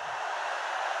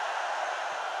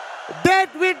 Date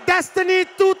with Destiny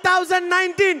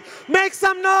 2019. Make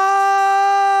some noise.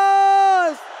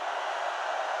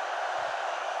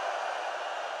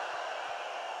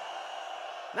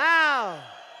 Now,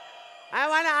 I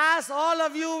want to ask all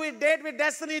of you with Date with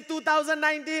Destiny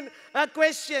 2019 a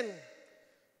question.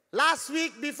 Last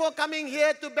week, before coming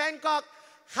here to Bangkok,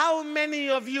 how many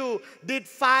of you did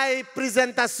 5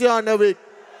 presentations a week?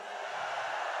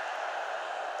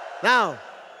 Now,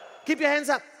 keep your hands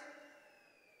up.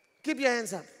 Keep your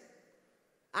hands up.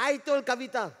 I told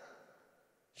Kavita,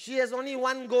 she has only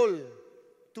one goal,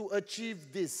 to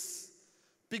achieve this.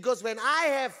 Because when I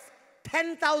have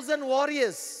 10,000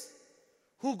 warriors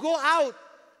who go out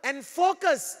and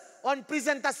focus on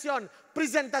presentation,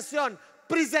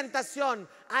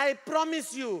 I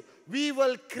promise you, we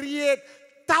will create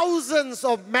thousands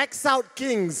of max out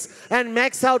kings and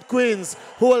max out queens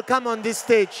who will come on this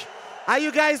stage. Are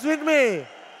you guys with me?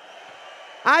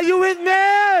 Are you with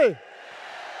me?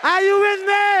 Are you with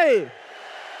me?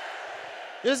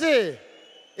 You see,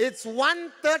 it's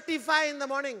 1:35 in the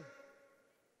morning.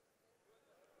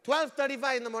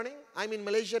 12:35 in the morning. I'm in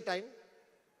Malaysia time.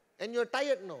 And you're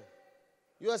tired now.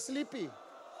 You are sleepy.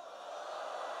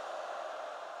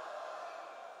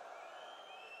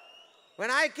 When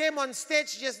I came on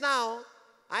stage just now,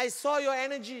 I saw your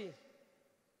energy.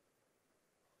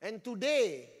 And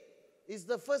today is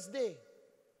the first day.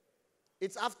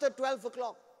 It's after 12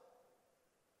 o'clock.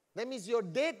 That means your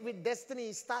date with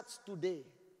destiny starts today.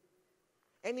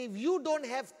 And if you don't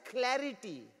have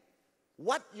clarity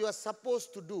what you are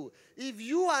supposed to do, if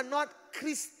you are not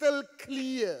crystal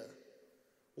clear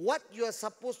what you are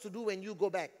supposed to do when you go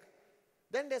back,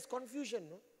 then there's confusion,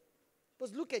 no?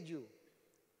 Because look at you.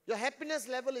 Your happiness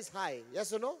level is high,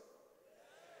 yes or no?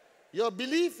 Your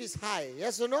belief is high,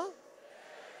 yes or no?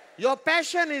 Your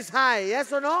passion is high,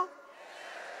 yes or no?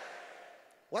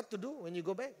 What to do when you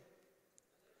go back?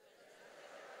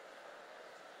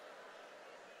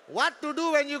 What to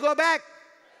do when you go back?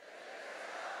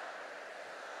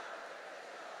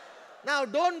 Now,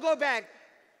 don't go back.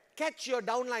 Catch your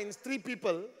downlines, 3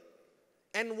 people,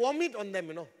 and vomit on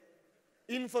them,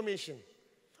 information.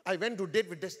 I went to Date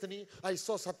with Destiny. I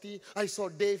saw Sati. I saw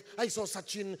Dave. I saw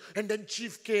Sachin. And then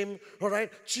Chief came. All right.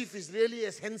 Chief is really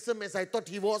as handsome as I thought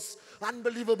he was.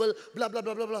 Unbelievable. Blah, blah,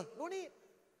 blah, blah, blah. No need.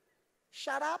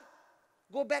 Shut up.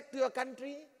 Go back to your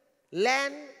country.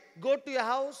 Land. Go to your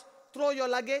house. Throw your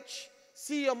luggage.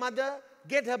 See your mother.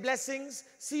 Get her blessings.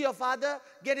 See your father.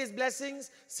 Get his blessings.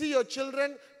 See your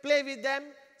children. Play with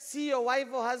them. See your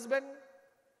wife or husband.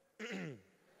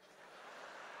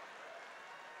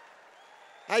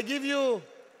 I give you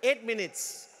 8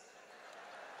 minutes.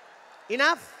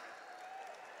 Enough?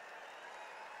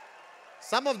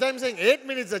 Some of them saying 8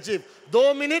 minutes achieve.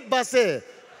 2 minutes bus hai.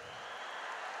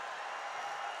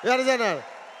 You understand? Or?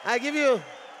 I give you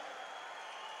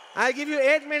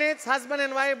 8 minutes, husband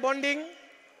and wife bonding.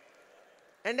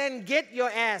 And then get your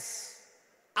ass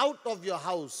out of your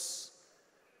house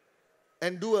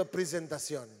and do a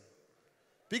presentation.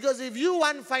 Because if you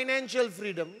want financial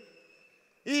freedom,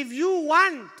 if you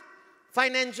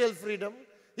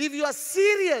are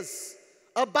serious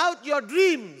about your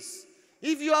dreams,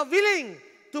 if you are willing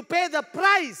to pay the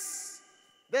price,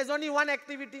 there's only one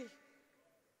activity.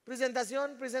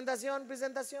 Presentation.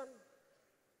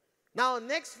 Now,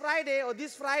 next Friday or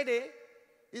this Friday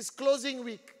is closing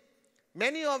week.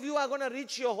 Many of you are going to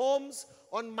reach your homes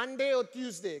on Monday or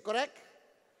Tuesday, correct?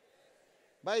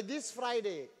 By this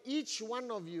Friday, each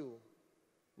one of you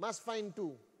must find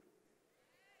 2.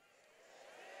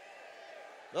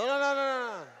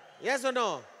 No. Yes or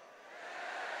no?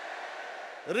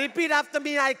 Repeat after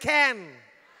me, I can.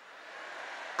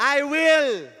 I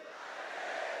will.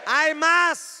 I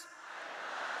must.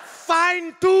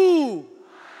 Find 2.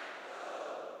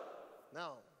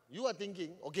 Now, you are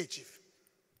thinking, okay, Chief,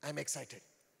 I'm excited.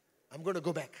 I'm going to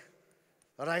go back.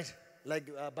 All right? Like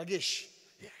Bagesh.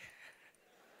 Yeah.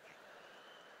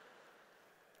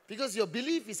 Because your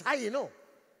belief is high, You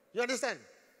understand?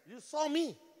 You saw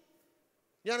me.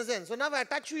 You understand? So now if I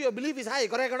touch you, your belief is high,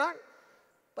 correct or not?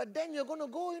 But then you're going to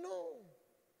go,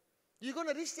 You're going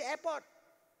to reach the airport.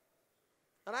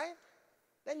 All right?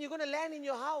 Then you're going to land in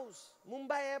your house.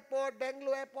 Mumbai airport,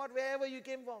 Bangalore airport, wherever you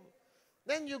came from.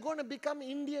 then you're going to become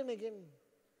Indian again.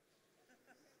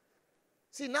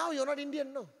 See, now you're not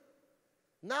Indian, no.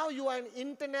 Now you are an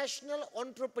international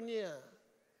entrepreneur.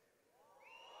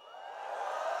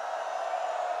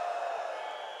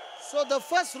 So the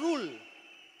first rule,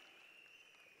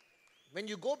 when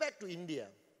you go back to India,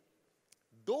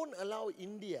 don't allow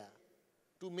India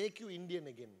to make you Indian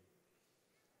again.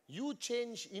 You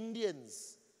change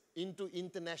Indians into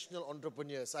international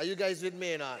entrepreneurs. Are you guys with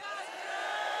me or not?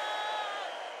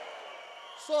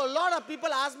 So a lot of people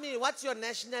ask me, what's your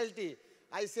nationality?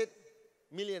 I said,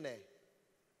 millionaire.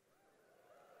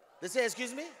 They say,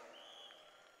 excuse me?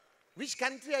 Which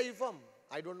country are you from?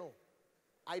 I don't know.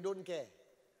 I don't care.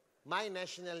 My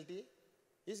nationality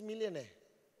is millionaire.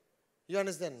 You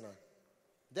understand now?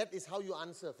 That is how you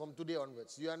answer from today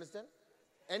onwards. You understand?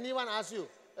 Anyone asks you,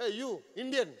 hey, you,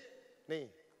 Indian? No,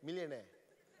 millionaire.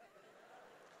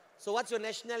 So what's your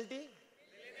nationality? Millionaire.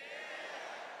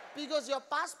 Because your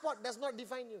passport does not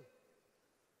define you.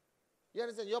 You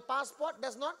understand? Your passport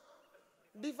does not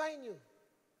define you.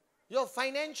 Your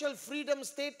financial freedom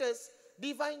status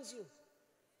defines you.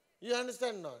 You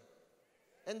understand now?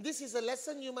 And this is a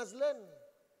lesson you must learn.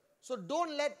 So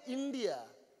don't let India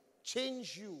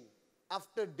change you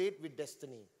after date with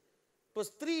destiny. It was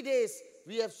 3 days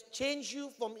we have changed you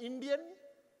from Indian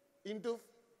into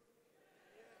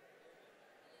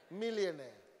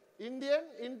millionaire. Indian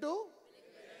into?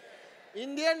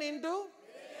 Indian into?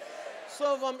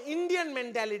 So from Indian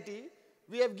mentality,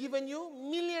 we have given you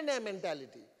millionaire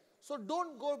mentality. So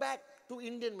don't go back to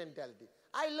Indian mentality.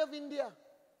 I love India.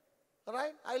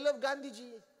 Alright? I love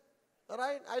Gandhiji.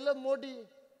 Alright? I love Modi.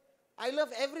 I love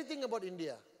everything about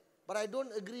India. But I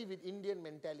don't agree with Indian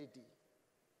mentality.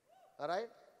 Alright?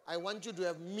 I want you to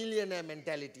have millionaire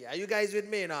mentality. Are you guys with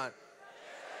me or not?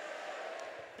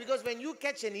 Because when you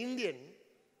catch an Indian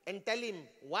and tell him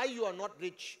why you are not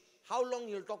rich, how long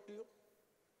he'll talk to you?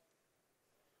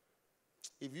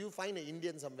 If you find an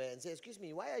Indian somewhere and say, excuse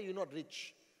me, why are you not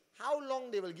rich? How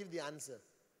long they will give the answer?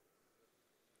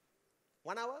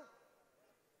 1 hour?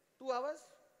 2 hours?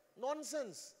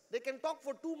 Nonsense. They can talk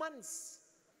for 2 months.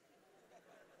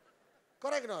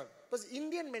 Correct or not? Because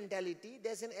Indian mentality,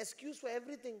 there's an excuse for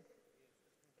everything.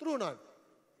 True or not?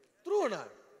 True or not?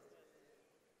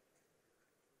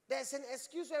 There's an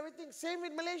excuse for everything. Same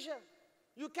with Malaysia.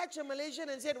 You catch a Malaysian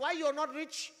and say, why you're not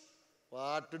rich?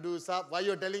 What to do, sir? Why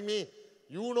you're telling me?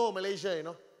 You know Malaysia, you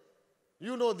know.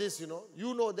 You know this, you know.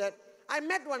 You know that. I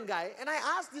met one guy and I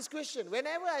asked this question.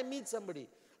 Whenever I meet somebody,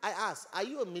 I ask, are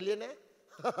you a millionaire?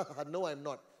 No, I'm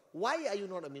not. Why are you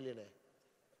not a millionaire?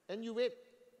 And you wait.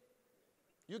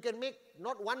 You can make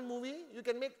not 1 movie, you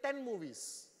can make 10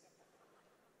 movies.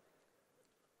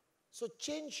 So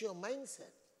change your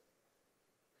mindset.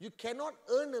 You cannot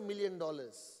earn $1 million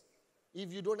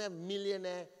if you don't have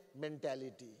millionaire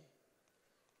mentality.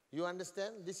 You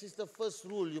understand? This is the first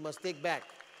rule you must take back.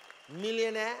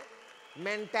 Millionaire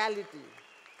mentality.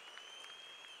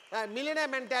 Millionaire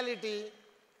mentality,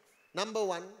 number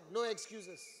 1, no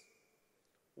excuses.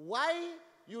 Why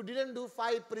you didn't do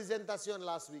 5 presentation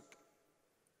last week?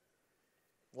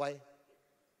 Why?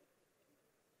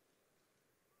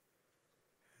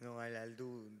 No, I'll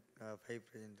do 5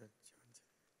 presentations.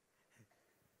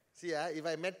 See, if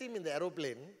I met him in the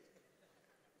aeroplane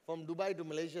from Dubai to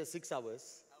Malaysia 6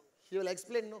 hours, he will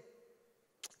explain, no.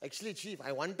 Actually, Chief,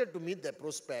 I wanted to meet that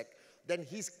prospect. Then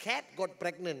his cat got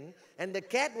pregnant and the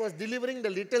cat was delivering the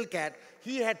little cat.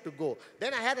 He had to go.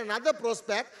 Then I had another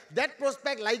prospect. That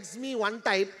prospect likes me one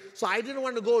type, so I didn't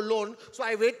want to go alone. So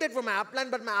I waited for my upline,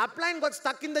 but my upline got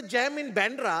stuck in the jam in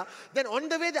Bandra. Then on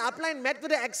the way, the upline met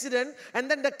with an accident and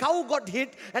then the cow got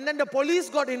hit and then the police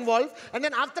got involved. And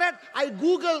then after that, I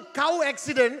Googled cow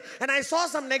accident and I saw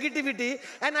some negativity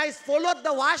and I followed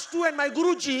the Vashtu and my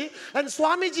Guruji and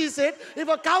Swamiji said, if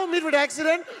a cow meet with an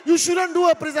accident, you shouldn't do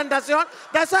a presentation.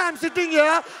 That's why I'm sitting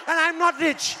here and I'm not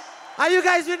rich. Are you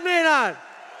guys with me or not?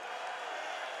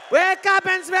 Wake up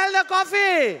and smell the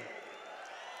coffee.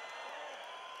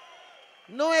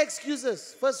 No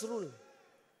excuses. First rule.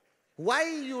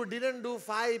 Why you didn't do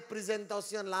 5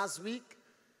 presentation last week?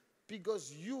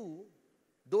 Because you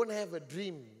don't have a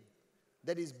dream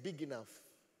that is big enough.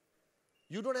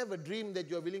 You don't have a dream that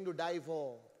you're willing to die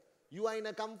for. You are in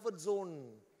a comfort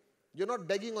zone. You're not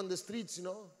begging on the streets, you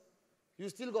know. You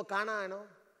still go kana, you know.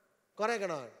 Correct or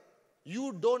not?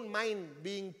 You don't mind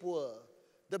being poor.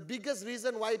 The biggest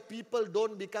reason why people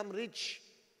don't become rich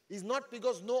is not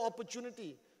because no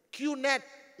opportunity. QNET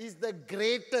is the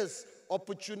greatest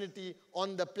opportunity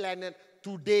on the planet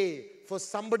today for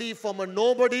somebody from a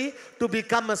nobody to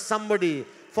become a somebody.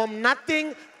 From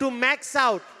nothing to max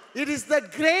out. It is the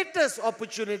greatest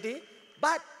opportunity,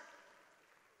 but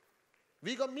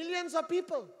We got millions of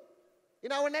people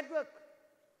in our network.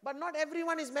 But not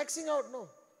everyone is maxing out, no.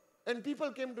 And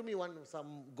people came to me,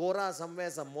 some Gora somewhere,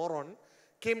 some moron,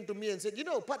 came to me and said, you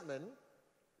know, Pathman,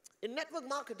 in network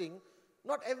marketing,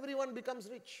 not everyone becomes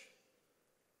rich.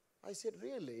 I said,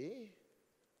 really?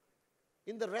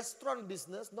 In the restaurant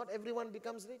business, not everyone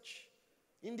becomes rich.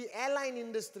 In the airline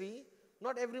industry,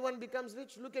 not everyone becomes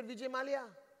rich. Look at Vijay Mallya.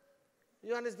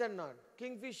 You understand not?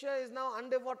 Kingfisher is now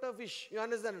underwater fish. You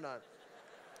understand not?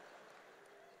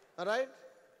 All right?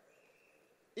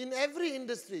 In every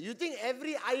industry, you think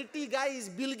every IT guy is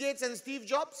Bill Gates and Steve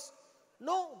Jobs?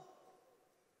 No.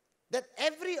 That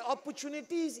every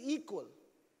opportunity is equal.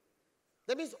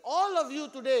 That means all of you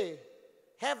today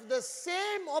have the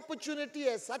same opportunity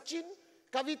as Sachin,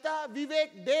 Kavita,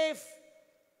 Vivek, Dave,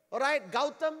 all right,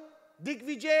 Gautam,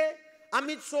 Digvijay,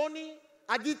 Amit Soni,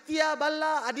 Aditya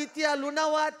Balla, Aditya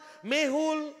Lunawat,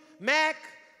 Mehul, Mac,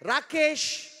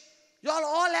 Rakesh. You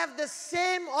all have the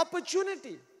same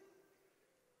opportunity.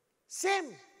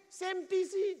 Same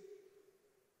TC.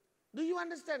 Do you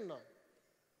understand now?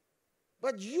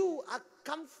 But you are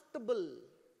comfortable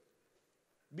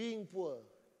being poor.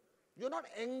 You're not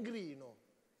angry, you know.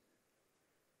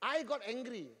 I got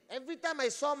angry. Every time I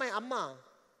saw my Amma,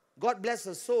 God bless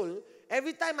her soul,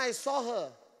 every time I saw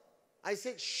her, I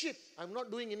said, shit, I'm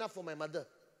not doing enough for my mother.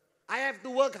 I have to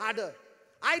work harder.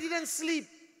 I didn't sleep.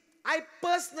 I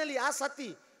personally asked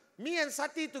Sati. Me and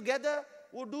Sati together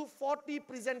would do 40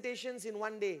 presentations in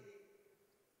one day.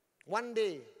 One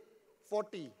day,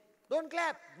 40. Don't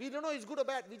clap. We don't know it's good or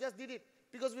bad. We just did it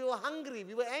because we were hungry.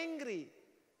 We were angry.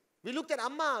 We looked at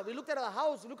Amma. We looked at our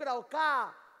house. We looked at our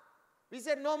car. We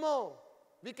said, no more.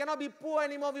 We cannot be poor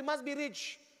anymore. We must be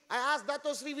rich. I asked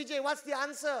Dato Sri Vijay, what's the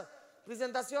answer?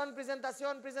 Presentation,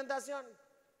 presentation, presentation.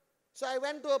 So I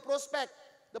went to a prospect.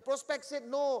 The prospect said,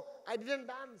 no, I didn't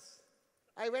dance.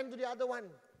 I went to the other one.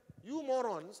 You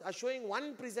morons are showing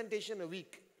one presentation a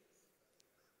week.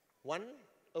 One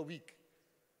a week.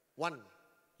 One.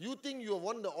 You think you have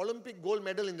won the Olympic gold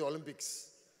medal in the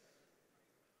Olympics.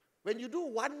 When you do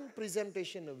one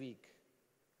presentation a week,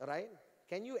 right,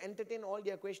 can you entertain all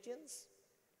their questions?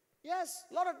 Yes,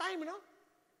 a lot of time, you know.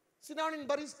 Sit down in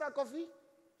barista coffee.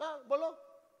 Bolo.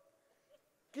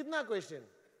 Kitna question?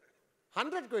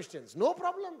 100 questions. No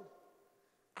problem.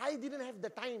 I didn't have the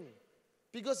time.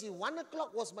 Because if 1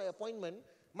 o'clock was my appointment,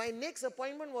 my next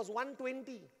appointment was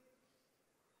 1:20.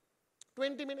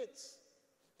 20 minutes.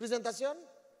 Presentation,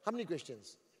 how many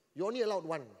questions? You only allowed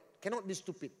one. Cannot be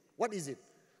stupid. What is it?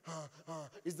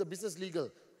 Is the business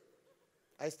legal?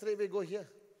 I straight away go here.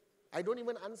 I don't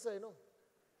even answer, you know.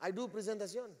 I do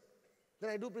presentation. Then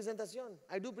I do presentation.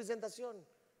 I do presentation.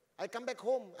 I come back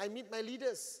home. I meet my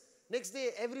leaders. Next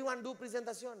day, everyone do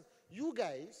presentation. You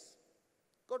guys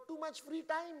got too much free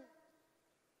time.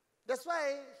 That's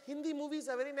why Hindi movies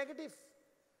are very negative.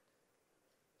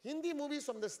 Hindi movies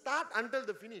from the start until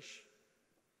the finish.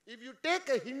 If you take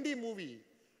a Hindi movie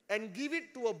and give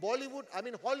it to a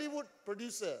Hollywood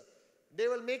producer, they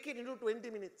will make it into 20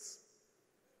 minutes.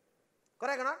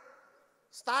 Correct or not?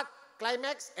 Start,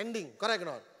 climax, ending. Correct or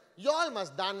not? You all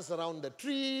must dance around the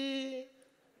tree.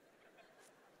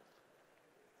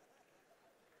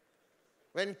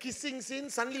 When kissing scene,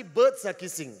 suddenly birds are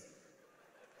kissing.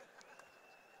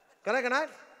 Correct or not?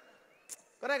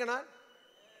 Correct or not?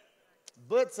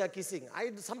 Birds are kissing.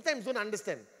 I sometimes don't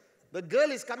understand. The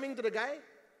girl is coming to the guy.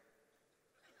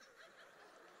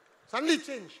 Suddenly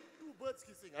change. 2 birds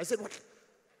kissing. I said, what?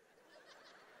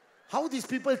 How these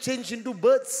people change into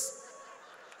birds?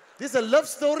 This is a love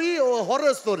story or a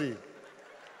horror story?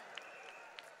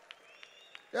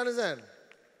 You understand?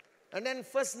 And then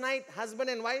first night, husband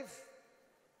and wife.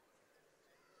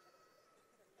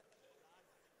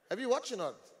 Have you watched or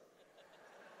not?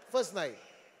 First night.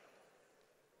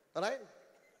 Alright?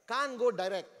 Can't go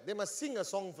direct. They must sing a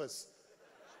song first.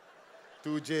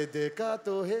 Tujhe dekha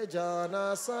to hai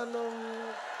jana sanam.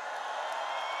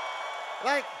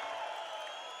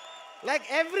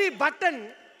 Like every button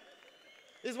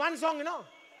is one song, you know.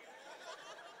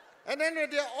 And then when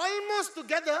they're almost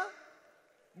together,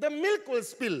 the milk will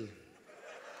spill.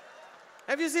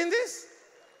 Have you seen this?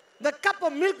 The cup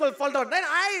of milk will fall down. Then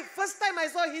first time I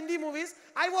saw Hindi movies,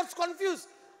 I was confused.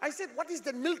 I said, what is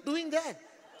the milk doing there?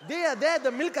 They are there,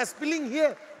 the milk are spilling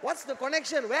here. What's the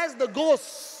connection? Where's the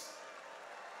ghost?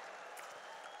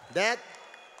 That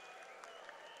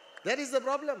is the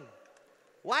problem.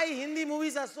 Why Hindi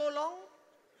movies are so long?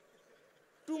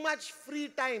 Too much free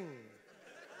time.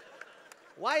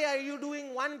 Why are you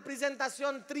doing one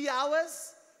presentation 3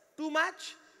 hours? Too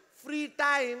much free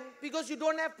time because you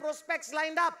don't have prospects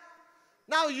lined up.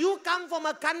 Now you come from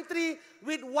a country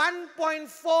with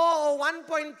 1.4 or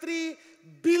 1.3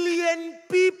 billion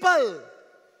people.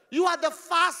 You are the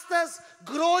fastest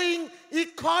growing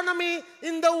economy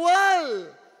in the world.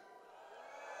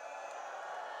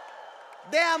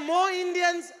 There are more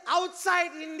Indians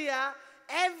outside India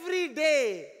every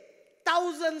day.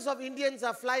 Thousands of Indians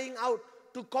are flying out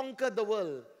to conquer the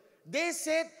world. They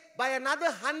said by another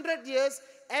 100 years,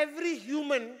 every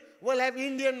human will have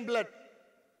Indian blood.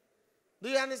 Do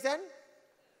you understand?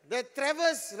 The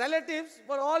Trevor's relatives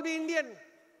will all be Indian.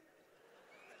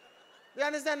 Do you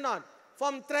understand not?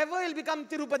 From Trevor, he'll become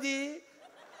Tirupati,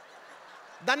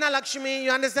 Dhanna Lakshmi.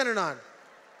 You understand or not?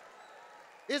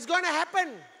 It's going to happen.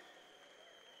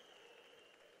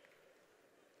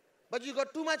 But you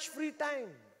got too much free time.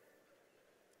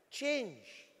 Change.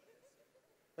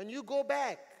 When you go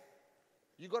back,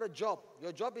 you got a job.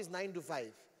 Your job is 9 to 5,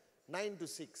 9 to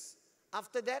 6.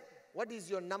 After that, what is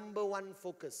your number one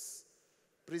focus?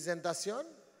 Presentation,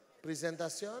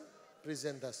 presentation,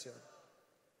 presentation.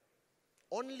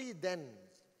 Only then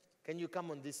can you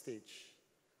come on this stage.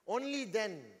 Only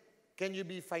then can you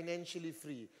be financially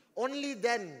free. Only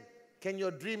then can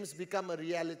your dreams become a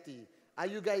reality. Are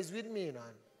you guys with me or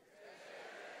not?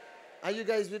 Are you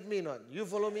guys with me or not? You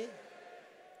follow me?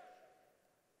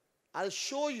 I'll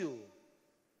show you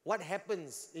what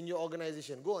happens in your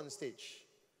organization. Go on stage.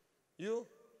 You,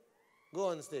 go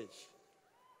on stage.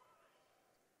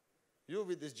 You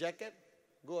with this jacket,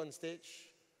 go on stage.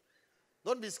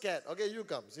 Don't be scared. Okay, you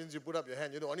come. Since you put up your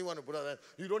hand, you're the only one to put up your hand.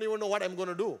 You don't even know what I'm going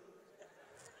to do.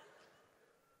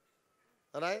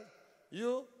 All right?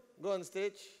 You, go on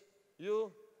stage.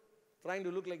 You, trying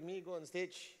to look like me, go on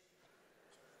stage.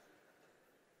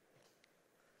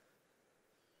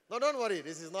 No, don't worry.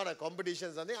 This is not a competition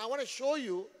or something. I want to show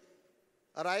you,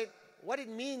 all right, what it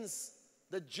means,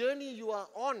 the journey you are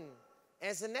on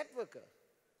as a networker.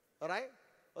 All right?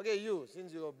 Okay, you,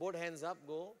 since you have both hands up,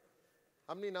 go.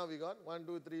 How many now we got? 1,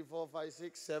 2, 3, 4, 5,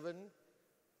 6, 7.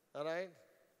 All right?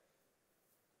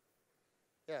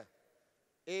 Yeah.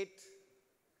 8.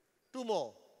 2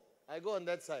 more. I go on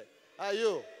that side.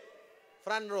 You.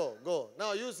 Front row. Go.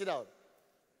 Now you sit down.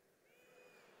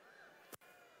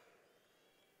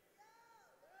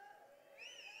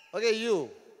 Okay, you.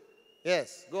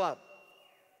 Yes, go up.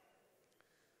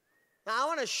 Now I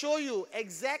want to show you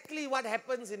exactly what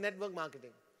happens in network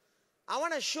marketing. I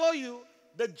want to show you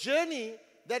the journey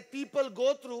that people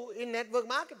go through in network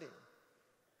marketing.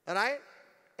 All right?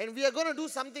 And we are going to do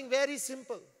something very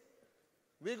simple.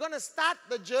 We're going to start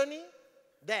the journey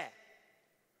there.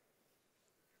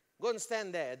 Go and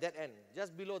stand there at that end,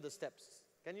 just below the steps.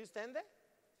 Can you stand there?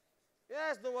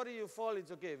 Yes, don't worry, you fall,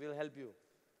 it's okay, we'll help you.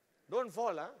 Don't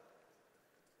fall, huh?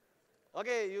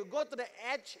 Okay, you go to the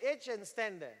edge and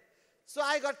stand there. So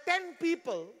I got 10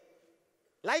 people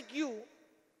like you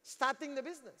starting the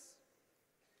business.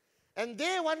 And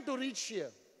they want to reach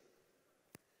here.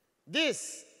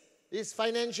 This is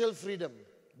financial freedom.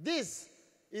 This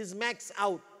is max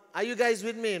out. Are you guys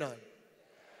with me or not?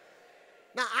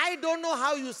 Now, I don't know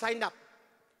how you signed up.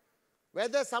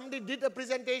 Whether somebody did a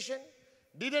presentation,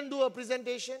 didn't do a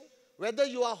presentation, whether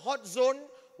you are hot zone,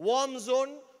 warm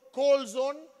zone, cold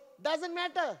zone, doesn't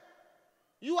matter.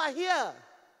 You are here.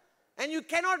 And you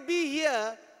cannot be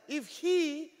here if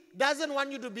he doesn't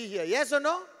want you to be here. Yes or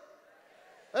no?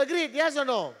 Agreed, yes or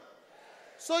no?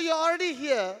 So you're already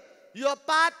here. You're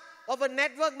part of a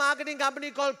network marketing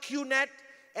company called QNET,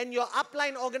 and your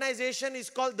upline organization is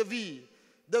called the V.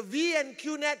 The V and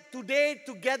QNET today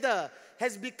together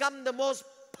has become the most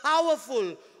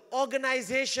powerful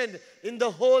organization in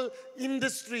the whole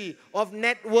industry of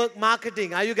network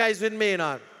marketing. Are you guys with me or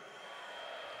not?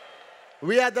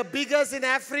 We are the biggest in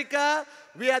Africa.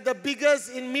 We are the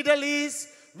biggest in Middle East.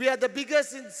 We are the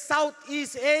biggest in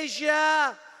Southeast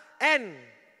Asia. And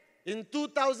in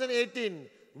 2018,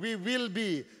 we will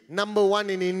be #1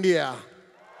 in India.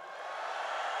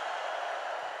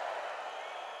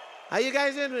 Are you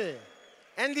guys with me?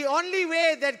 And the only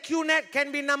way that QNET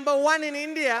can be #1 in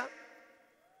India,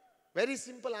 very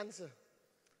simple answer.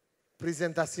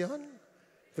 Presentation,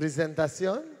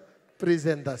 presentation,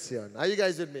 presentation. Are you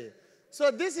guys with me? So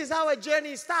this is how a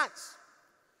journey starts.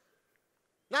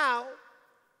 Now,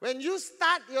 when you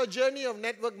start your journey of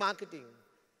network marketing,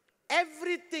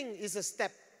 everything is a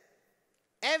step.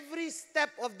 Every step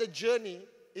of the journey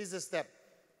is a step.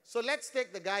 So let's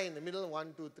take the guy in the middle.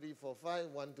 1, 2, 3, 4, 5.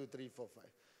 1, 2, 3, 4, 5.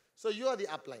 So you are the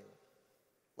upline.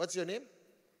 What's your name?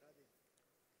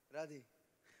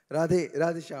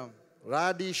 Radhisham.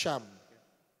 Radhisham.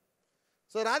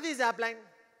 So Radhi is the upline.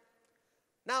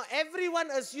 Now everyone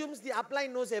assumes the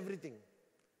upline knows everything.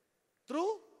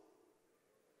 True?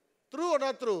 True or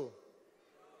not true?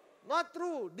 Not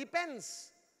true.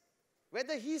 Depends.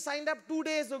 Whether he signed up 2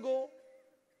 days ago,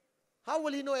 how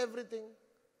will he know everything?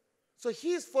 So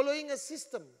he is following a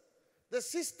system. The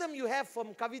system you have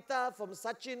from Kavita, from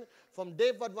Sachin, from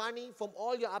Dev Vadvani, from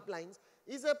all your uplines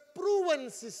is a proven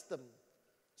system.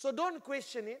 So don't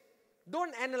question it.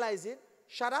 Don't analyze it.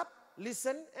 Shut up,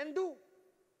 listen and do.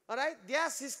 Alright? Their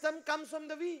system comes from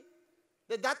the V.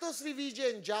 The Dato Sri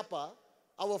Vijay and Japa,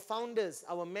 our founders,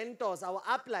 our mentors, our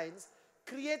uplines,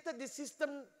 created this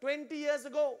system 20 years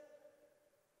ago.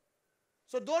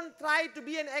 So don't try to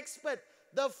be an expert.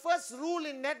 The first rule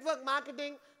in network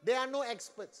marketing, there are no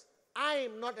experts. I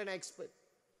am not an expert.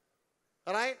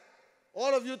 Alright?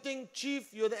 All of you think,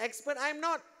 Chief, you're the expert. I am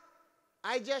not.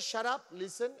 I just shut up,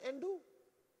 listen and do.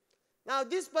 Now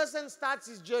this person starts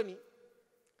his journey.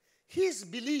 His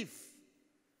belief,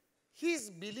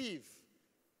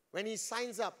 when he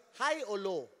signs up, high or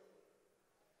low?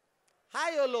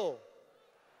 High or low?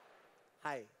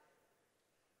 High.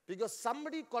 Because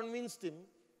somebody convinced him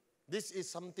this is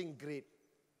something great.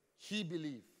 He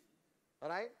believed.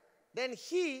 Alright? Then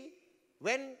he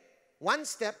went one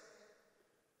step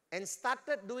and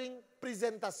started doing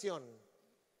presentation.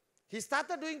 He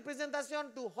started doing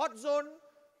presentation to hot zone,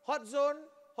 hot zone,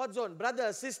 hot zone.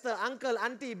 Brother, sister, uncle,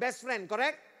 auntie, best friend,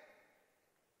 correct?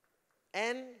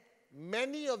 And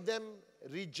many of them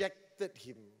rejected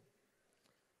him.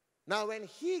 Now when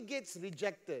he gets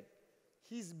rejected,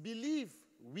 his belief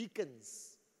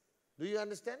weakens. Do you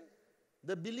understand?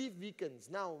 The belief weakens.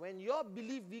 Now when your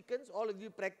belief weakens, all of you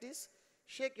practice,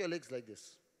 shake your legs like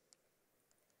this.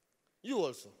 You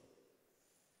also.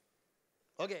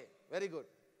 Okay, very good.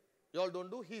 You all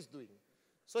don't do, he's doing.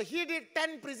 So he did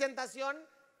 10 presentation,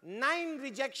 9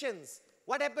 rejections.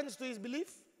 What happens to his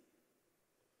belief?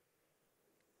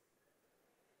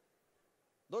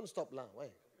 Don't stop lah. Why?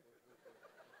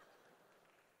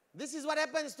 This is what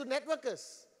happens to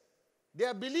networkers.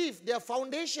 Their belief, their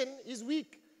foundation is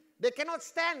weak. They cannot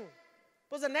stand.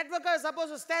 Because the networker is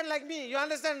supposed to stand like me. You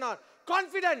understand or not?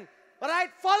 Confident. All right?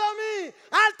 Follow me.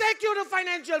 I'll take you to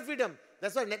financial freedom.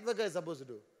 That's what a networker is supposed to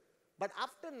do. But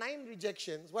after 9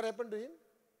 rejections, what happened to him?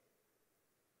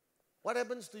 What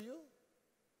happens to you?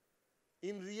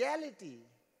 In reality,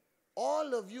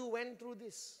 all of you went through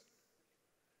this.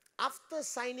 After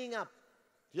signing up,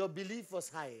 your belief was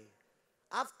high.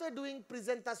 After doing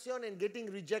presentation and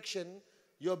getting rejection,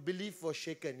 your belief was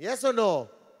shaken. Yes or no?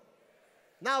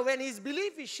 Now, when his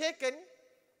belief is shaken,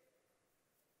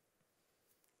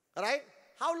 all right,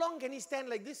 how long can he stand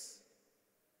like this?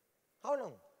 How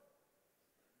long?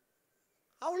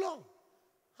 How long?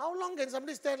 How long can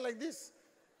somebody stand like this?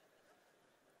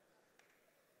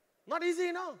 Not easy,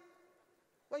 you know.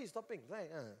 Why are you stopping?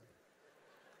 Right.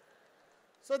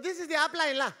 So this is the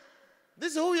upline lah.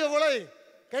 This is who you're following.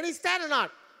 Can he stand or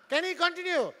not? Can he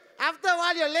continue? After a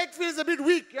while, your leg feels a bit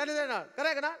weak. You understand or not?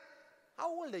 Correct or not? How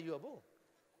old are you, Abu?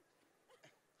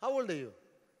 How old are you?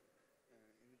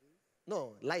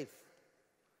 No, life.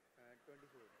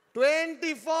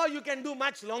 24, you can do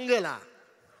much longer lah.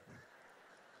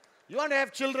 You want to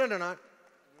have children or not?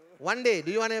 One day,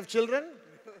 do you want to have children?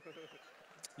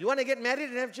 You want to get married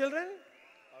and have children?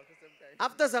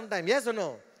 After some time, yes or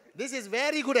no? This is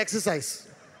very good exercise.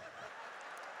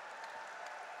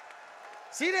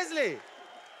 Seriously.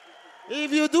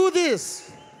 If you do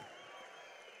this,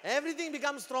 everything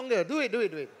becomes stronger. Do it, do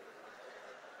it, do it.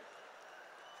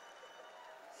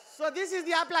 So this is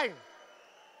the upline.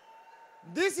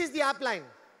 This is the upline.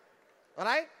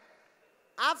 Alright?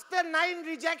 After 9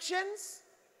 rejections,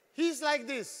 he's like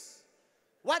this.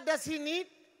 What does he need?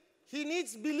 He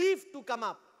needs belief to come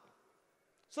up.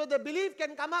 So the belief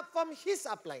can come up from his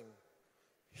upline.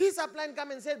 His upline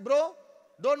come and said, bro,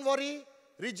 don't worry,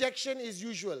 rejection is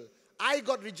usual. I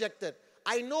got rejected.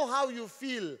 I know how you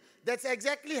feel. That's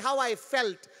exactly how I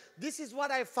felt. This is what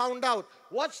I found out.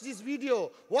 Watch this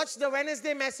video. Watch the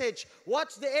Wednesday message.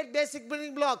 Watch the 8 basic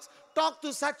building blocks. Talk to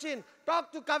Sachin.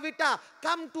 Talk to Kavita.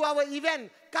 Come to our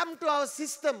event. Come to our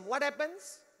system. What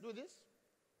happens? Do this.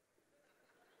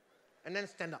 And then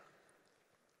stand up.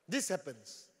 This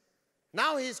happens.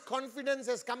 Now his confidence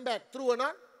has come back. True or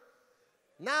not?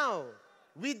 Now,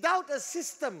 without a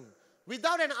system,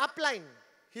 without an upline,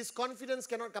 his confidence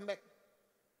cannot come back.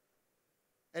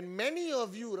 And many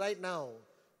of you right now,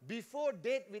 before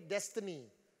Date with Destiny,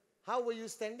 how were you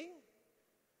standing?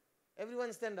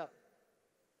 Everyone stand up.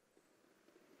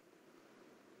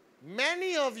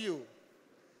 Many of you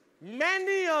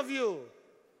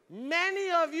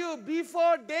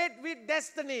before Date with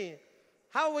Destiny,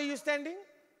 how were you standing?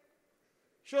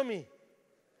 Show me.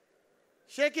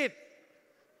 Shake it.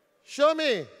 Show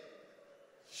me.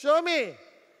 Show me.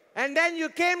 And then you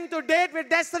came to date with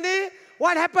destiny.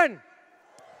 What happened?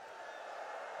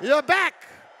 You're back.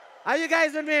 Are you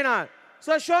guys with me or not?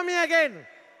 So show me again.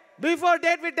 Before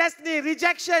date with destiny,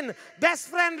 rejection, best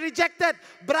friend rejected,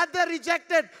 brother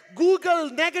rejected,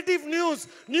 Google negative news,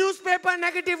 newspaper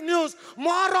negative news,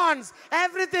 morons,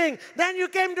 everything. Then you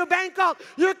came to Bangkok.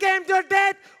 You came to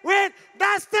date with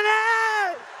destiny.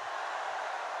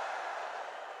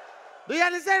 Do you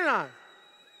understand or not?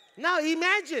 Now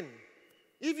imagine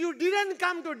if you didn't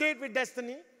come to date with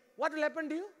destiny, what will happen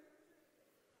to you?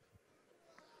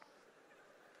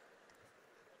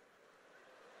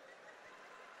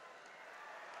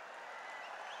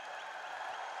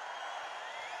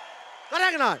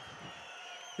 Correct or not?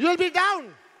 You'll be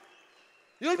down.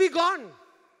 You'll be gone.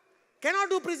 Cannot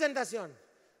do presentation.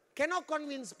 Cannot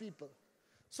convince people.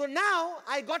 So now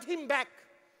I got him back.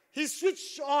 He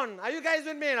switched on. Are you guys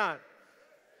with me or not?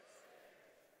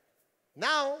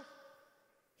 Now,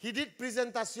 he did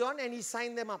presentation and he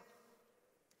signed them up.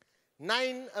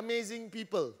 9 amazing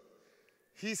people.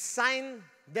 He signed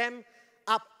them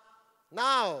up.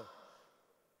 Now,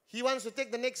 he wants to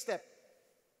take the next step.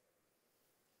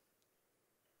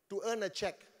 To earn a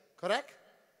check, correct?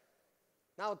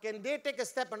 Now, can they take a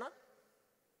step or not?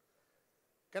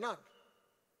 Cannot.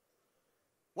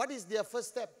 What is their first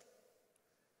step?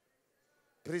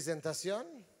 Presentation,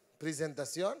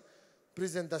 presentation,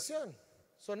 presentation.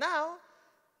 So now,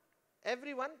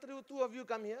 everyone, two of you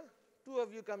come here, 2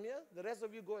 of you come here, the rest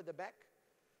of you go at the back,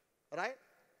 right?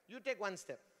 You take one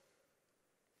step.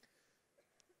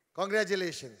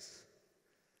 Congratulations.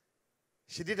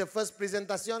 She did her first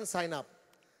presentation, sign up.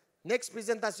 Next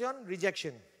presentation,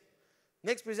 rejection.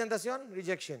 Next presentation,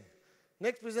 rejection.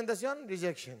 Next presentation,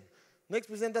 rejection. Next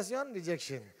presentation,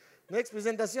 rejection. Next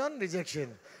presentation,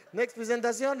 rejection. Next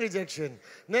presentation, rejection.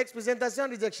 Next presentation,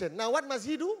 rejection. Now what must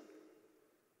he do?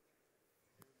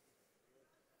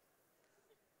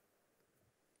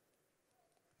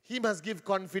 He must give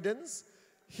confidence.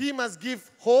 He must give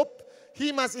hope.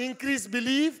 He must increase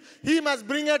belief. He must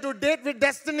bring her to date with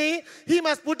destiny. He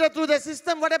must put her through the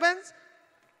system. What happens?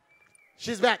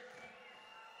 She's back.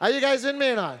 Are you guys with me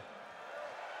or not?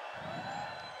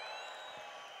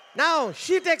 Now,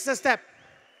 she takes a step.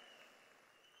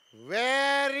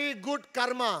 Very good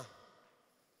karma.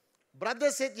 Brother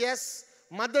said yes.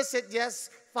 Mother said yes.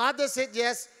 Father said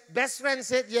yes. Best friend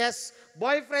said yes.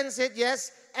 Boyfriend said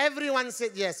yes. Everyone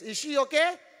said yes. Is she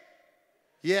okay?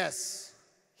 Yes.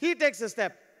 He takes a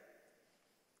step.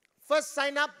 First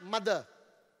sign up, mother.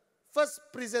 First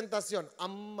presentation,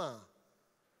 amma.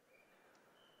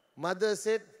 Mother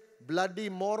said, bloody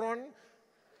moron.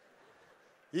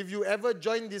 If you ever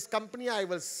join this company, I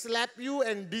will slap you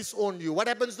and disown you. What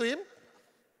happens to him?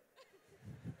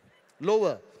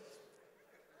 Lower.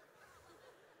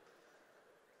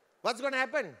 What's going to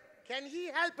happen? Can he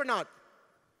help or not?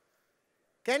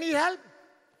 Can he help?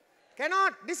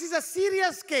 Cannot. This is a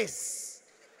serious case.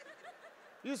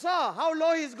 You saw how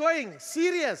low he's going.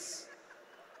 Serious.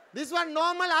 This one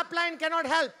normal upline cannot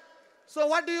help. So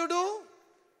what do?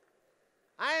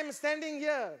 I am standing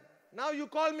here. Now you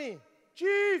call me.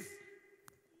 Chief.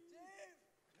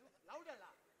 Louder.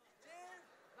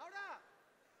 Louder.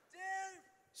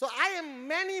 So I am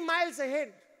many miles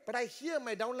ahead, but I hear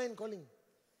my downline calling.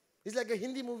 It's like a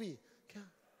Hindi movie.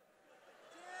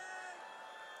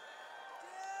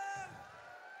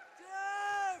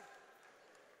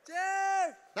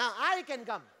 Now I can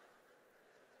come.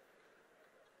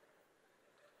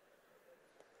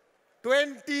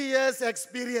 20 years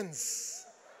experience.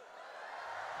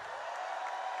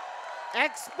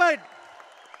 Expert.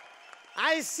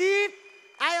 I see it.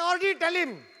 I already tell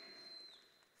him.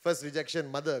 First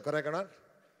rejection, mother. Correct or not?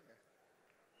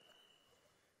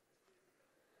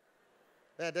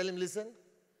 I tell him, listen.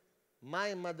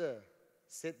 My mother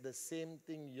said the same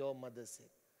thing your mother said.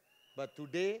 But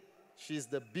today, she is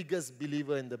the biggest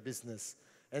believer in the business.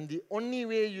 And the only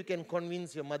way you can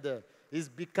convince your mother is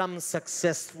become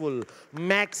successful,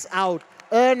 max out,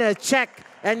 earn a check,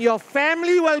 and your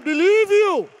family will believe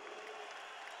you.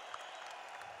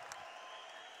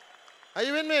 Are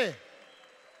you with me?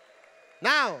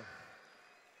 Now,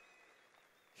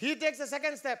 he takes a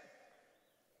second step.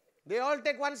 They all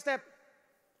take one step.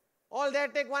 All there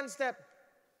take one step.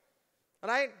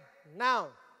 Right? Now,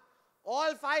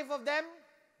 all 5 of them,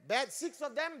 6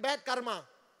 of them, bad karma.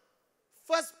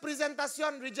 First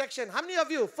presentation, rejection. How many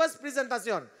of you? First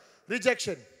presentation,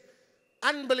 rejection.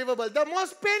 Unbelievable. The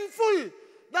most painful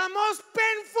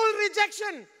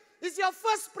rejection is your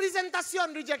first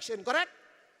presentation rejection, correct?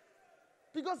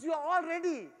 Because you are all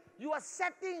ready. You are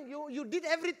setting, you did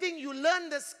everything, you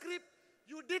learned the script,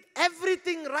 you did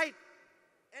everything right.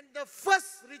 And the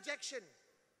first rejection,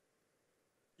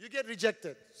 you get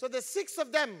rejected. So the 6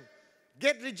 of them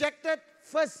get rejected.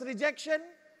 First rejection,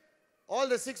 all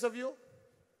the 6 of you.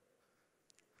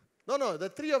 No, the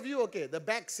 3 of you, okay, the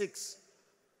back 6.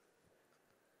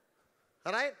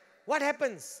 All right? What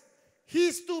happens?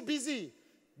 He's too busy.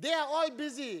 They are all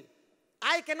busy.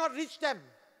 I cannot reach them.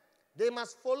 They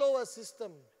must follow a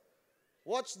system.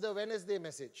 Watch the Wednesday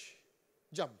message.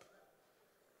 Jump.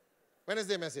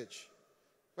 Wednesday message.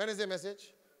 Wednesday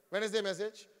message. Wednesday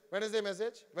message. Wednesday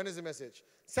message. Wednesday message.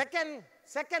 Second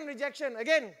rejection,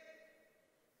 again.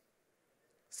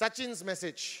 Sachin's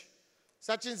message.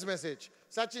 Sachin's message.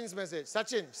 Sachin's message.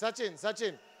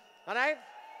 Sachin. All right?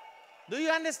 Do you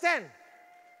understand?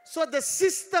 So the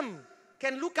system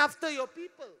can look after your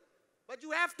people. But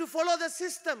you have to follow the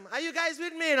system. Are you guys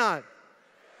with me or not?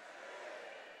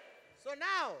 So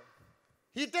now,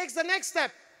 he takes the next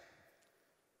step.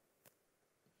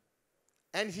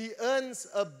 And he earns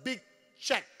a big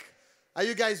check. Are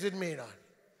you guys with me or not?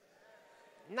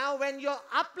 Now, when your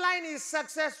upline is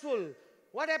successful,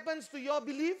 what happens to your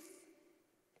belief?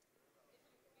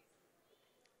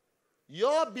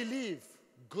 Your belief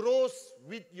grows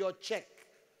with your check.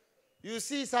 You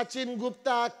see Sachin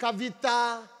Gupta,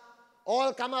 Kavita,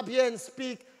 all come up here and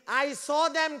speak. I saw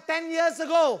them 10 years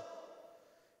ago.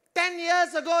 10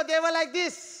 years ago, they were like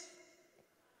this.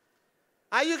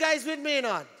 Are you guys with me or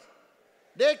not?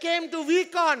 They came to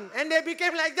VCon and they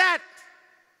became like that.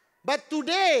 But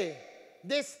today,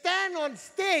 they stand on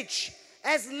stage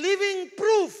as living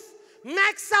proof.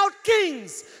 Max out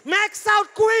kings, max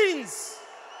out queens.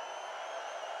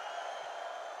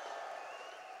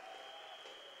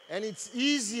 And it's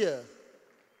easier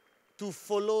to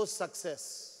follow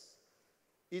success.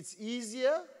 It's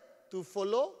easier to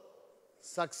follow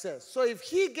success. So if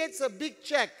he gets a big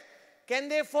check, can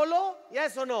they follow?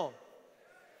 Yes or no?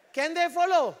 Can they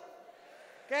follow?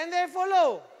 Can they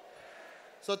follow?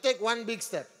 So take one big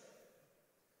step.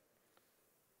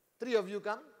 3 of you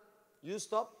come, you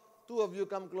stop. 2 of you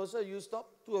come closer, you stop.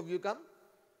 2 of you come.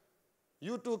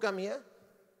 You 2 come here.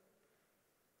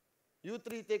 You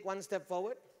 3 take 1 step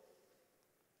forward.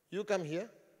 You come here.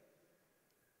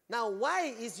 Now,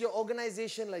 why is your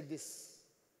organization like this?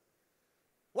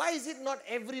 Why is it not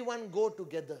everyone go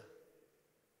together?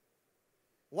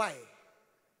 Why?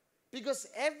 Because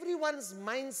everyone's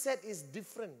mindset is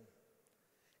different.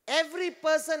 Every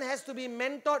person has to be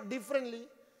mentored differently,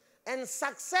 and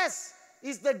success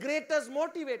is the greatest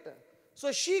motivator.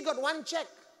 So she got 1 check.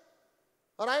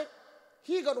 All right?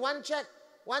 He got 1 check,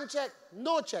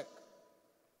 no check.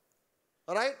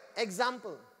 All right?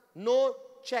 Example, no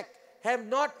check. Have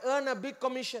not earned a big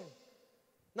commission.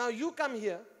 Now you come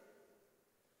here.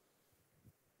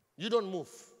 You don't move.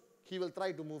 He will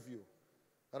try to move you.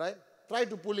 All right? Try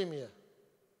to pull him here.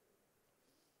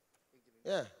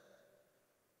 Yeah.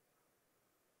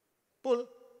 Pull.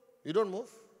 You don't move.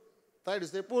 Try to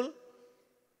stay. Pull.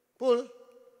 Pull.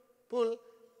 Pull.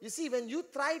 You see, when you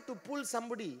try to pull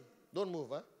somebody, don't move,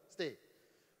 huh? Stay.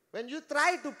 When you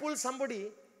try to pull somebody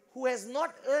who has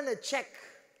not earned a check,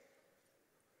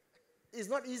 it's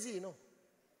not easy, you know.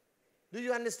 Do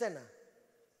you understand? Huh?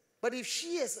 But if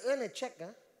she has earned a check, huh?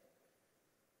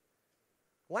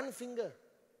 1 finger,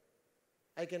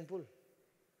 I can pull.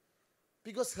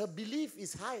 Because her belief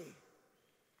is high.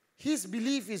 His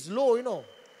belief is low, you know.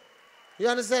 You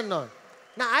understand now?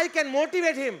 Now I can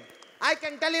motivate him. I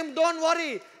can tell him, don't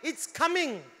worry, it's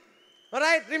coming. All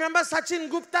right? Remember Sachin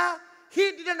Gupta?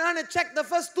 He didn't earn a check the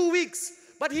first 2 weeks,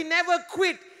 but he never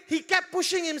quit. He kept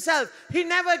pushing himself. He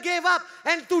never gave up.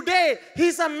 And today,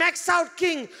 he's a max out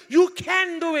king. You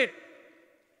can do it.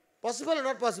 Possible or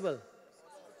not possible?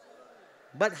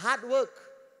 But hard work.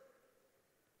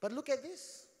 But look at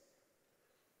this.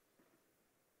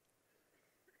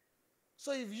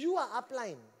 So if you are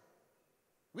upline,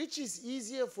 which is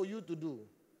easier for you to do?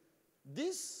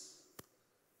 This,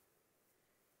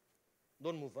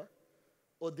 don't move, huh?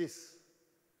 Or this?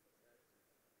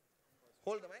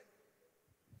 Hold the mic.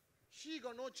 She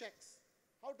got no checks.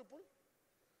 How to pull?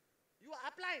 You are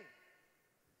upline.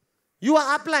 You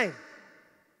are upline.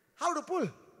 How to pull?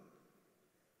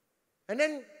 And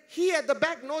then he at the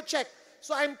back, no check.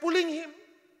 So I'm pulling him.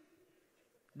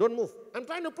 Don't move. I'm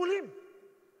trying to pull him.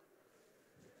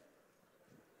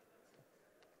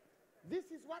 This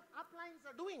is what uplines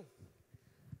are doing.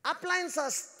 Uplines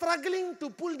are struggling to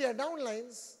pull their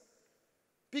downlines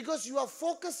because you are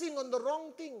focusing on the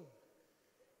wrong thing.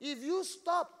 If you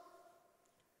stop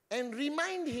and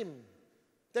remind him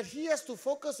that he has to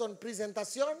focus on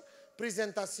presentation,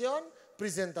 presentation,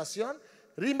 presentation,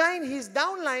 remind his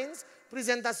downlines,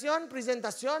 presentation,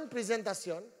 presentation,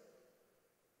 presentation,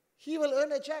 he will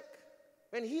earn a check.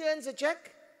 When he earns a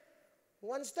check,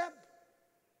 one step.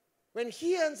 When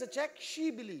he earns a check, she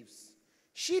believes.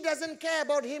 She doesn't care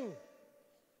about him.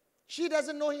 She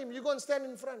doesn't know him. You go and stand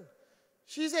in front.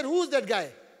 She said, who's that guy?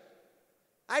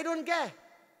 I don't care.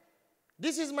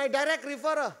 This is my direct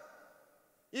referrer.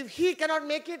 If he cannot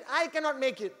make it, I cannot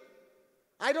make it.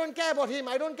 I don't care about him.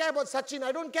 I don't care about Sachin.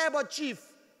 I don't care about Chief.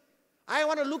 I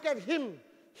want to look at him.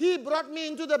 He brought me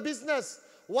into the business.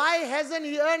 Why hasn't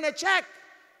he earned a check?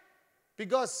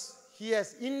 Because he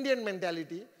has Indian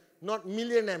mentality, not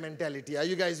millionaire mentality. Are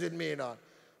you guys with me or not?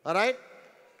 All right?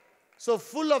 So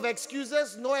full of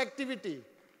excuses, no activity.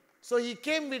 So he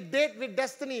came with Date with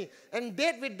Destiny. And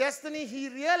Date with Destiny, he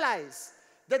realized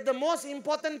that the most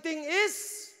important thing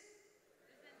is...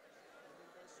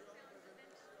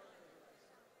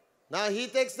 Now he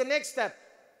takes the next step.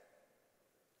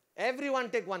 Everyone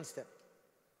take one step.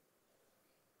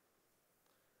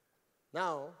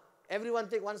 Now, everyone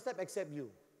take one step except you.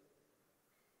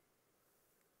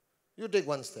 You take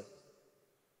one step.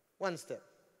 One step.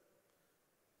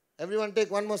 Everyone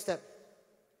take one more step.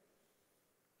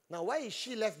 Now, why is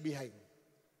she left behind?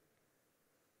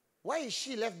 Why is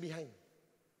she left behind?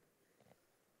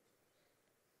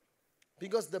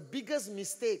 Because the biggest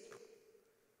mistake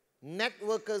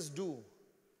networkers do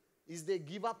is they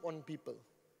give up on people.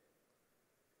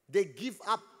 They give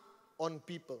up on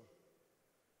people.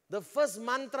 The first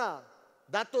mantra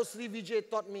Dato Sri Vijay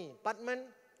taught me, Pathman,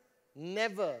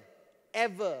 never,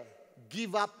 ever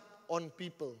give up on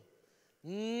people.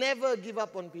 Never give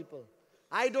up on people.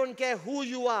 I don't care who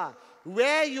you are,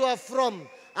 where you are from.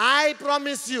 I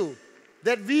promise you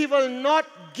that we will not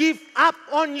give up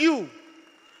on you.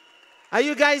 Are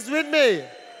you guys with me?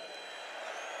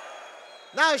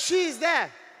 Now she is there.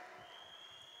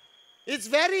 It's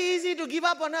very easy to give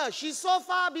up on her. She's so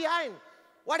far behind.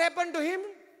 What happened to him?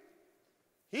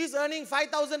 He's earning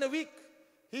 5,000 a week.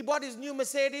 He bought his new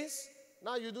Mercedes.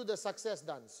 Now you do the success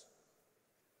dance.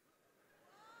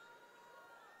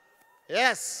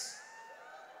 Yes.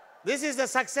 This is the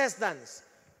success dance.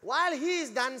 While he is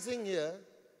dancing here,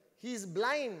 he is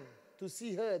blind to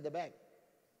see her at the back.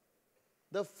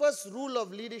 The first rule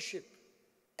of leadership,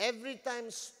 every time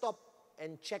stop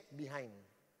and check behind.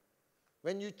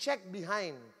 When you check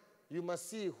behind, you must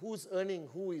see who's earning,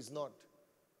 who is not.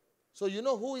 So you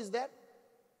know who is that?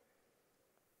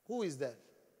 Who is that?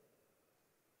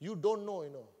 You don't know, you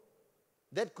know.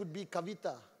 That could be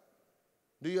Kavita.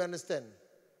 Do you understand?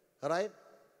 All right?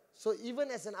 So even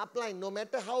as an upline, no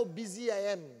matter how busy I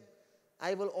am,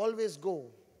 I will always go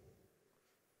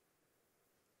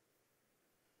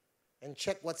and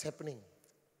check what's happening.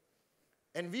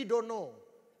 And we don't know.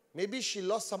 Maybe she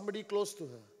lost somebody close to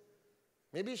her.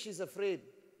 Maybe she's afraid.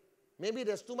 Maybe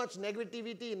there's too much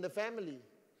negativity in the family.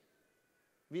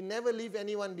 We never leave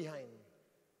anyone behind.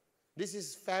 This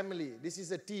is family. This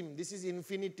is a team. This is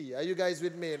infinity. Are you guys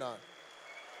with me or not?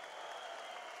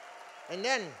 And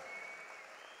then,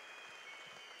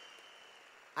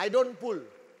 I don't pull.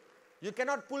 You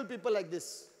cannot pull people like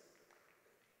this.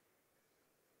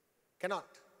 Cannot.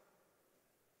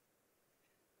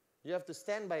 You have to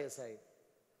stand by your side.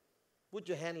 Put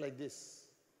your hand like this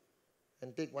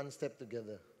and take one step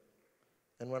together.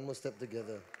 And one more step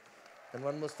together. And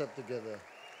one more step together.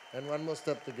 And one more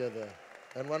step together.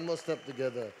 And one more step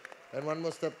together. And one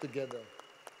more step together.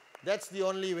 That's the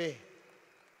only way.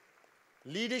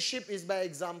 Leadership is by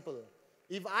example.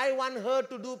 If I want her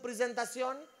to do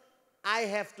presentation, I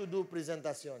have to do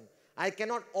presentation. I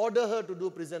cannot order her to do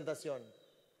presentation.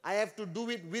 I have to do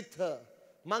it with her.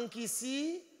 Monkey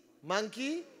see,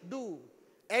 monkey do.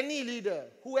 Any leader,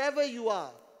 whoever you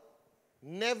are,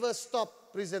 never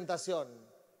stop presentation.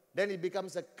 Then it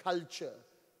becomes a culture.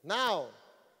 Now,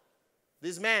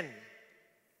 this man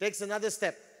takes another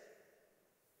step.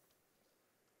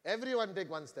 Everyone take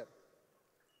one step.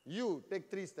 You take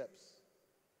 3 steps.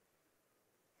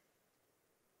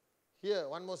 Here,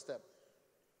 one more step.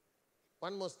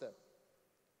 One more step.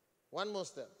 One more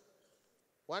step.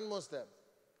 One more step.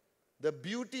 The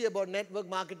beauty about network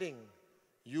marketing,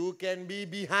 you can be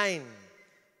behind.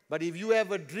 But if you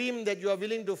have a dream that you are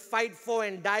willing to fight for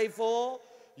and die for,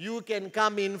 you can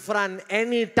come in front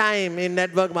anytime in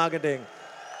network marketing.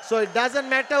 So it doesn't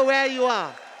matter where you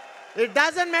are. It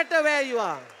doesn't matter where you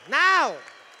are. Now,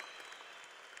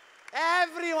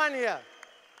 everyone here,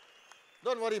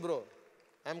 don't worry, bro.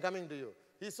 I'm coming to you.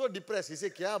 He's so depressed. He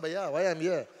said, Kya bhaiya, why I'm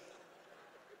here?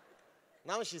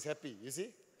 Now she's happy, you see?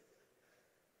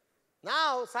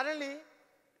 Now, suddenly,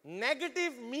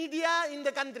 negative media in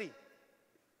the country.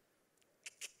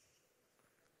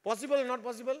 Possible or not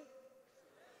possible?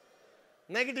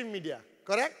 Negative media,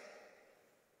 correct?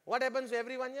 What happens to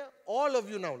everyone here? All of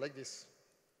you now, like this.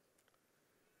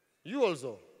 You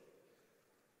also.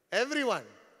 Everyone.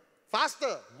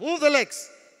 Faster. Move the legs.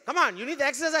 Come on, you need to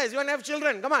exercise. You want to have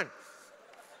children. Come on.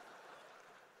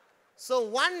 So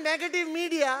one negative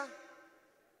media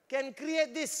can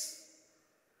create this.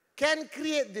 Can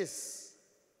create this.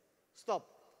 Stop.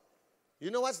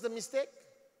 You know what's the mistake?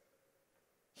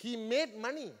 He made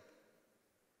money.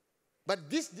 But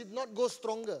this did not go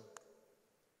stronger.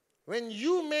 When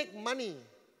you make money,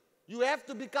 you have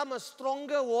to become a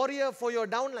stronger warrior for your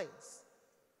downlines.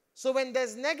 So when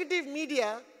there's negative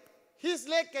media, his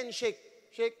leg can shake,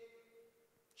 shake,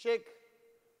 shake,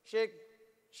 shake,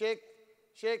 shake,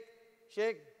 shake,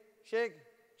 shake, shake,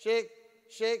 shake,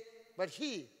 shake, but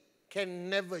he can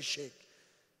never shake.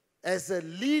 As a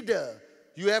leader,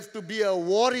 you have to be a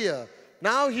warrior.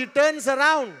 Now he turns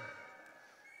around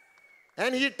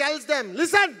and he tells them,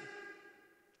 listen,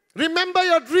 remember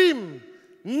your dream.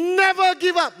 Never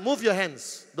give up. Move your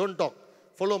hands. Don't talk.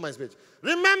 Follow my speech.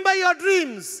 Remember your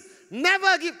dreams.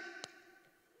 Never give.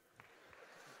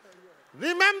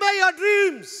 Remember your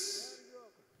dreams.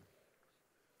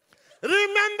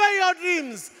 Remember your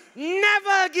dreams.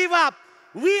 Never give up.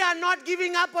 We are not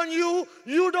giving up on you.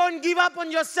 You don't give up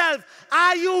on yourself.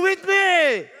 Are you with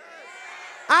me?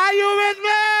 Are you with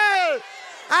me?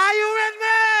 Are you with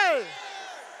me?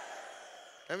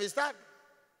 Can we start?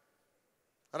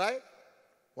 All right?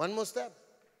 One more step.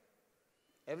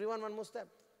 Everyone, one more step.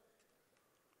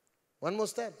 One more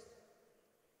step.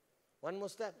 One more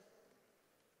step.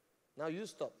 Now you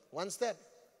stop. One step.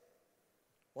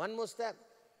 One more step.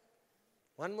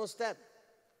 One more step.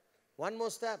 One more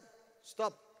step.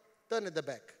 Stop. Turn at the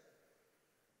back.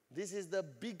 This is the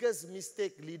biggest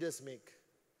mistake leaders make.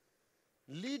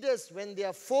 Leaders, when they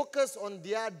are focused on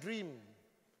their dream,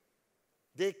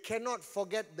 they cannot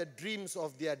forget the dreams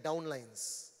of their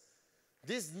downlines.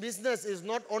 This business is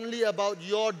not only about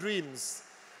your dreams.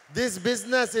 This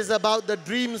business is about the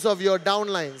dreams of your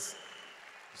downlines.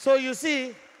 So you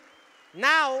see,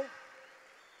 now,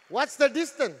 what's the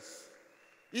distance?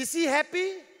 Is he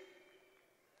happy?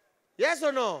 Yes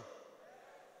or no?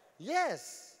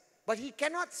 Yes. But he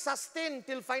cannot sustain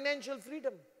till financial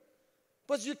freedom.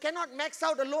 Because you cannot max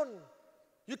out alone.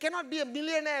 You cannot be a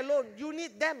millionaire alone. You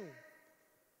need them.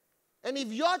 And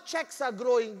if your checks are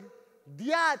growing,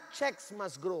 their checks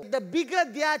must grow. The bigger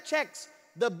their checks,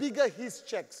 the bigger his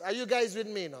checks. Are you guys with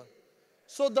me now?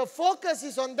 So the focus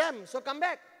is on them. So come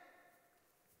back.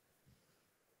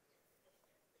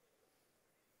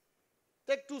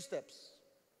 Take 2 steps.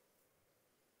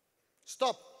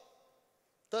 Stop.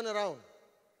 Turn around.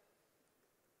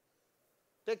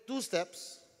 Take 2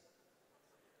 steps.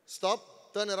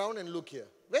 Stop. Turn around and look here.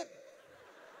 Wait.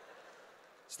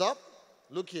 Stop.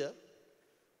 Look here.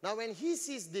 Now when he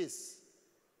sees this,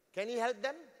 can he help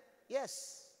them?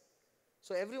 Yes.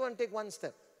 So everyone take 1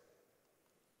 step.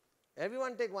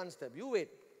 Everyone take 1 step. You wait.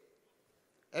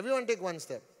 Everyone take 1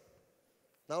 step.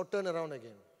 Now turn around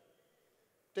again.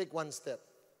 Take 1 step.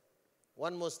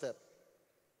 1 more step.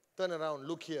 Turn around.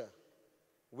 Look here.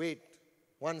 Wait.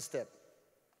 1 step.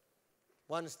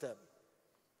 1 step.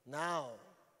 Now,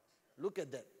 look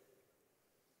at that.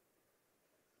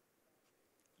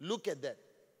 Look at that.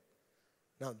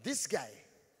 Now this guy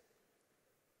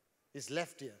is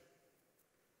left here.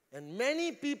 And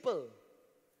many people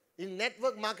in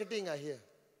network marketing are here.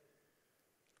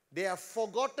 They are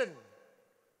forgotten.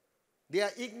 They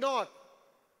are ignored.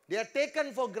 They are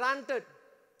taken for granted.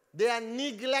 They are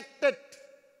neglected.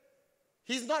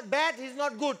 He's not bad, he's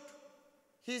not good.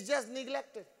 He's just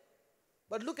neglected.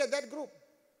 But look at that group.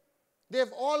 They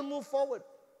have all moved forward.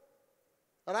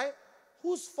 All right?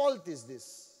 Whose fault is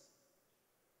this?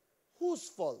 Whose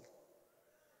fault?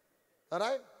 All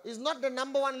right? He's not the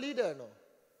 #1 leader, no.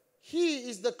 He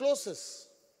is the closest.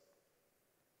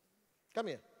 Come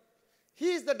here.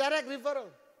 He is the direct referral.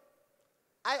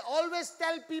 I always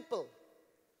tell people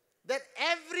that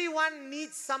everyone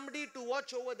needs somebody to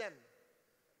watch over them.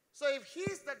 So if he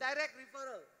is the direct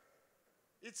referral,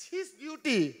 it's his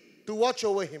duty to watch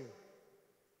over him.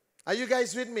 Are you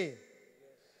guys with me?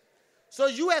 So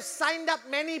you have signed up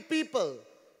many people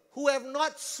who have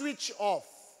not switched off,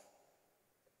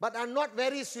 but are not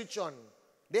very switch on.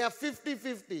 They are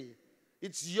 50-50.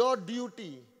 It's your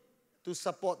duty to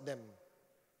support them.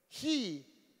 He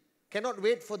cannot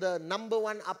wait for the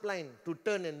 #1 upline to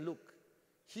turn and look.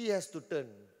 He has to turn.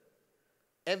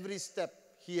 Every step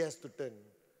he has to turn.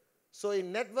 So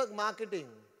in network marketing,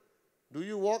 do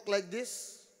you walk like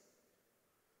this?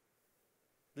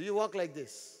 Do you walk like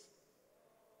this?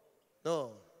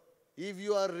 No. If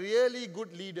you are really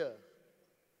good leader,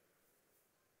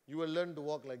 you will learn to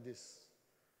walk like this.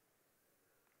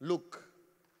 Look.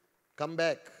 Come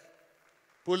back.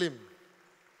 Pull him.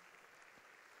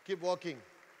 Keep walking.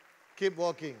 Keep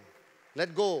walking.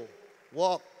 Let go.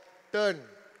 Walk. Turn.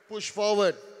 Push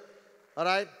forward. All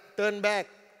right? Turn back.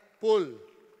 Pull.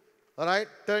 All right?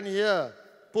 Turn here.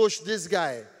 Push this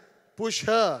guy. Push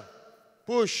her.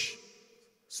 Push.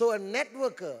 So a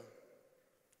networker,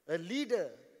 a leader,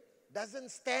 doesn't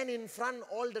stand in front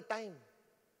all the time.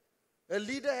 A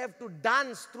leader has to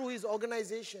dance through his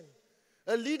organization.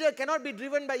 A leader cannot be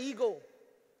driven by ego.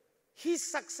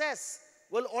 His success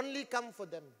will only come for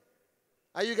them.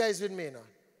 Are you guys with me now?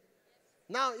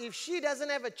 Now, if she doesn't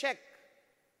have a check,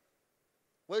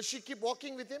 will she keep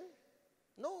walking with him?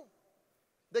 No.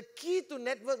 The key to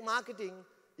network marketing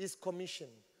is commission.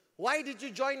 Why did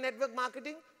you join network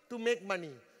marketing? To make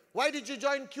money. Why did you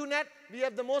join QNET? We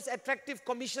have the most attractive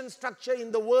commission structure in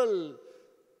the world.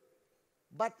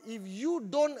 But if you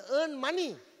don't earn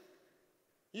money,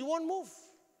 you won't move.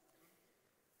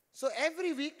 So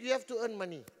every week you have to earn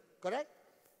money, correct?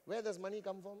 Where does money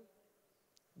come from?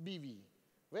 BV.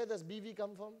 Where does BV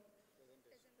come from?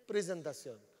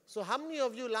 Presentation. So how many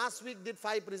of you last week did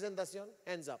 5 presentation?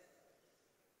 Hands up.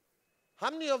 How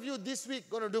many of you this week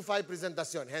going to do 5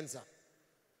 presentation? Hands up.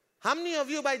 How many of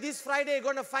you by this Friday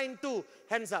going to find 2?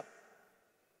 Hands up.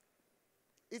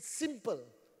 It's simple.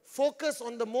 Focus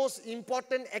on the most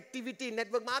important activity in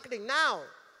network marketing. Now,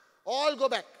 all go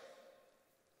back.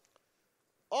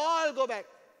 All go back.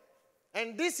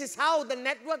 And this is how the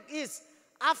network is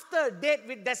after Date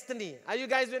with Destiny. Are you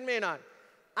guys with me or not?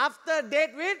 After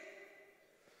Date with...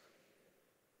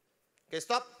 Okay,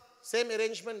 stop. Same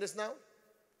arrangement just now.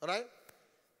 All right?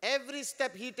 Every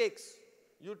step he takes,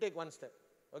 you take 1 step.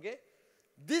 Okay?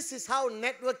 This is how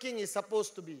networking is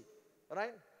supposed to be. All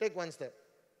right? Take 1 step.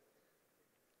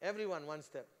 Everyone 1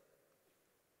 step.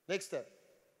 Next step.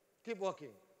 Keep walking.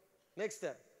 Next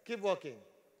step. Keep walking.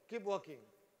 Keep walking.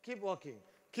 Keep walking.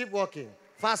 Keep walking.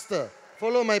 Faster.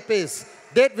 Follow my pace.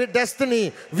 Date with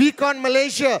Destiny. VCon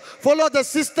Malaysia. Follow the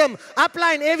system.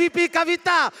 Upline AVP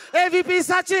Kavita. AVP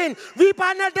Sachin. V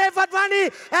partner Dave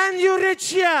Advani. And you reach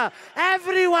here.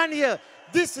 Everyone here.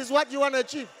 This is what you want to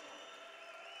achieve.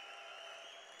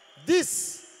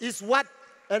 This is what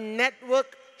a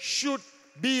network should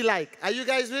be like. Are you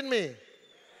guys with me?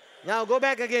 Now go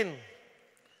back again.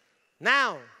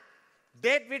 Now,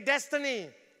 Date with Destiny,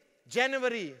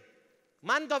 January.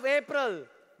 Month of April,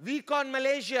 VCon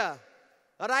Malaysia.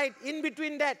 All right, in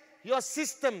between that, your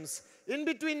systems. In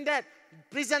between that,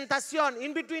 presentation.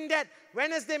 In between that,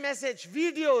 Wednesday message,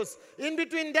 videos. In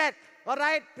between that, all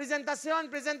right, presentation,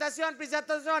 presentation,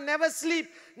 presentation. Never sleep,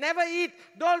 never eat,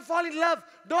 don't fall in love,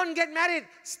 don't get married.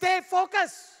 Stay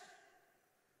focused.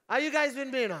 Are you guys with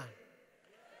me now?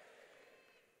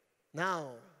 Now,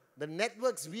 the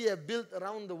networks we have built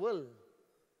around the world,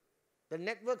 the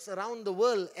networks around the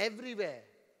world, everywhere,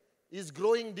 is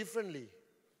growing differently.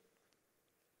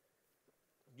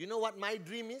 You know what my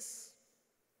dream is?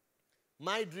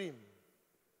 My dream,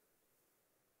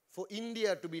 for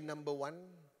India to be #1,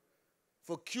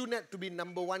 for QNET to be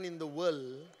 #1 in the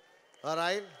world, all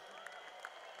right?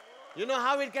 You know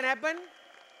how it can happen?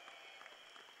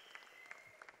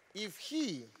 If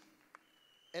he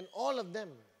and all of them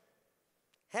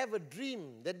have a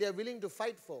dream that they are willing to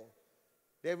fight for,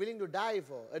 they are willing to die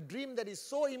for, a dream that is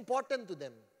so important to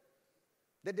them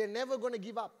that they're never going to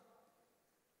give up,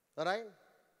 all right?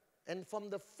 And from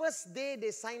the first day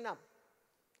they sign up,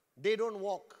 they don't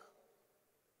walk,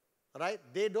 all right?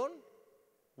 They don't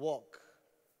walk,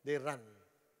 they run.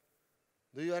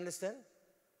 Do you understand?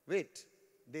 Wait,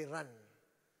 they run.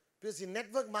 Because in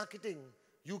network marketing,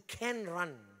 you can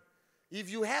run. If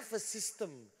you have a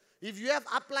system, if you have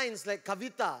uplines like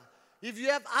Kavita, if you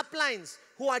have uplines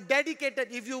who are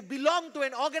dedicated, if you belong to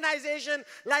an organization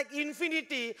like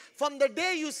Infinity, from the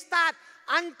day you start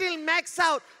until max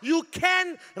out, you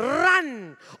can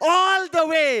run all the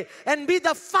way and be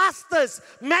the fastest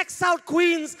max out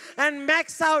queens and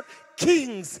max out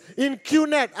kings in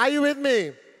QNET. Are you with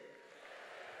me?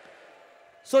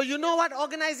 So you know what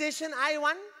organization I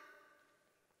want?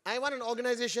 I want an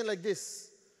organization like this.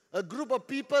 A group of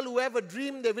people who have a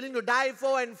dream they're willing to die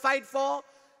for and fight for.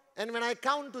 And when I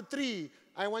count to 3,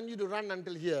 I want you to run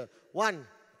until here. 1,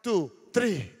 2,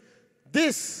 3.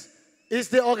 This is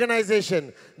the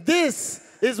organization. This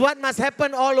is what must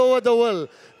happen all over the world.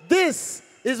 This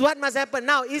is what must happen.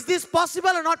 Now, is this possible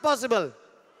or not possible?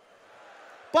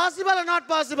 Possible or not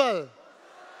possible?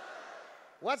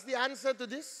 What's the answer to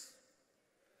this?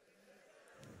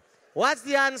 What's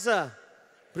the answer?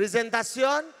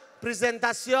 Presentation,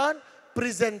 presentation,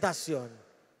 presentation.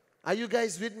 Are you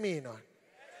guys with me or not?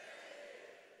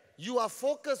 You are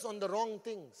focused on the wrong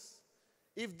things.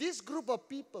 if this group of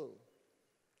people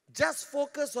just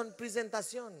focus on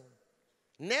presentation,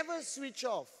 never switch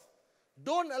off,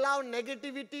 don't allow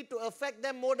negativity to affect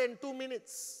them more than 2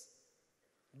 minutes,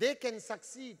 they can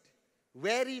succeed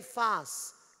very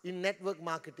fast in network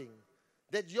marketing.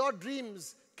 That your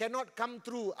dreams cannot come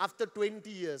true after 20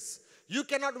 years. You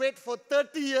cannot wait for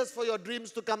 30 years for your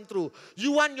dreams to come true.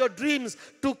 You want your dreams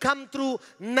to come true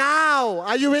now.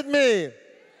 Are you with me?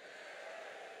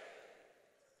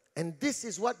 And this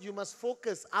is what you must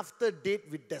focus after Date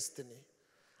with Destiny.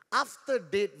 After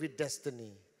Date with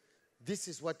Destiny, this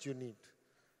is what you need.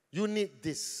 You need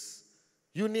this.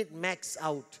 You need max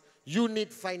out. You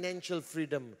need financial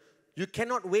freedom. You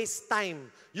cannot waste time.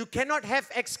 You cannot have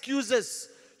excuses.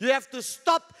 You have to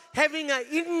stop having an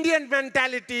Indian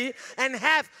mentality and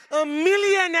have a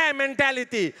millionaire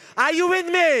mentality. Are you with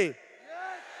me? Yes,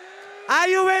 are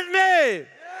you with me? Yes,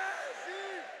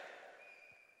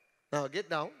 now get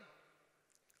down.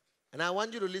 And I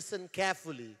want you to listen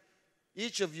carefully.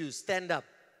 Each of you, stand up.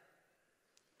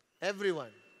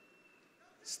 Everyone,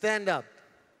 stand up.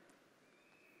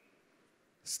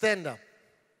 Stand up.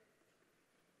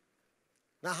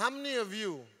 Now, how many of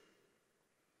you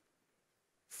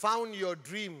found your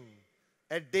dream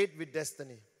at Date with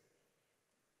Destiny?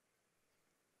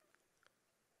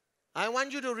 I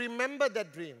want you to remember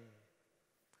that dream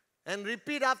and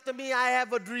repeat after me, I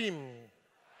have a dream.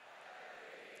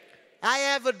 I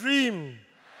have a dream.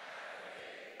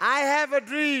 I have a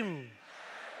dream.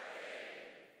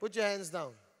 Put your hands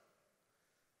down.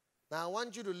 Now I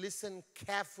want you to listen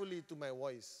carefully to my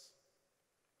voice.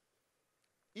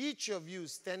 Each of you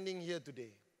standing here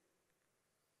today,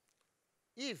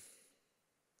 if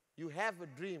you have a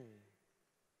dream,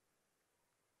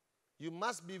 you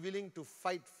must be willing to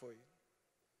fight for it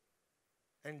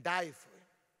and die for it.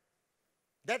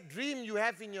 That dream you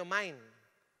have in your mind,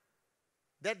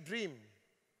 that dream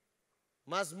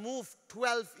must move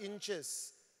 12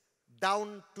 inches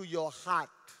down to your heart.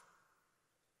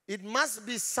 It must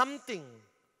be something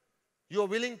you're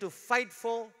willing to fight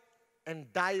for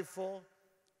and die for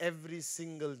every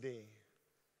single day.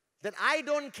 That I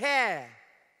don't care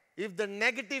if the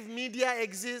negative media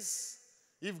exists,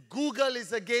 if Google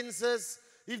is against us,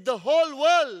 if the whole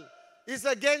world is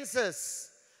against us.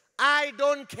 I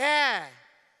don't care,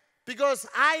 because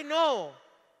I know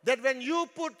that when you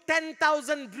put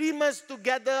 10,000 dreamers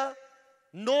together,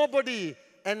 nobody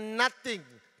and nothing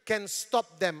can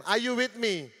stop them. Are you with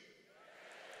me?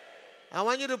 I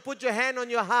want you to put your hand on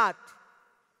your heart.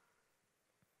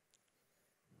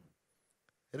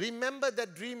 Remember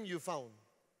that dream you found.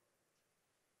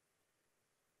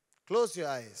 Close your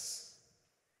eyes.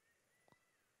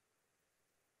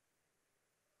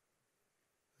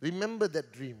 Remember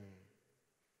that dream.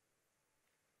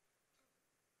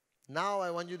 Now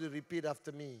I want you to repeat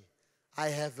after me. I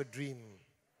have a dream.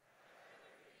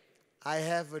 I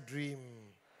have a dream.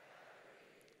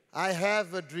 I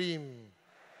have a dream.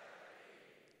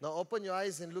 Now open your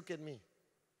eyes and look at me.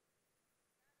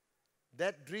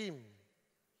 That dream,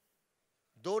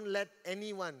 don't let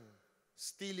anyone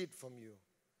steal it from you.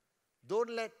 Don't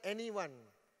let anyone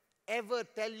ever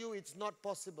tell you it's not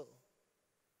possible.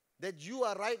 That you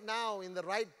are right now in the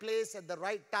right place at the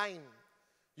right time.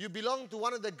 You belong to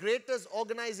one of the greatest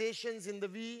organizations in the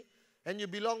V, and you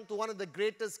belong to one of the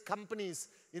greatest companies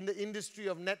in the industry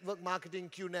of network marketing,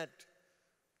 QNET.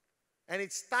 And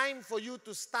it's time for you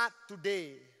to start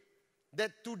today.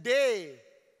 That today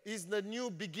is the new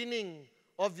beginning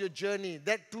of your journey.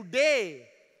 That today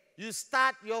you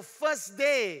start your first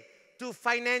day to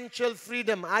financial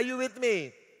freedom. Are you with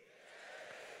me?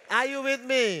 Are you with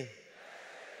me?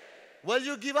 Will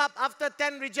you give up after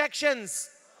 10 rejections?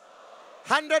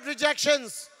 100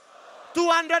 rejections?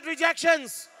 200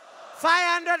 rejections?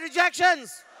 500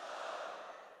 rejections?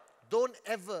 Don't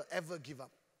ever, ever give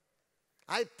up.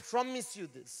 I promise you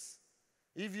this.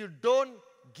 If you don't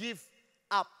give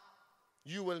up,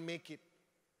 you will make it.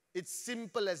 It's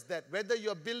simple as that. Whether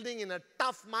you're building in a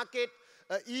tough market,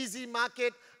 an easy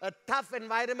market, a tough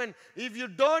environment, if you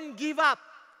don't give up,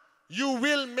 you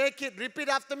will make it. Repeat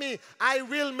after me. I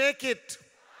will make it.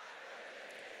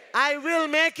 I will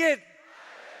make it.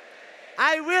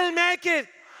 I will make it.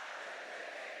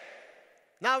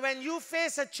 Now, when you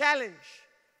face a challenge,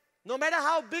 no matter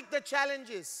how big the challenge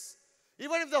is,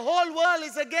 even if the whole world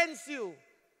is against you,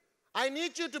 I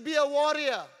need you to be a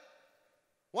warrior.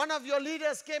 One of your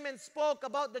leaders came and spoke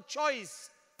about the choice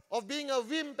of being a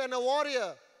wimp and a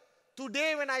warrior.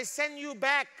 Today, when I send you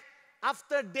back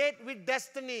after Date with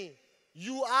Destiny,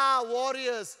 you are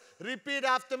warriors. Repeat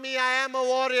after me, I am a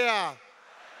warrior.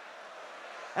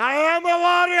 I am a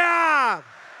warrior.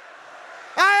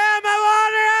 I am a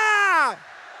warrior.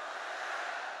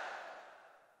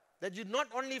 that you not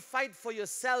only fight for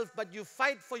yourself, but you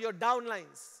fight for your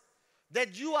downlines.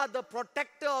 That you are the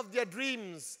protector of their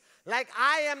dreams. Like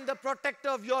I am the protector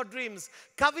of your dreams.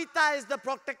 Kavita is the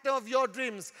protector of your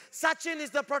dreams. Sachin is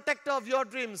the protector of your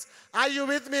dreams. Are you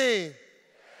with me? Yes.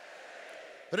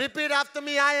 Repeat after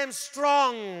me. I am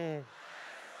strong.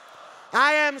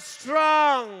 I am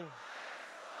strong.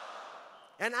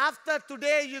 And after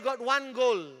today, you got one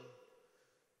goal.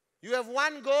 You have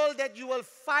one goal that you will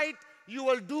fight, you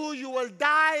will do, you will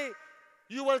die,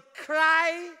 you will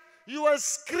cry, you will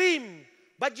scream,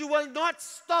 but you will not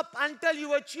stop until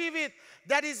you achieve it.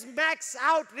 That is max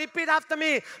out. Repeat after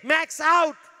me. Max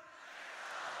out.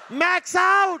 Max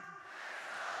out.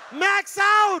 Max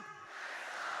out.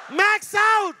 Max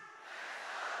out.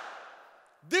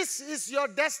 This is your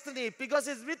destiny because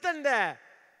it's written there.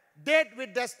 Date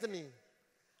with destiny.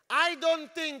 I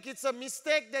don't think it's a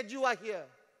mistake that you are here.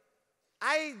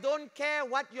 I don't care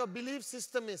what your belief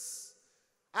system is.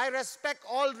 I respect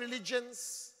all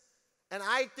religions. And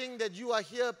I think that you are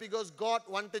here because God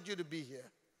wanted you to be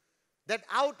here. That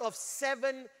out of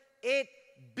 7, 8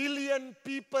 billion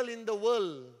people in the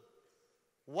world,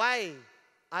 why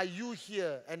are you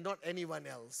here and not anyone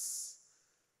else?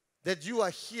 That you are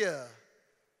here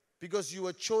because you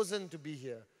were chosen to be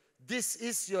here. This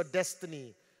is your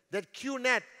destiny. That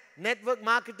QNET, network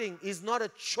marketing, is not a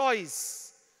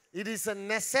choice. It is a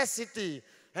necessity.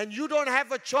 And you don't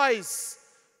have a choice.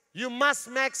 You must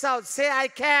max out. Say, I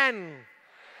can.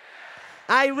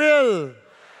 I will.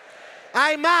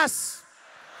 I must.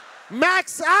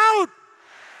 Max out.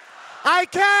 I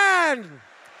can.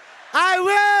 I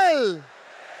will.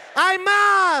 I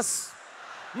must.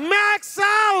 Max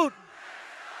out.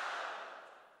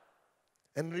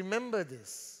 And remember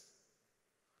this,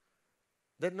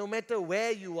 that no matter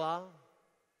where you are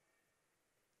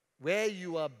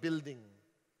building,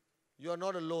 you are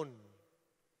not alone.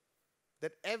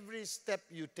 That every step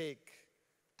you take,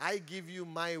 I give you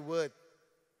my word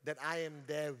that I am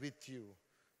there with you.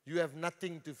 You have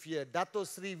nothing to fear. Dato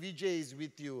Sri Vijay is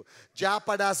with you.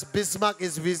 Japadas Bismarck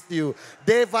is with you.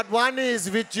 Dev Advani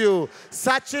is with you.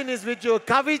 Sachin is with you.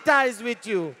 Kavita is with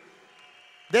you.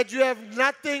 That you have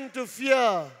nothing to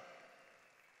fear.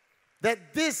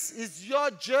 That this is your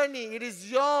journey. It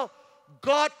is your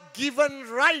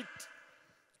God-given right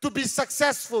to be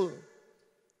successful.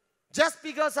 Just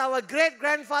because our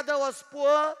great-grandfather was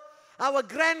poor, our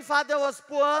grandfather was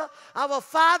poor, our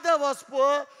father was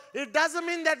poor, it doesn't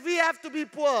mean that we have to be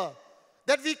poor.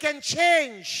 That we can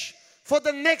change for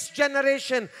the next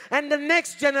generation and the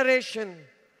next generation.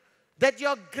 That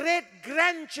your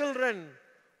great-grandchildren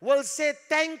will say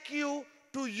thank you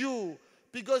to you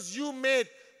because you made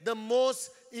the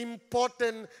most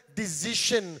important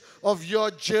decision of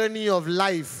your journey of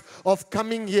life, of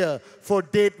coming here for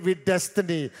Date with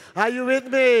Destiny. Are you with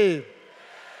me?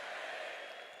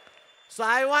 So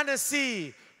I want to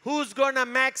see who's going to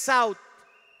max out.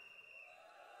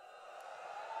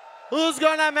 Who's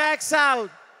going to max out?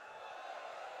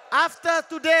 After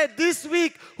today, this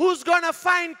week, who's going to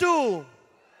find 2?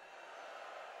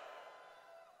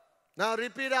 Now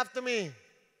repeat after me.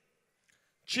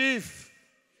 Chief,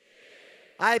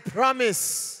 I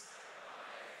promise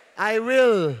I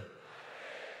will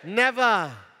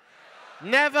never,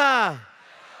 never,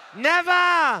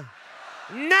 never,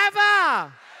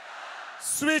 never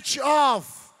switch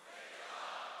off.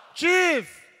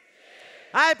 Chief,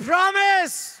 I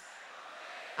promise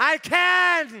I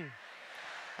can,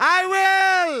 I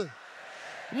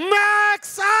will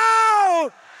max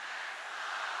out.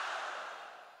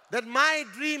 That my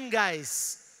dream,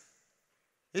 guys,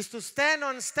 is to stand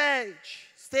on stage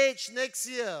next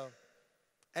year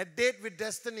at Date with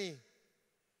Destiny.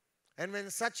 And when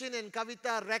Sachin and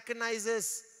Kavita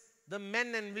recognizes the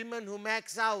men and women who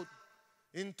max out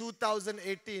in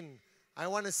 2018, I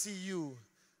want to see you.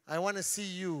 I want to see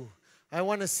you. I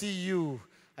want to see you.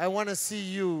 I want to see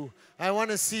you. I want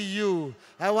to see you.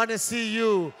 I want to see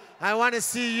you. I want to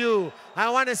see you. I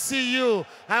want to see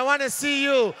you. I want to see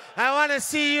you. I want to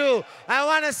see you. I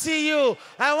want to see you.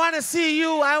 I want to see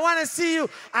you. I want to see you.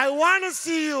 I want to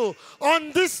see you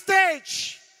on this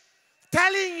stage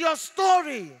telling your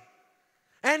story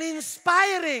and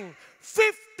inspiring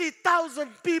 50,000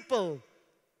 people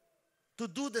to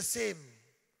do the same.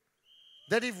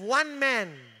 That if one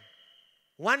man,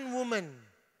 one woman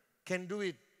can do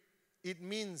it, it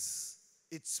means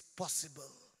it's possible.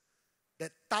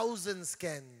 That thousands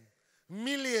can,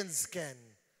 millions can.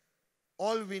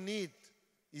 All we need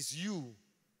is you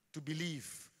to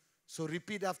believe. So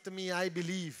repeat after me, I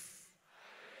believe.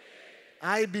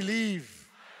 I believe.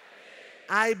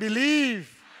 I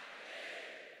believe.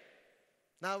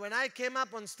 Now when I came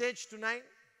up on stage tonight,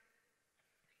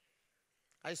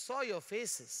 I saw your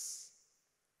faces.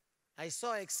 I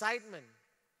saw excitement.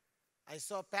 I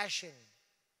saw passion.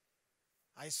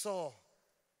 I saw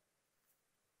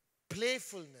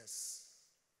playfulness.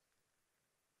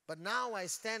 But now I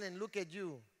stand and look at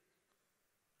you.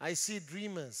 I see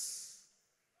dreamers.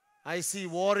 I see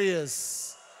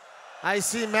warriors. I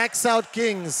see max out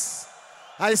kings.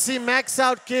 I see max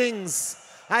out kings.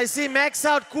 I see max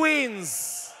out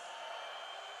queens.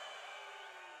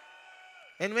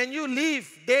 And when you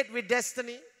leave Date with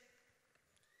Destiny,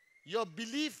 your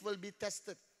belief will be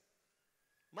tested.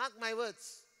 Mark my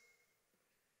words.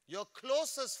 Your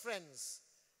closest friends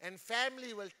and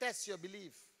family will test your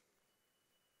belief.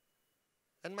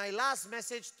 And my last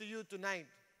message to you tonight.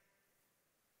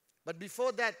 But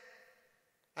before that,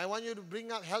 I want you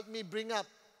to help me bring up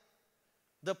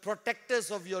the protectors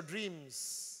of your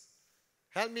dreams.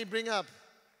 Help me bring up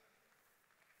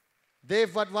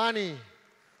Dev Vadvani,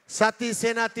 Sati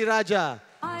Senathirajah,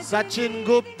 Sachin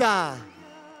Gupta,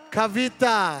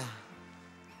 Kavita,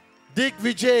 Dick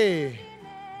Vijay,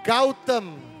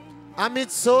 Gautam, Amit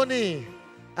Soni,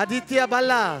 Aditya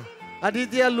Bala,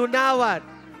 Aditya Lunawat,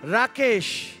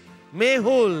 Rakesh,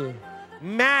 Mehul,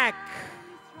 Mac,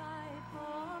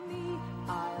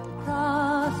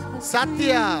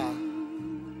 Satya.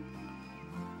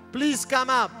 Please come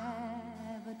up.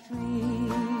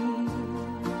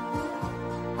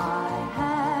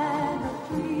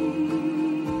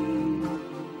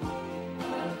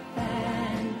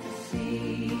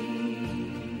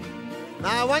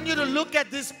 Now I want you to look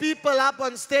at these people up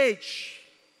on stage.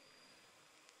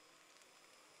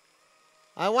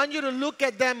 I want you to look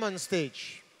at them on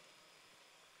stage.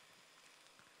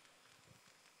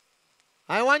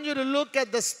 I want you to look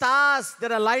at the stars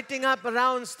that are lighting up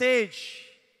around stage.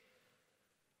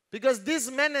 Because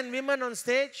these men and women on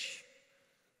stage,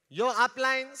 your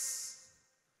uplines,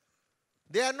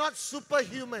 they are not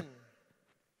superhuman.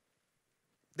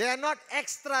 They are not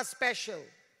extra special.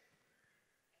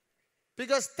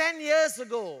 Because 10 years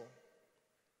ago,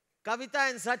 Kavita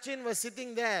and Sachin were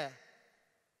sitting there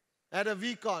at a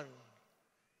VCon.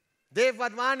 Dev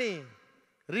Vadvani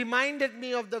reminded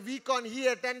me of the VCon he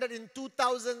attended in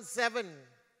 2007.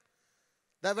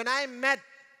 That when I met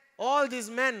all these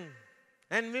men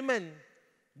and women,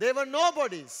 they were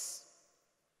nobodies.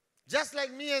 Just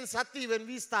like me and Sati when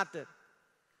we started.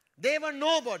 They were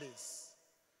nobodies.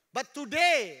 But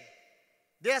today,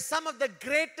 they are some of the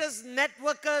greatest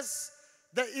networkers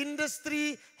the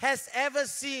industry has ever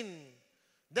seen.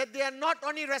 That they are not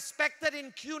only respected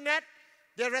in QNET,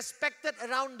 they are respected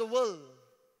around the world.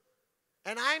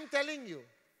 And I'm telling you,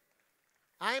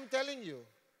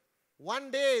 one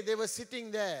day they were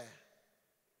sitting there,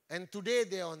 and today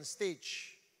they are on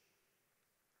stage.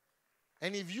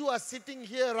 And if you are sitting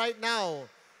here right now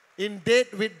in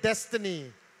Date with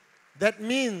Destiny, that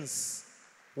means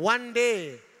one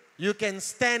day you can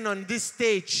stand on this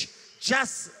stage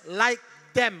just like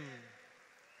them.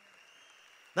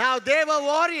 Now they were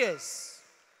warriors.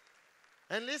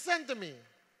 And listen to me.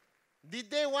 Did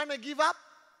they want to give up?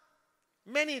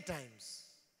 Many times.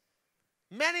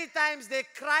 Many times they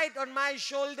cried on my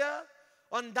shoulder,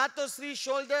 on Dato Sri's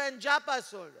shoulder and Japa's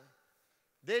shoulder.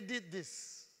 They did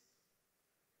this.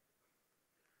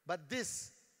 But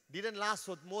this didn't last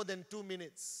for more than 2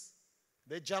 minutes.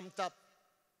 They jumped up.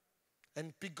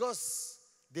 And because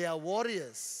they are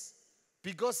warriors,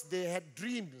 because they had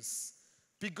dreams,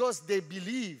 because they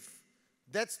believe,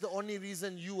 that's the only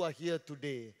reason you are here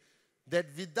today. That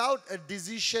without a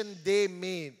decision they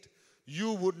made,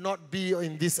 you would not be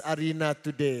in this arena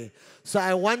today. So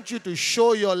I want you to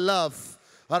show your love,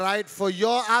 all right, for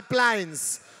your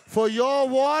uplines, for your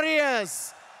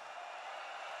warriors.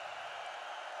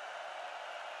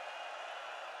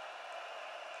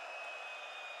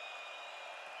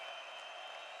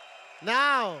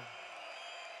 Now,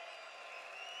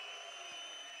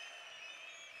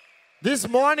 this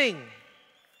morning,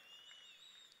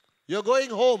 you're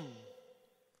going home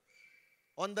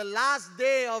on the last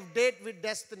day of Date with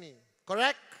Destiny,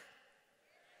 correct?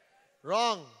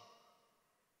 Wrong.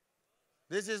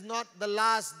 This is not the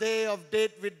last day of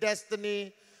Date with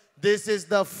Destiny. This is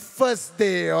the first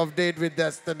day of Date with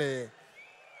Destiny.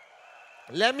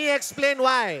 Let me explain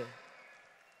why.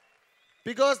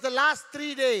 Because the last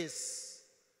 3 days,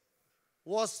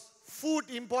 was food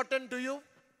important to you?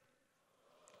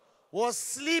 Was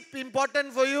sleep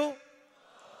important for you?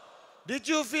 Did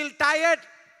you feel tired?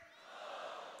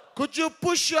 Could you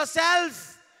push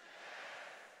yourself?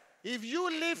 If you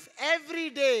live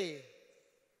every day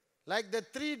like the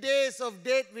 3 days of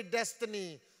Date with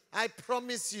Destiny, I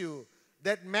promise you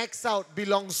that max out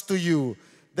belongs to you.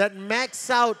 That max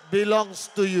out belongs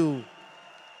to you.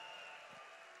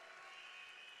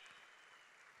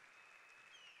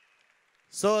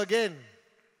 So again,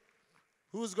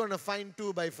 who's going to find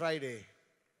 2 by Friday?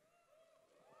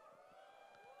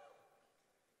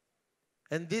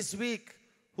 And this week,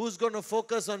 who's going to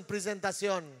focus on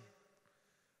presentation?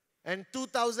 And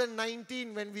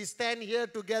 2019, when we stand here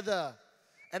together,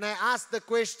 and I ask the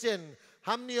question,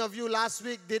 how many of you last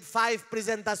week did 5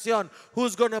 presentation?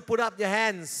 Who's going to put up your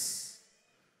hands?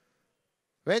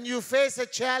 When you face a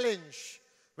challenge,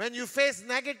 when you face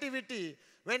negativity,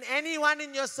 when anyone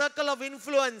in your circle of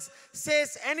influence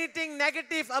says anything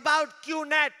negative about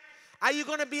QNET, are you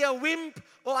going to be a wimp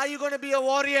or are you going to be a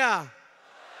warrior?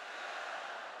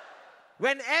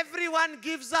 When everyone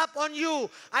gives up on you,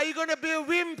 are you going to be a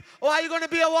wimp or are you going to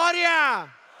be a warrior?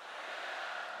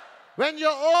 When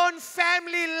your own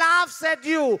family laughs at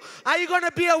you, are you going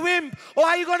to be a wimp or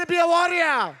are you going to be a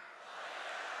warrior?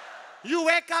 You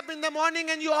wake up in the morning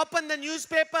and you open the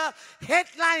newspaper,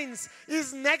 headlines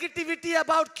is negativity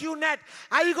about QNET.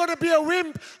 Are you going to be a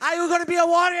wimp? Are you going to be a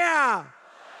warrior?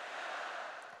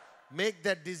 Make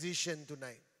that decision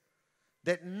tonight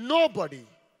that nobody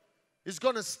is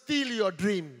going to steal your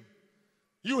dream.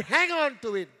 You hang on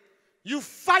to it. You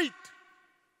fight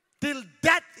till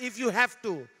death if you have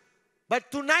to.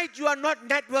 But tonight you are not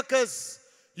networkers.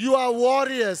 You are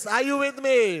warriors. Are you with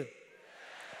me?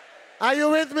 Are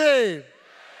you with me?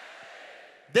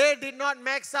 They did not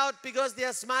max out because they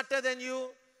are smarter than you.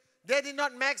 They did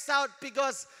not max out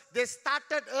because they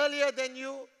started earlier than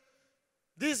you.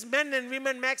 These men and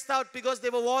women maxed out because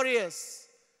they were warriors.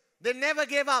 They never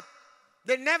gave up.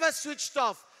 They never switched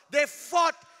off. They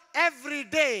fought every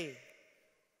day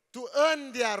to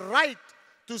earn their right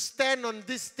to stand on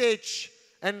this stage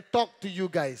and talk to you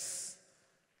guys.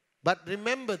 But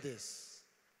remember this.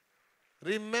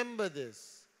 Remember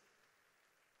this.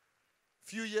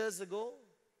 Few years ago,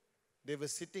 they were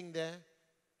sitting there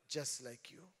just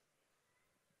like you.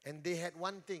 And they had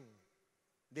one thing.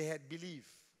 They had belief.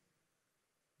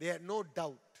 They had no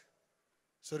doubt.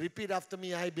 So repeat after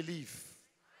me, I believe.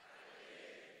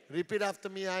 Repeat after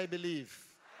me, I believe.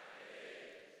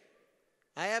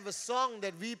 I have a song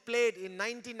that we played in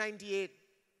 1998.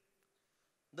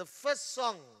 The first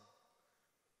song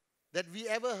that we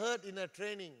ever heard in a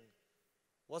training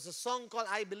was a song called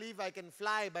I Believe I Can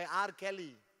Fly by R.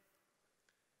 Kelly.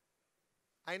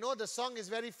 I know the song is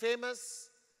very famous,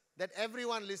 that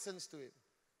everyone listens to it.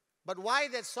 But why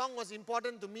that song was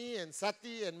important to me and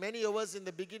Sati and many of us in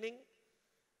the beginning?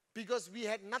 Because we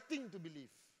had nothing to believe.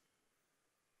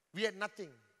 We had nothing.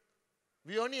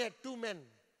 We only had 2 men,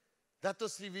 Dato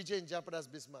Sri Vijay and Japadas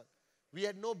Bismarck. We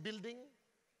had no building.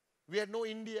 We had no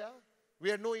India. We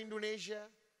had no Indonesia.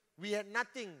 We had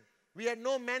nothing. We had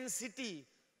no Man City.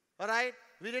 All right?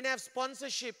 We didn't have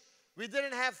sponsorship. We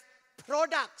didn't have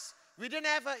products. We didn't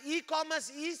have an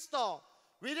e-commerce e-store.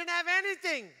 We didn't have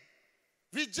anything.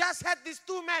 We just had these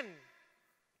 2 men,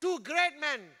 2 great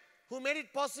men who made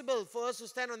it possible for us to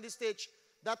stand on this stage,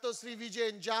 Dato Sri Vijay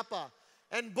and Japa.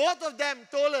 And both of them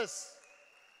told us,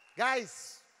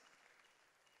 guys,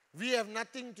 we have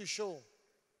nothing to show,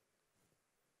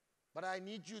 but I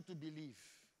need you to believe.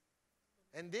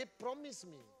 And they promised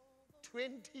me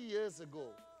 20 years ago,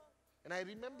 and I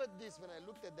remembered this when I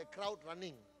looked at the crowd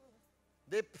running.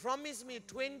 They promised me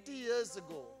 20 years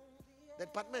ago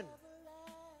that, Pathman,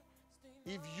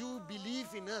 if you believe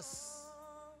in us,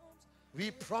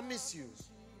 we promise you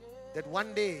that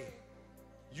one day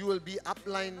you will be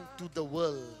upline to the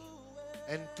world.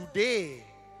 And today,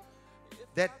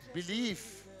 that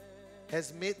belief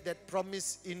has made that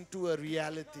promise into a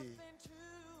reality.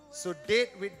 So date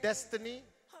with destiny.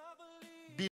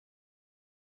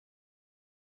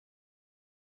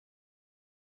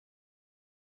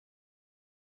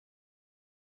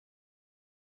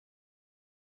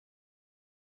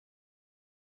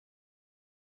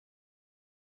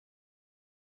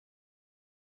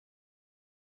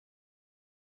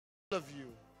 Of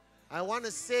you, I want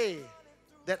to say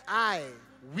that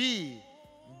we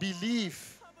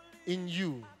believe in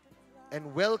you,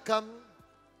 and welcome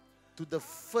to the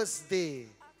first day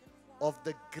of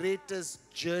the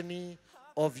greatest journey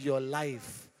of your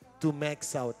life to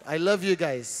max out. I love you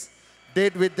guys.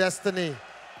 Date with Destiny.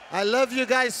 I love you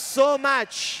guys so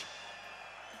much.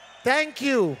 Thank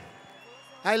you.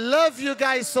 I love you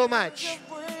guys so much.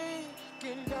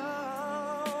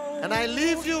 And I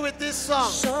leave you with this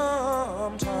song.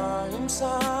 Sometimes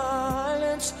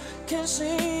silence can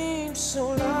seem so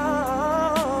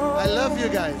loud. I love you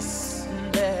guys.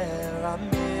 There are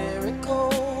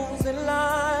miracles in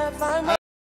life.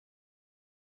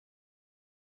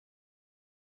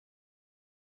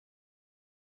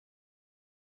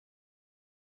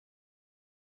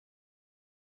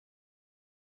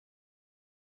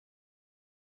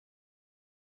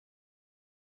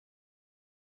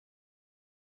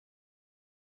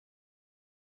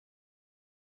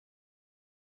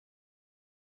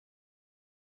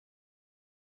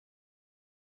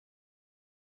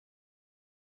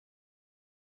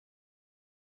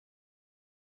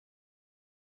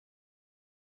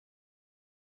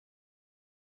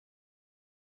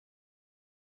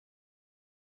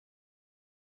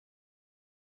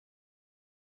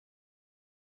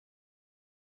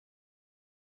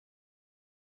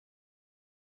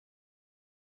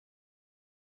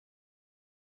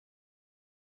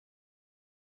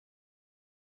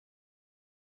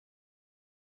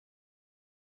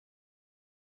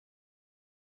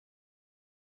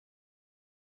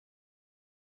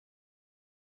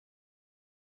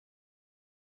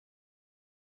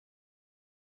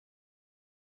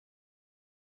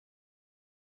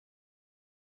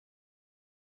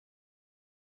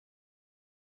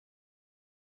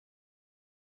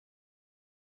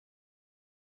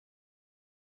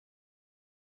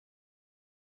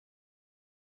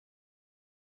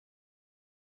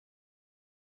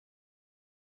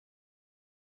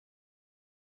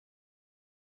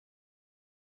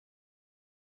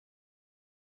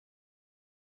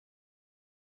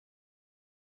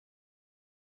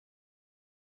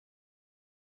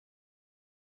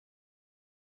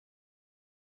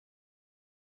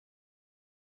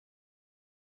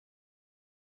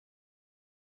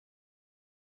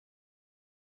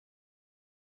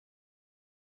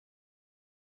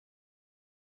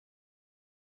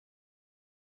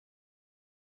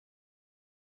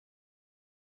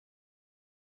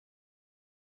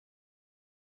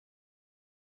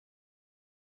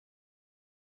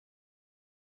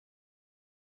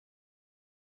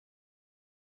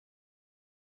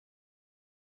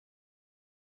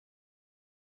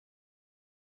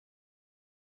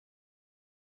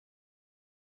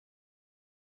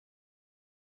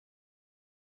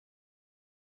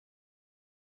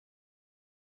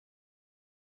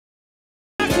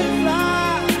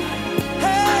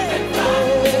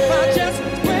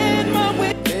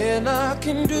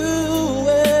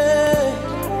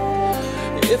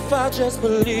 if I just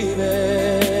believe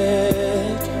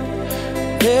it.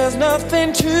 There's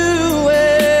nothing to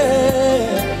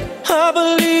it. I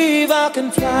believe I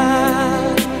can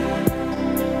fly.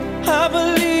 I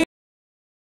believe